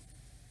enough.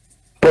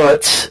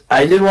 But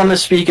I did want to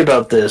speak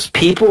about this.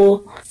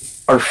 People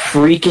are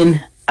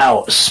freaking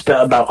out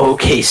about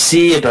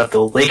OKC, about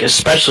the Lakers,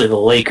 especially the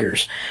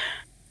Lakers.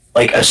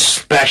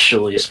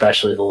 Especially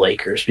the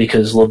Lakers,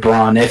 because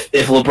LeBron, if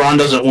LeBron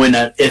doesn't win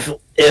it, if a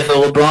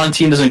LeBron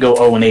team doesn't go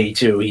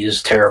 0-82, he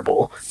is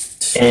terrible.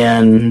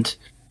 And,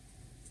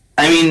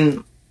 I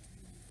mean,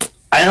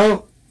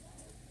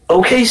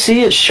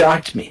 OKC has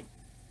shocked me,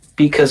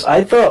 because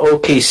I thought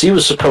OKC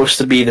was supposed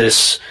to be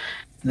this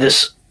a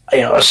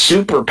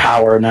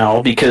superpower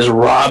now, because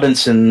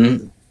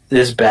Robinson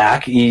is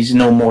back. He's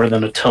no more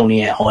than a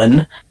Tony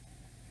Allen.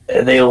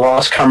 They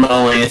lost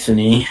Carmelo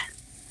Anthony.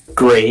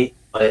 Great.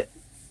 But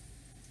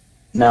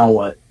now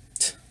what?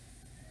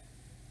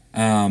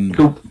 I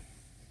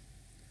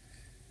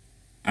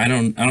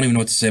don't even know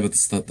what to say about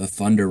the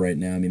Thunder right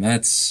now. I mean,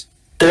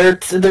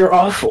 they're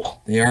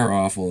awful. They are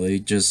awful. They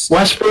just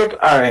Westbrook.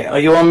 All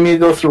right, you want me to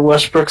go through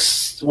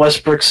Westbrook's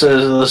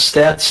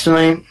stats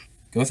tonight?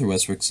 Go through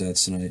Westbrook's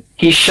stats tonight.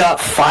 He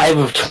shot 5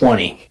 of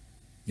 20.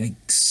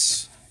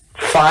 Yikes!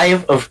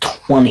 5 of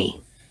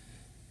 20.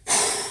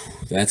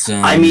 That's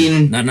I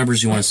mean, not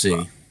numbers you want to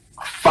see.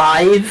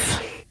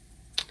 5.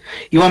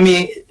 You want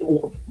me?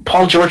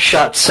 Paul George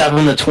shot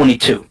 7 of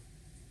 22.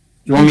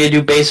 You want me to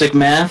do basic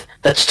math?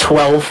 That's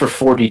 12 for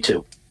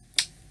 42.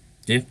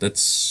 Yeah,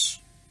 that's...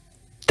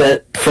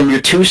 That, from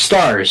your two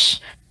stars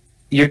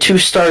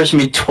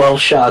made 12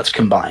 shots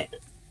combined.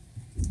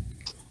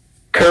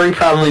 Curry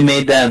probably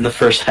made that in the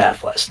first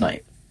half last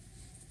night.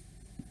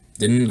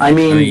 He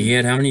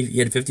had how many? He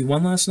had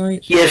 51 last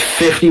night? He had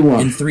 51.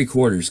 In 3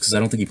 quarters, because I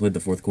don't think he played the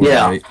fourth quarter,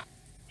 right?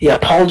 Yeah,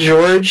 Paul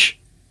George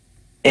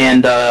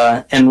and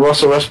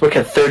Russell Westbrook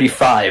had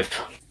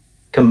 35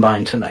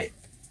 combined tonight.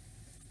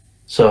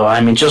 So,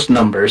 I mean, just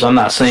numbers. I'm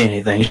not saying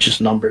anything. It's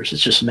just numbers.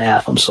 It's just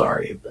math. I'm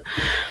sorry. But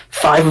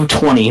 5 of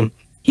 20.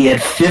 He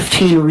had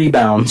 15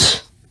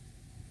 rebounds.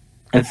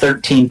 and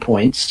 13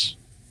 points.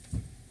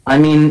 I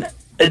mean,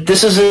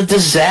 this is a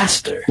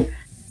disaster.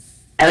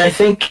 And I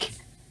think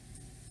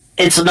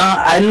it's not...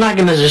 I'm not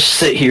going to just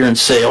sit here and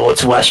say, oh,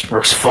 it's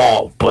Westbrook's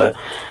fault, but...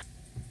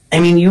 I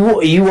mean,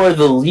 you are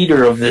the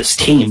leader of this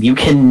team. You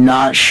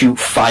cannot shoot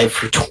 5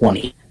 for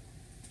 20.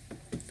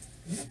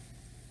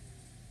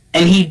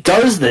 And he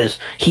does this.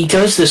 He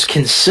does this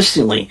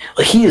consistently.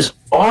 Like, he is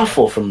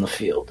awful from the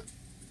field.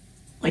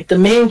 Like, the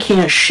man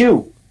can't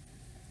shoot.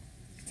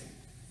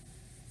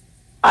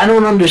 I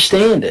don't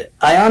understand it.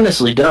 I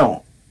honestly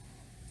don't.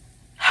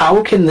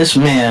 How can this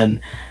man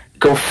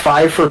go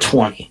 5 for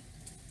 20?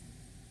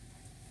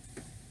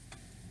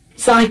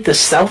 It's not like the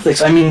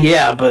Celtics. I mean,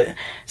 yeah, but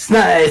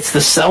it's the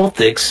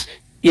Celtics.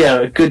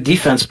 Yeah, good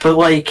defense, but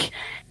like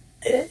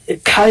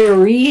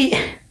Kyrie,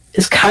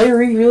 is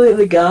Kyrie really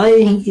the guy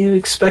you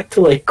expect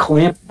to like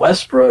clamp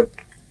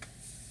Westbrook?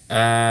 No,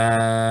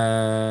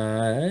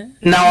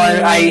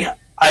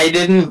 I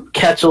didn't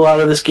catch a lot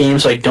of this game,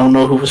 so I don't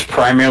know who was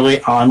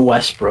primarily on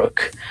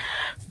Westbrook,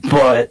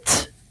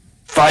 but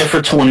 5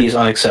 for 20 is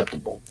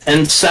unacceptable,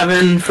 and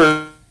 7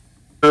 for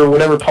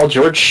whatever Paul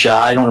George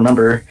shot. I don't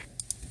remember.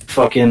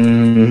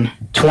 Fucking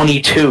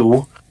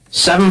 22.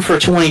 7 for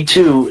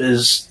 22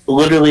 is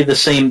literally the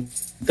same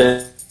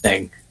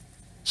thing.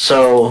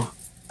 So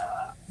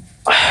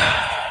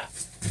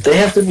they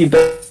have to be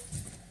better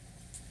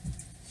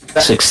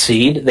to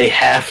succeed. They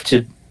have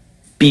to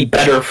be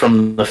better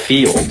from the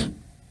field.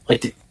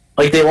 Like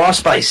they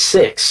lost by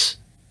 6.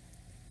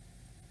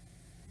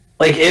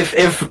 Like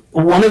if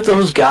one of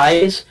those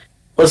guys,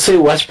 let's say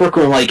Westbrook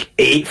were like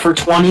 8 for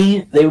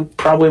 20, they would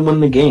probably win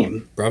the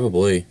game.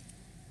 Probably.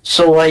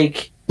 So,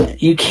 like,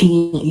 you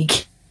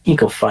can't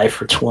go 5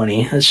 for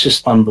 20. That's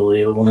just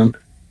unbelievable. And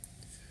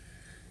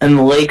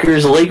the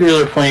Lakers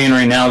are playing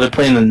right now. They're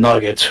playing the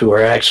Nuggets, who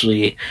are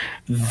actually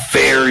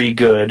very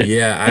good.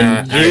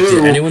 Yeah,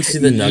 did anyone see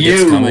the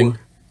Nuggets coming?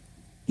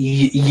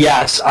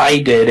 Yes, I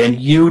did,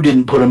 and you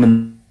didn't put them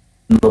in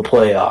the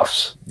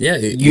playoffs. Yeah,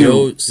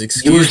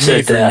 excuse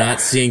me for not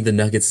seeing the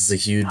Nuggets as a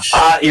huge...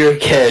 You're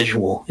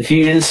casual. If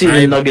you didn't see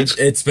the Nuggets...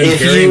 It's been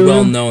very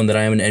well known that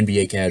I am an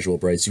NBA casual,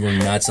 Bryce. You are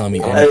not telling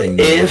me anything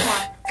new.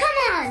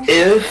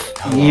 If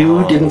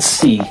you didn't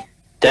see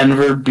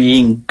Denver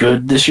being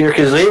good this year,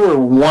 because they were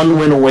 1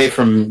 win away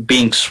from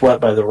being swept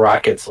by the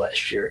Rockets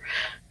last year.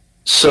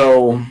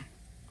 So,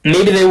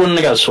 maybe they wouldn't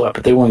have got swept,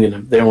 but they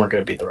weren't going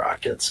to beat the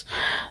Rockets.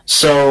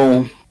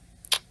 So...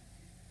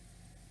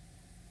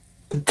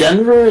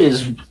 Denver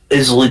is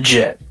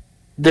legit.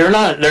 They're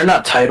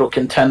not title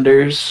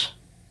contenders,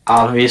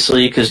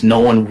 obviously, because no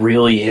one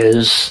really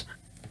is.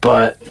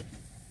 But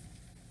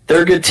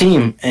they're a good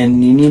team,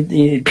 and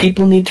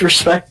people need to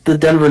respect the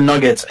Denver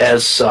Nuggets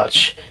as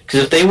such.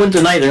 Because if they win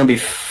tonight, they're gonna be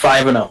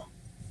 5-0,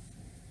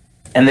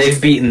 and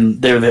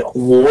they're the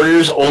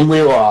Warriors'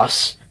 only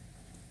loss.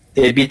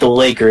 They beat the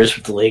Lakers,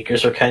 but the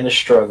Lakers are kind of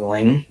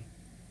struggling.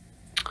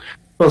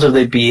 What else have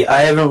they beat?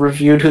 I haven't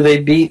reviewed who they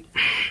beat.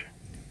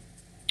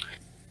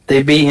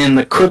 They beat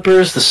the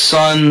Clippers, the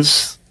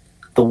Suns,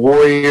 the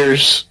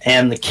Warriors,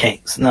 and the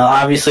Kings. Now,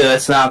 obviously,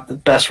 that's not the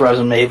best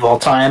resume of all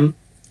time.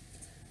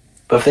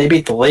 But if they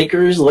beat the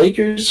Lakers,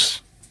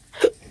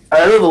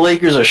 I know the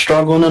Lakers are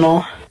struggling and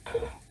all.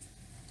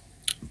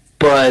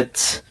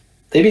 But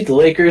they beat the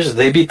Lakers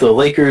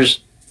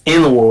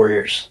and the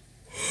Warriors.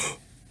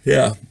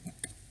 Yeah.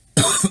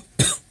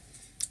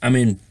 I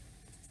mean,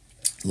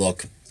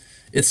 look,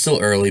 it's still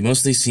early. Most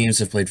of these teams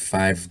have played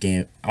 5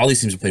 games. All these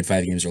teams have played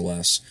 5 games or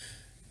less.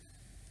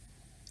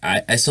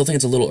 I still think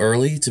it's a little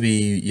early to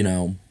be,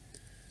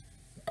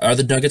 are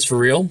the Nuggets for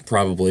real?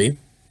 Probably.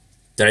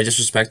 Did I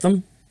disrespect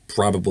them?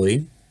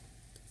 Probably.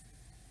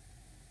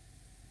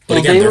 But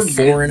again, they're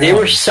 4-0. They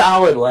were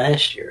solid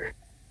last year.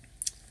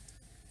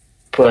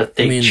 But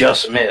they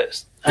just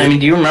missed. I mean,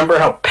 do you remember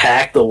how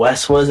packed the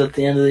West was at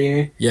the end of the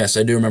year? Yes,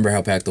 I do remember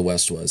how packed the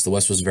West was. The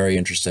West was very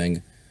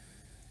interesting.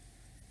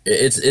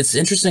 It's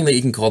interesting that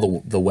you can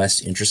call the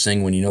West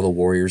interesting when you know the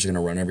Warriors are going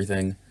to run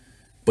everything.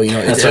 But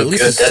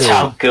that's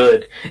how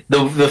good.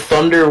 The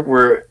Thunder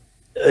were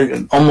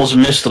almost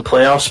missed the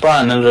playoff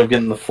spot and ended up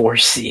getting the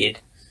 4th seed.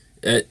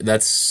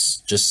 That's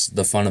just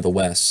the fun of the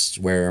West,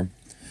 where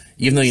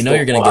even though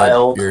you're going to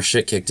get your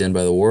shit kicked in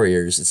by the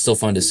Warriors, it's still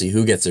fun to see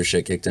who gets their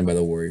shit kicked in by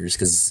the Warriors,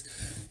 because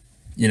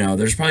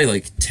there's probably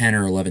like 10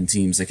 or 11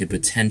 teams that could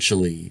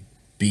potentially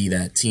be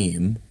that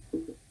team.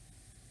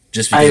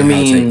 Just because of how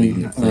tightly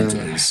the Clippers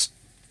is.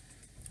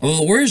 Although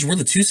the Warriors were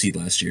the 2 seed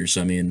last year,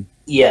 so I mean,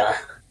 yeah.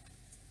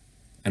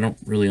 I don't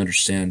really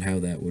understand how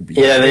that would be.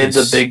 Yeah, they had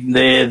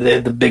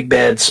the big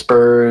bad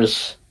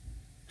Spurs,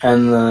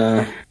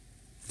 and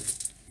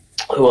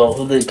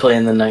who did they play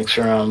in the next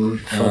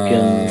round?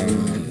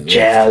 Fucking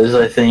Jazz,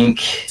 I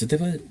think. Did they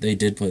play? They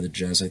did play the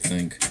Jazz, I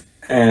think.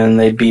 And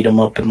they beat them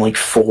up in like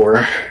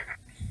 4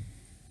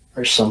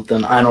 or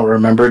something. I don't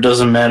remember. It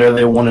doesn't matter.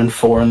 They won in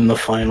 4 in the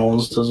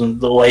finals. The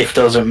life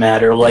doesn't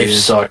matter. Life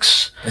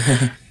sucks.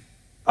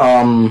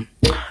 But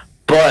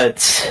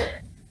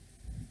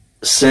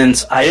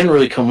since I didn't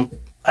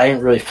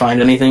really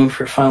find anything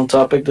for final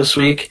topic this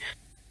week,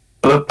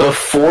 But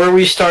before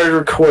we started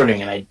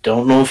recording, and I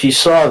don't know if you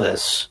saw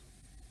this,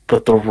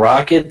 but the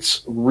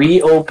Rockets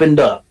reopened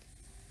up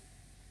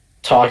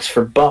talks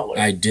for Butler.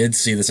 I did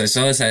see this. I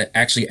saw this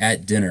actually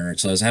at dinner.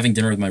 So I was having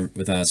dinner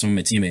with some of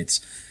my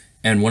teammates,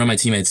 and one of my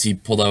teammates, he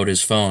pulled out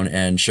his phone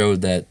and showed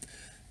that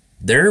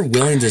they're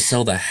willing to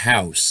sell the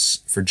house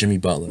for Jimmy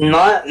Butler.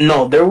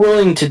 No, they're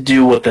willing to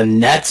do what the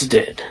Nets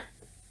did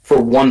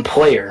for one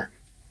player.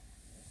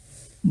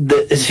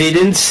 If you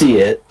didn't see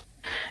it,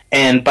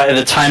 and by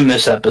the time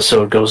this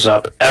episode goes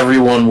up,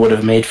 everyone would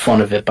have made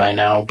fun of it by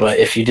now, but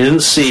if you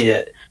didn't see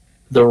it,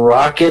 the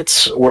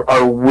Rockets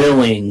are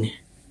willing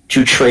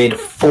to trade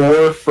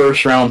 4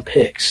 first-round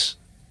picks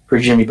for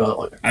Jimmy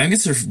Butler. I think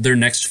it's their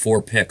next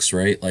 4 picks,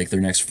 right? Like their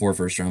next 4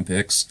 first-round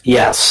picks.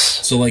 Yes.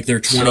 So like their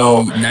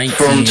 2019...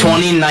 So from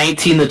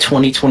 2019 to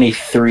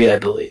 2023, I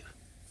believe.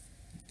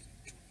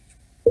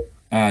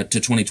 To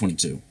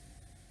 2022.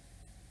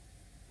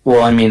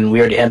 Well, I mean, we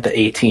already had the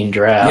 18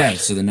 draft. Yeah,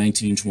 so the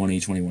 19, 20,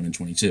 21, and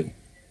 22.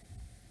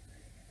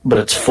 But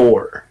it's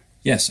 4.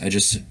 Yes, I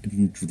just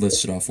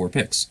listed off 4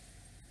 picks.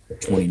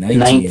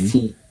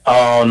 2019.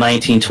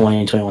 19,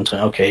 20, 21,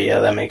 20. Okay, yeah,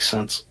 that makes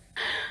sense.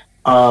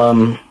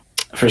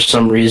 For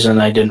some reason,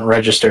 I didn't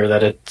register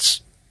that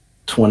it's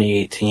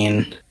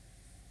 2018.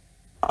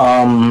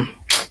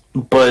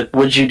 But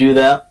would you do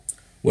that?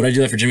 Would I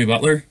do that for Jimmy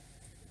Butler?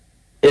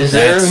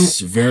 That's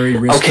very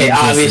risky. Okay,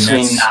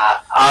 obviously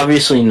not.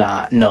 Obviously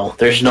not. No,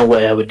 there's no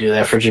way I would do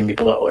that for Jimmy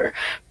Butler.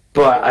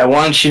 But I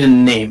want you to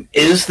name,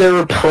 is there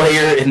a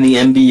player in the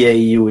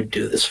NBA you would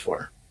do this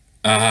for?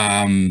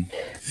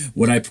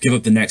 Would I give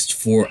up the next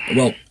 4?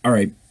 Well, all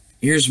right.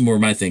 Here's more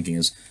my thinking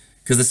is,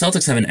 because the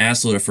Celtics have an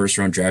assload of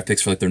first-round draft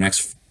picks for like their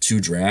next 2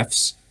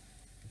 drafts,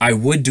 I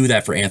would do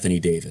that for Anthony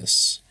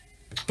Davis.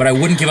 But I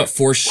wouldn't give up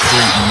 4 straight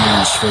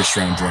years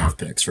first-round draft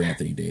picks for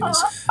Anthony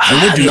Davis.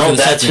 I would do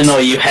No,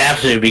 you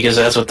have to, because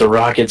that's what the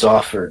Rockets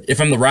offered.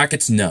 If I'm the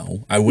Rockets,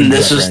 no, I wouldn't.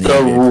 This is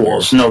the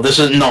rules. Player.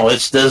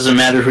 It doesn't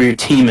matter who your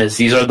team is.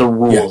 These are the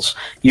rules.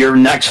 Yeah. Your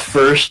next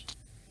first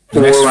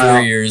 4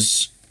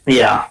 years.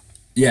 Yeah.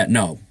 Yeah.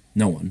 No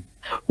one.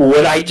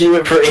 Would I do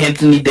it for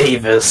Anthony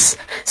Davis?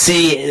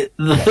 See,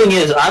 the thing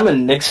is, I'm a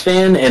Knicks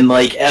fan, and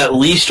like at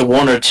least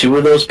 1 or 2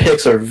 of those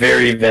picks are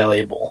very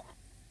valuable.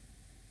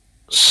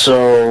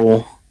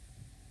 So,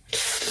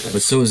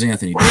 but so is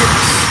Anthony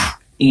Davis.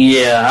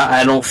 Yeah,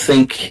 I don't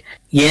think.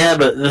 Yeah,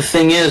 but the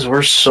thing is,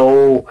 we're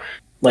so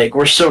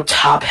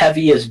top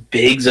heavy as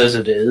bigs as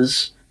it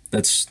is.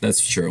 That's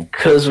true.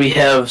 Because we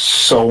have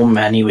so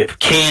many. We have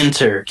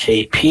Cantor,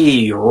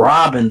 KP,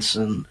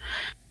 Robinson.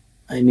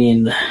 I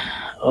mean,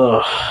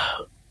 I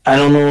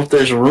don't know if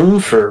there's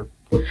room for.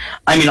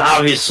 I mean,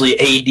 obviously,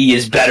 AD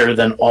is better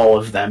than all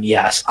of them.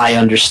 Yes, I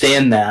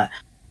understand that.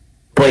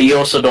 But you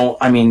also don't.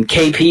 I mean,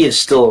 KP is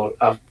still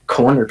a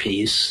corner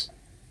piece.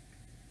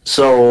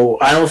 So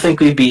I don't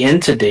think we'd be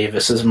into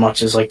Davis as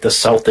much as like the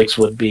Celtics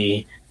would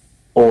be,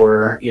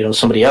 or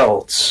somebody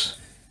else.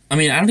 I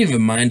mean, I don't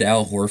even mind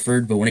Al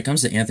Horford, but when it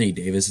comes to Anthony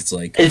Davis, it's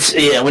like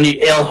when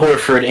you Al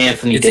Horford,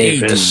 Anthony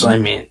Davis. AD. I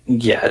mean,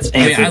 yeah, it's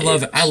Anthony.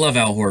 I love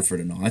Al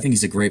Horford and all. I think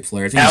he's a great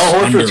player. I think Al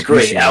Horford's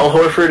great. Al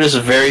Horford is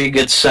a very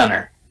good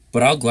center.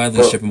 But I'll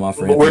gladly ship him off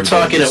for Anthony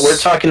Davis. We're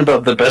talking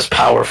about the best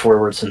power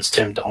forward since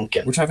Tim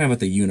Duncan. We're talking about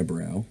the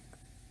unibrow.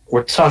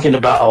 We're talking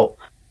about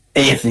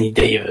Anthony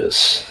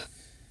Davis.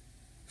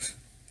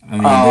 I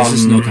mean, there's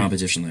just no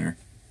competition there.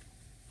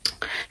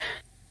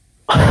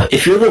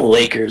 If you're the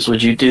Lakers,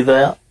 would you do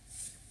that?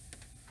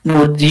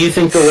 Do you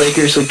think the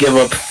Lakers would give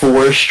up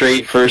 4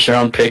 straight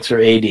first-round picks for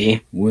AD?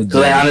 Because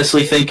I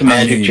honestly think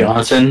Magic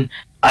Johnson.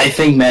 I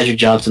think Magic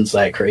Johnson's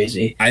that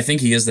crazy. I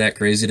think he is that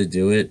crazy to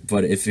do it,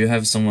 but if you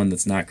have someone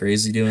that's not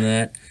crazy doing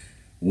that,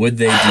 would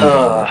they do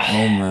that?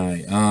 Oh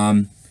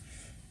my.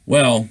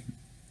 Well,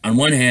 on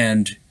one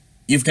hand,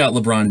 you've got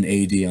LeBron and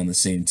AD on the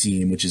same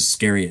team, which is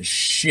scary as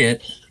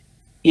shit.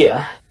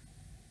 Yeah.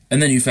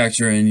 And then you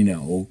factor in,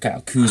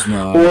 Kyle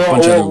Kuzma, a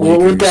bunch of other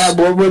Lakers.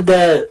 What would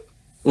that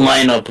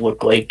lineup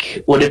look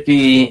like? Would it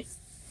be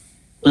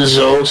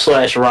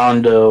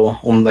Zoe/Rondo?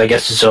 Well, I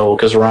guess Zoe,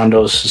 because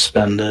Rondo's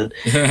suspended.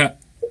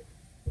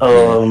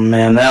 Oh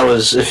man, that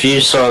was, if you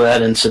saw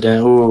that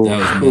incident,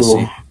 that was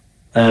messy.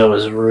 That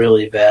was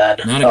really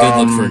bad. Not a good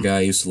look for a guy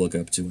I used to look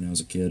up to when I was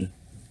a kid.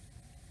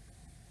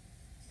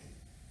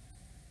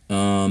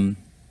 Don't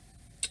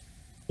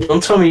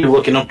tell me you're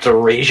looking up to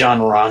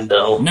Rajon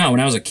Rondo. No, when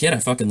I was a kid, I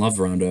fucking loved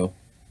Rondo.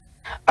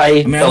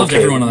 I loved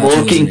everyone on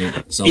that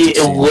 2008 Celtics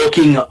team.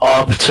 Looking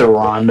up to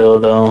Rondo,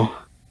 though.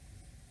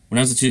 When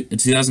I was the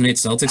 2008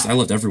 Celtics, I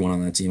loved everyone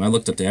on that team. I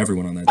looked up to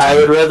everyone on that team. I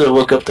would rather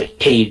look up to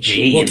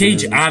KG. Well,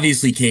 KG,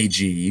 obviously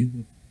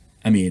KG.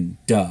 I mean,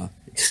 duh.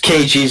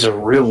 KG's a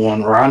real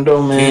one.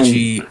 Rondo,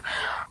 man.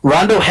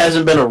 Rondo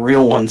hasn't been a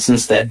real one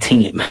since that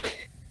team.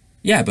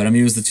 Yeah, but I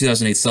mean, it was the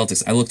 2008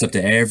 Celtics. I looked up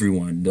to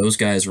everyone. Those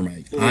guys were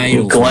my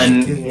idols.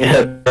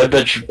 I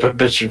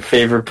bet your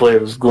favorite player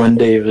was Glenn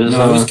Davis.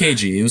 No, it was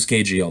KG. It was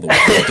KG all the way.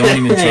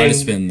 Don't even try to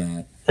spin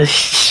that. It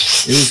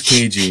was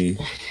KG.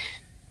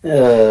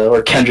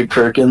 Or Kendrick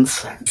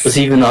Perkins. Was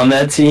he even on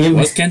that team?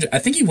 I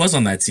think he was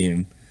on that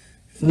team.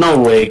 No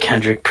way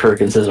Kendrick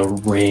Perkins has a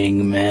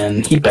ring,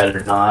 man. He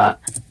better not.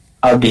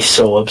 I'd be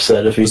so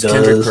upset if he does.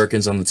 Kendrick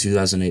Perkins on the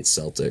 2008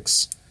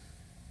 Celtics?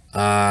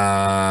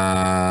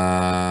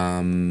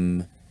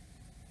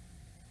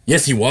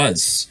 Yes, he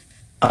was.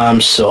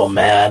 I'm so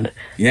mad.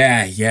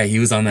 Yeah, he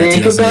was on that.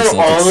 Think about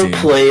all the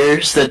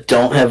players that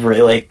don't have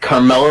like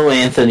Carmelo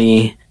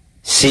Anthony,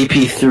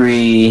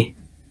 CP3,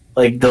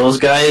 like those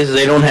guys.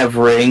 They don't have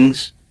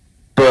rings,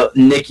 but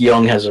Nick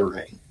Young has a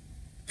ring.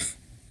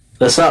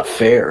 That's not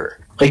fair.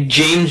 Like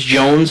James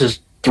Jones has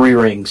 3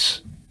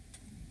 rings.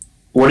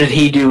 What did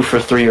he do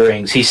for 3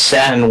 rings? He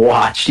sat and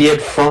watched. He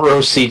had front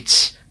row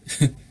seats.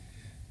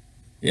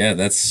 Yeah,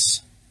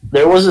 that's.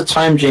 There was a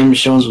time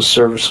James Jones was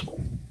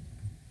serviceable.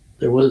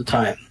 There was a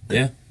time.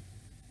 Yeah.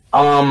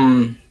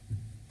 I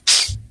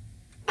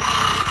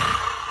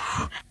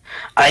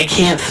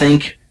can't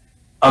think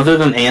other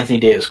than Anthony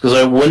Davis because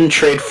I wouldn't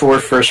trade 4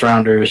 first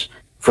rounders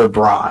for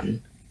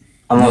Bron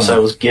unless I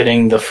was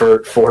getting the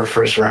 4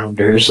 first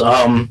rounders.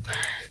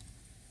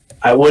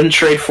 I wouldn't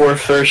trade 4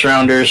 first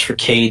rounders for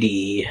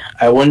KD.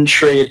 I wouldn't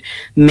trade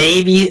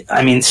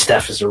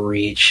Steph is a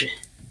reach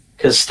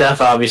because Steph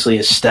obviously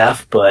is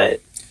Steph,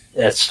 but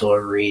that's still a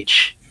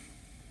reach.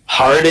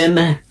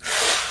 Harden.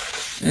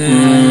 AD,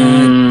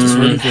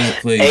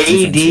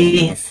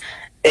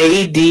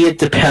 it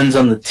depends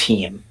on the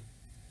team.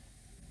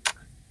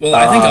 Well,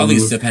 I think all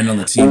these depend on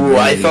the team. Really.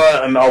 I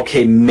thought,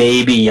 okay,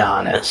 maybe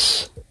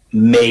Giannis.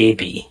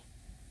 Maybe.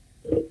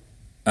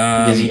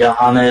 Because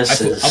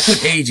Giannis I'll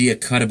put AD a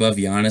cut above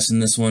Giannis in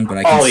this one, but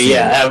I can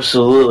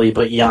absolutely.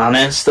 But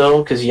Giannis,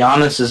 though, because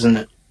Giannis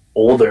isn't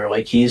older.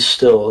 Like, he's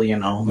still,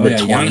 mid-20s.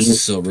 Giannis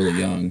is still really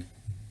young.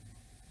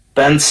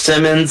 Ben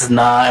Simmons?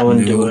 Nah, I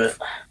wouldn't do it.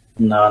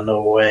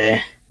 No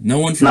way. No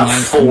one from not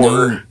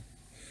 4.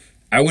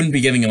 I wouldn't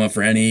be giving him up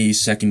for any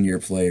second-year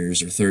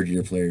players or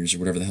third-year players or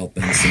whatever the hell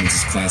Ben Simmons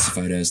is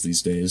classified as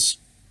these days.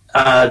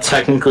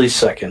 Technically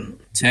second.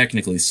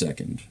 Technically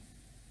second.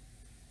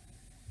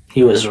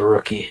 He was a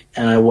rookie,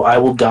 and I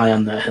will die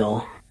on that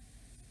hill.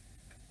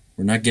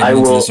 We're not getting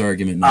into this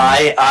argument now.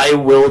 I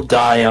will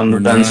die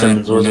on Ben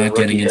Simmons was a rookie. We're not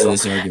getting into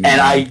this argument and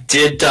now. I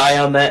did die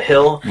on that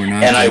hill, we're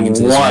not getting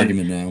into this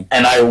argument now.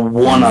 And I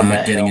won on that hill. We're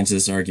not getting into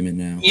this argument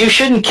now. You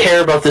shouldn't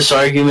care about this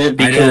argument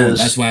because...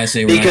 That's why I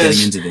say we're not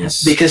getting into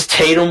this. Because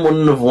Tatum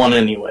wouldn't have won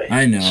anyway.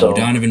 I know, so.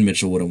 Donovan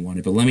Mitchell would have won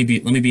it, but let me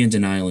be in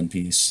denial in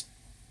peace.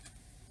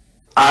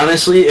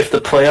 Honestly, if the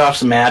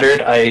playoffs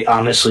mattered, I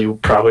honestly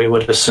probably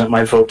would have sent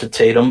my vote to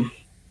Tatum.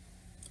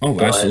 Oh,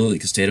 absolutely,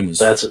 because Tatum was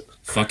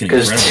fucking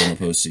incredible in the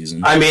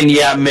postseason. I mean,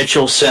 yeah,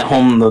 Mitchell sent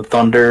home the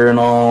Thunder and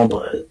all,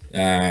 but...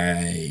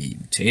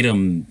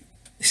 Tatum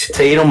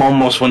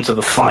almost went to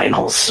the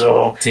finals,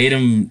 so...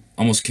 Tatum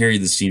almost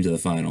carried this team to the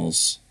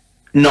finals.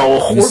 No,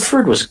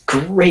 Horford was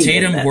great.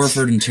 Tatum,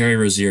 Horford, and Terry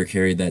Rozier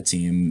carried that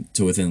team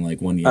to within,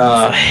 1 year.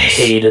 I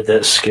hated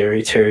that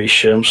scary Terry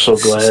shit. I'm so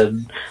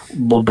glad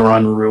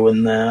LeBron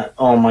ruined that.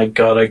 Oh my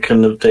god, I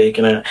couldn't have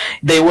taken it.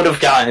 They would have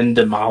gotten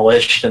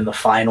demolished in the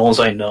finals,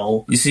 I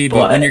know. You see,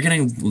 but when you're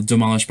getting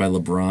demolished by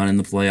LeBron in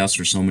the playoffs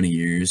for so many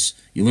years,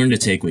 you learn to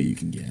take what you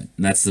can get. And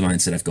that's the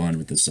mindset I've gone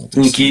with the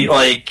Celtics.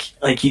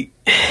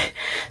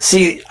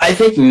 See, I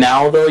think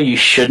now, though, you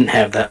shouldn't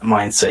have that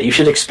mindset. You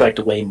should expect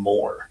way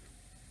more.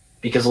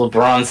 Because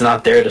LeBron's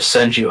not there to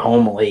send you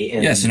home late.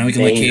 So now we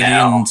can let KD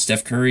and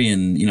Steph Curry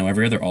and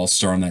every other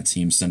all-star on that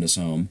team send us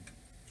home.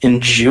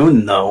 In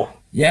June, though.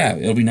 Yeah,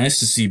 it'll be nice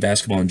to see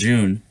basketball in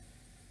June.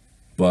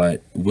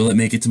 But will it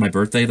make it to my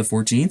birthday, the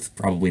 14th?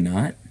 Probably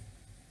not.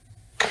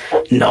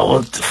 No,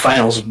 the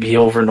finals will be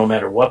over no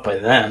matter what by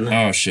then.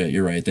 Oh, shit,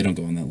 you're right. They don't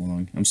go on that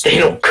long. They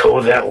don't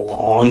go that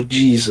long.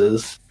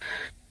 Jesus.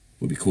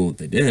 Would be cool if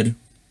they did.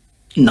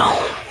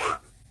 No.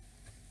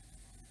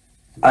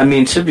 I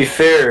mean, to be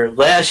fair,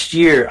 last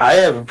year I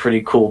have a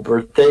pretty cool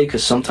birthday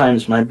because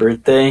sometimes my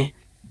birthday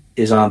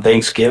is on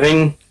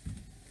Thanksgiving.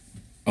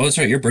 Oh, that's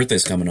right. Your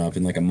birthday's coming up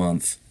in a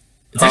month.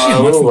 It's actually a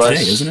month from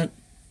today, isn't it?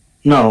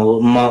 No,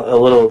 a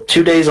little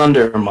 2 days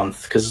under a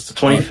month because it's the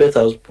 25th.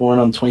 I was born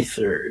on the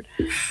 23rd.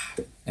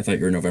 I thought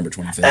you were November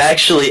 25th.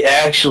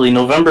 Actually,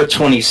 November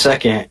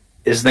 22nd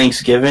is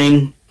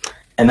Thanksgiving.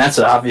 And that's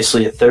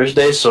obviously a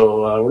Thursday,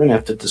 so we're going to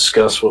have to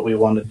discuss what we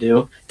want to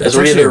do. That's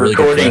actually a really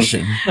good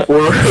question.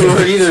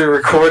 We're either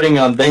recording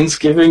on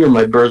Thanksgiving or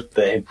my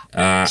birthday.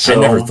 I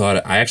never thought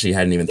it. I actually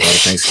hadn't even thought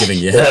of Thanksgiving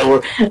yet.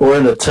 Yeah, we're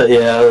in a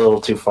little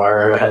too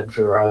far ahead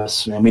for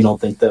us, man. We don't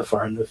think that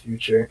far in the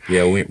future.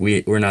 Yeah,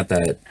 we're not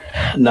that.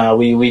 No,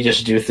 we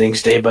just do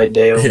things day by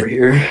day over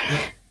here.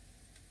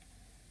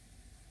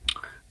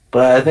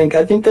 But I think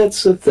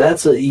that's an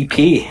EP.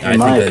 I think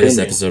that is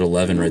episode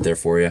 11 right there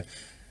for you.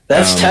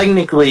 That's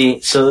technically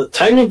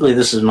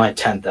this is my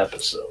 10th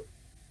episode.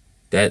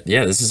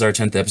 This is our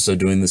 10th episode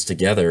doing this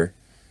together.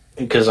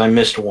 Because I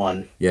missed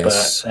one.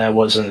 Yes. But that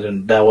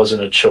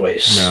wasn't a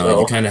choice. No, so.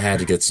 You kind of had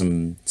to get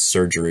some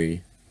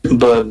surgery.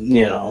 But,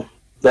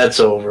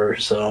 that's over,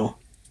 so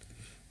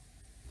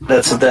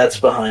that's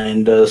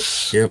behind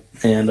us. Yep.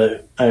 And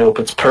I hope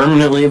it's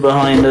permanently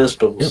behind us,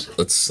 but we'll see.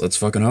 Let's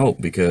fucking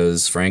hope,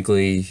 because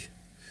frankly,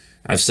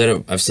 I've said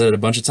it a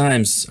bunch of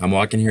times. I'm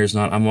walking here is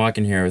not I'm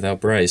walking here without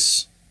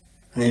Bryce.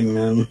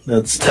 Amen.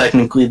 That's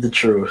technically the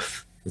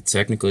truth. It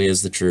technically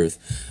is the truth.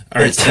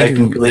 All right, thank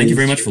you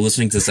very much for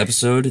listening to this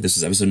episode. This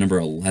is episode number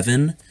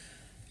 11.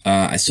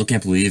 I still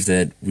can't believe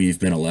that we've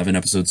been 11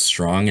 episodes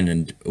strong,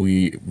 and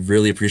we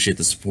really appreciate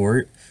the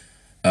support.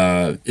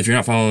 If you're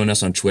not following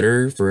us on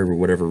Twitter for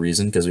whatever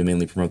reason, because we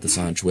mainly promote this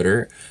on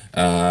Twitter,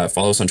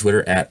 follow us on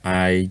Twitter at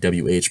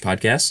IWH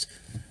Podcast.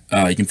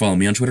 You can follow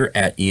me on Twitter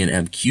at Ian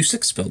M.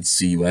 Cusick, spelled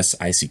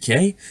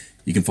Cusick.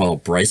 You can follow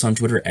Bryce on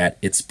Twitter at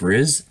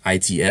ItsBrizz,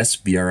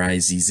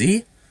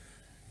 ITSBRIZZ.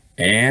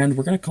 And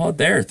we're going to call it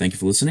there. Thank you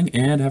for listening,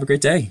 and have a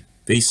great day.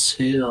 Peace.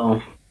 See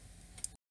you.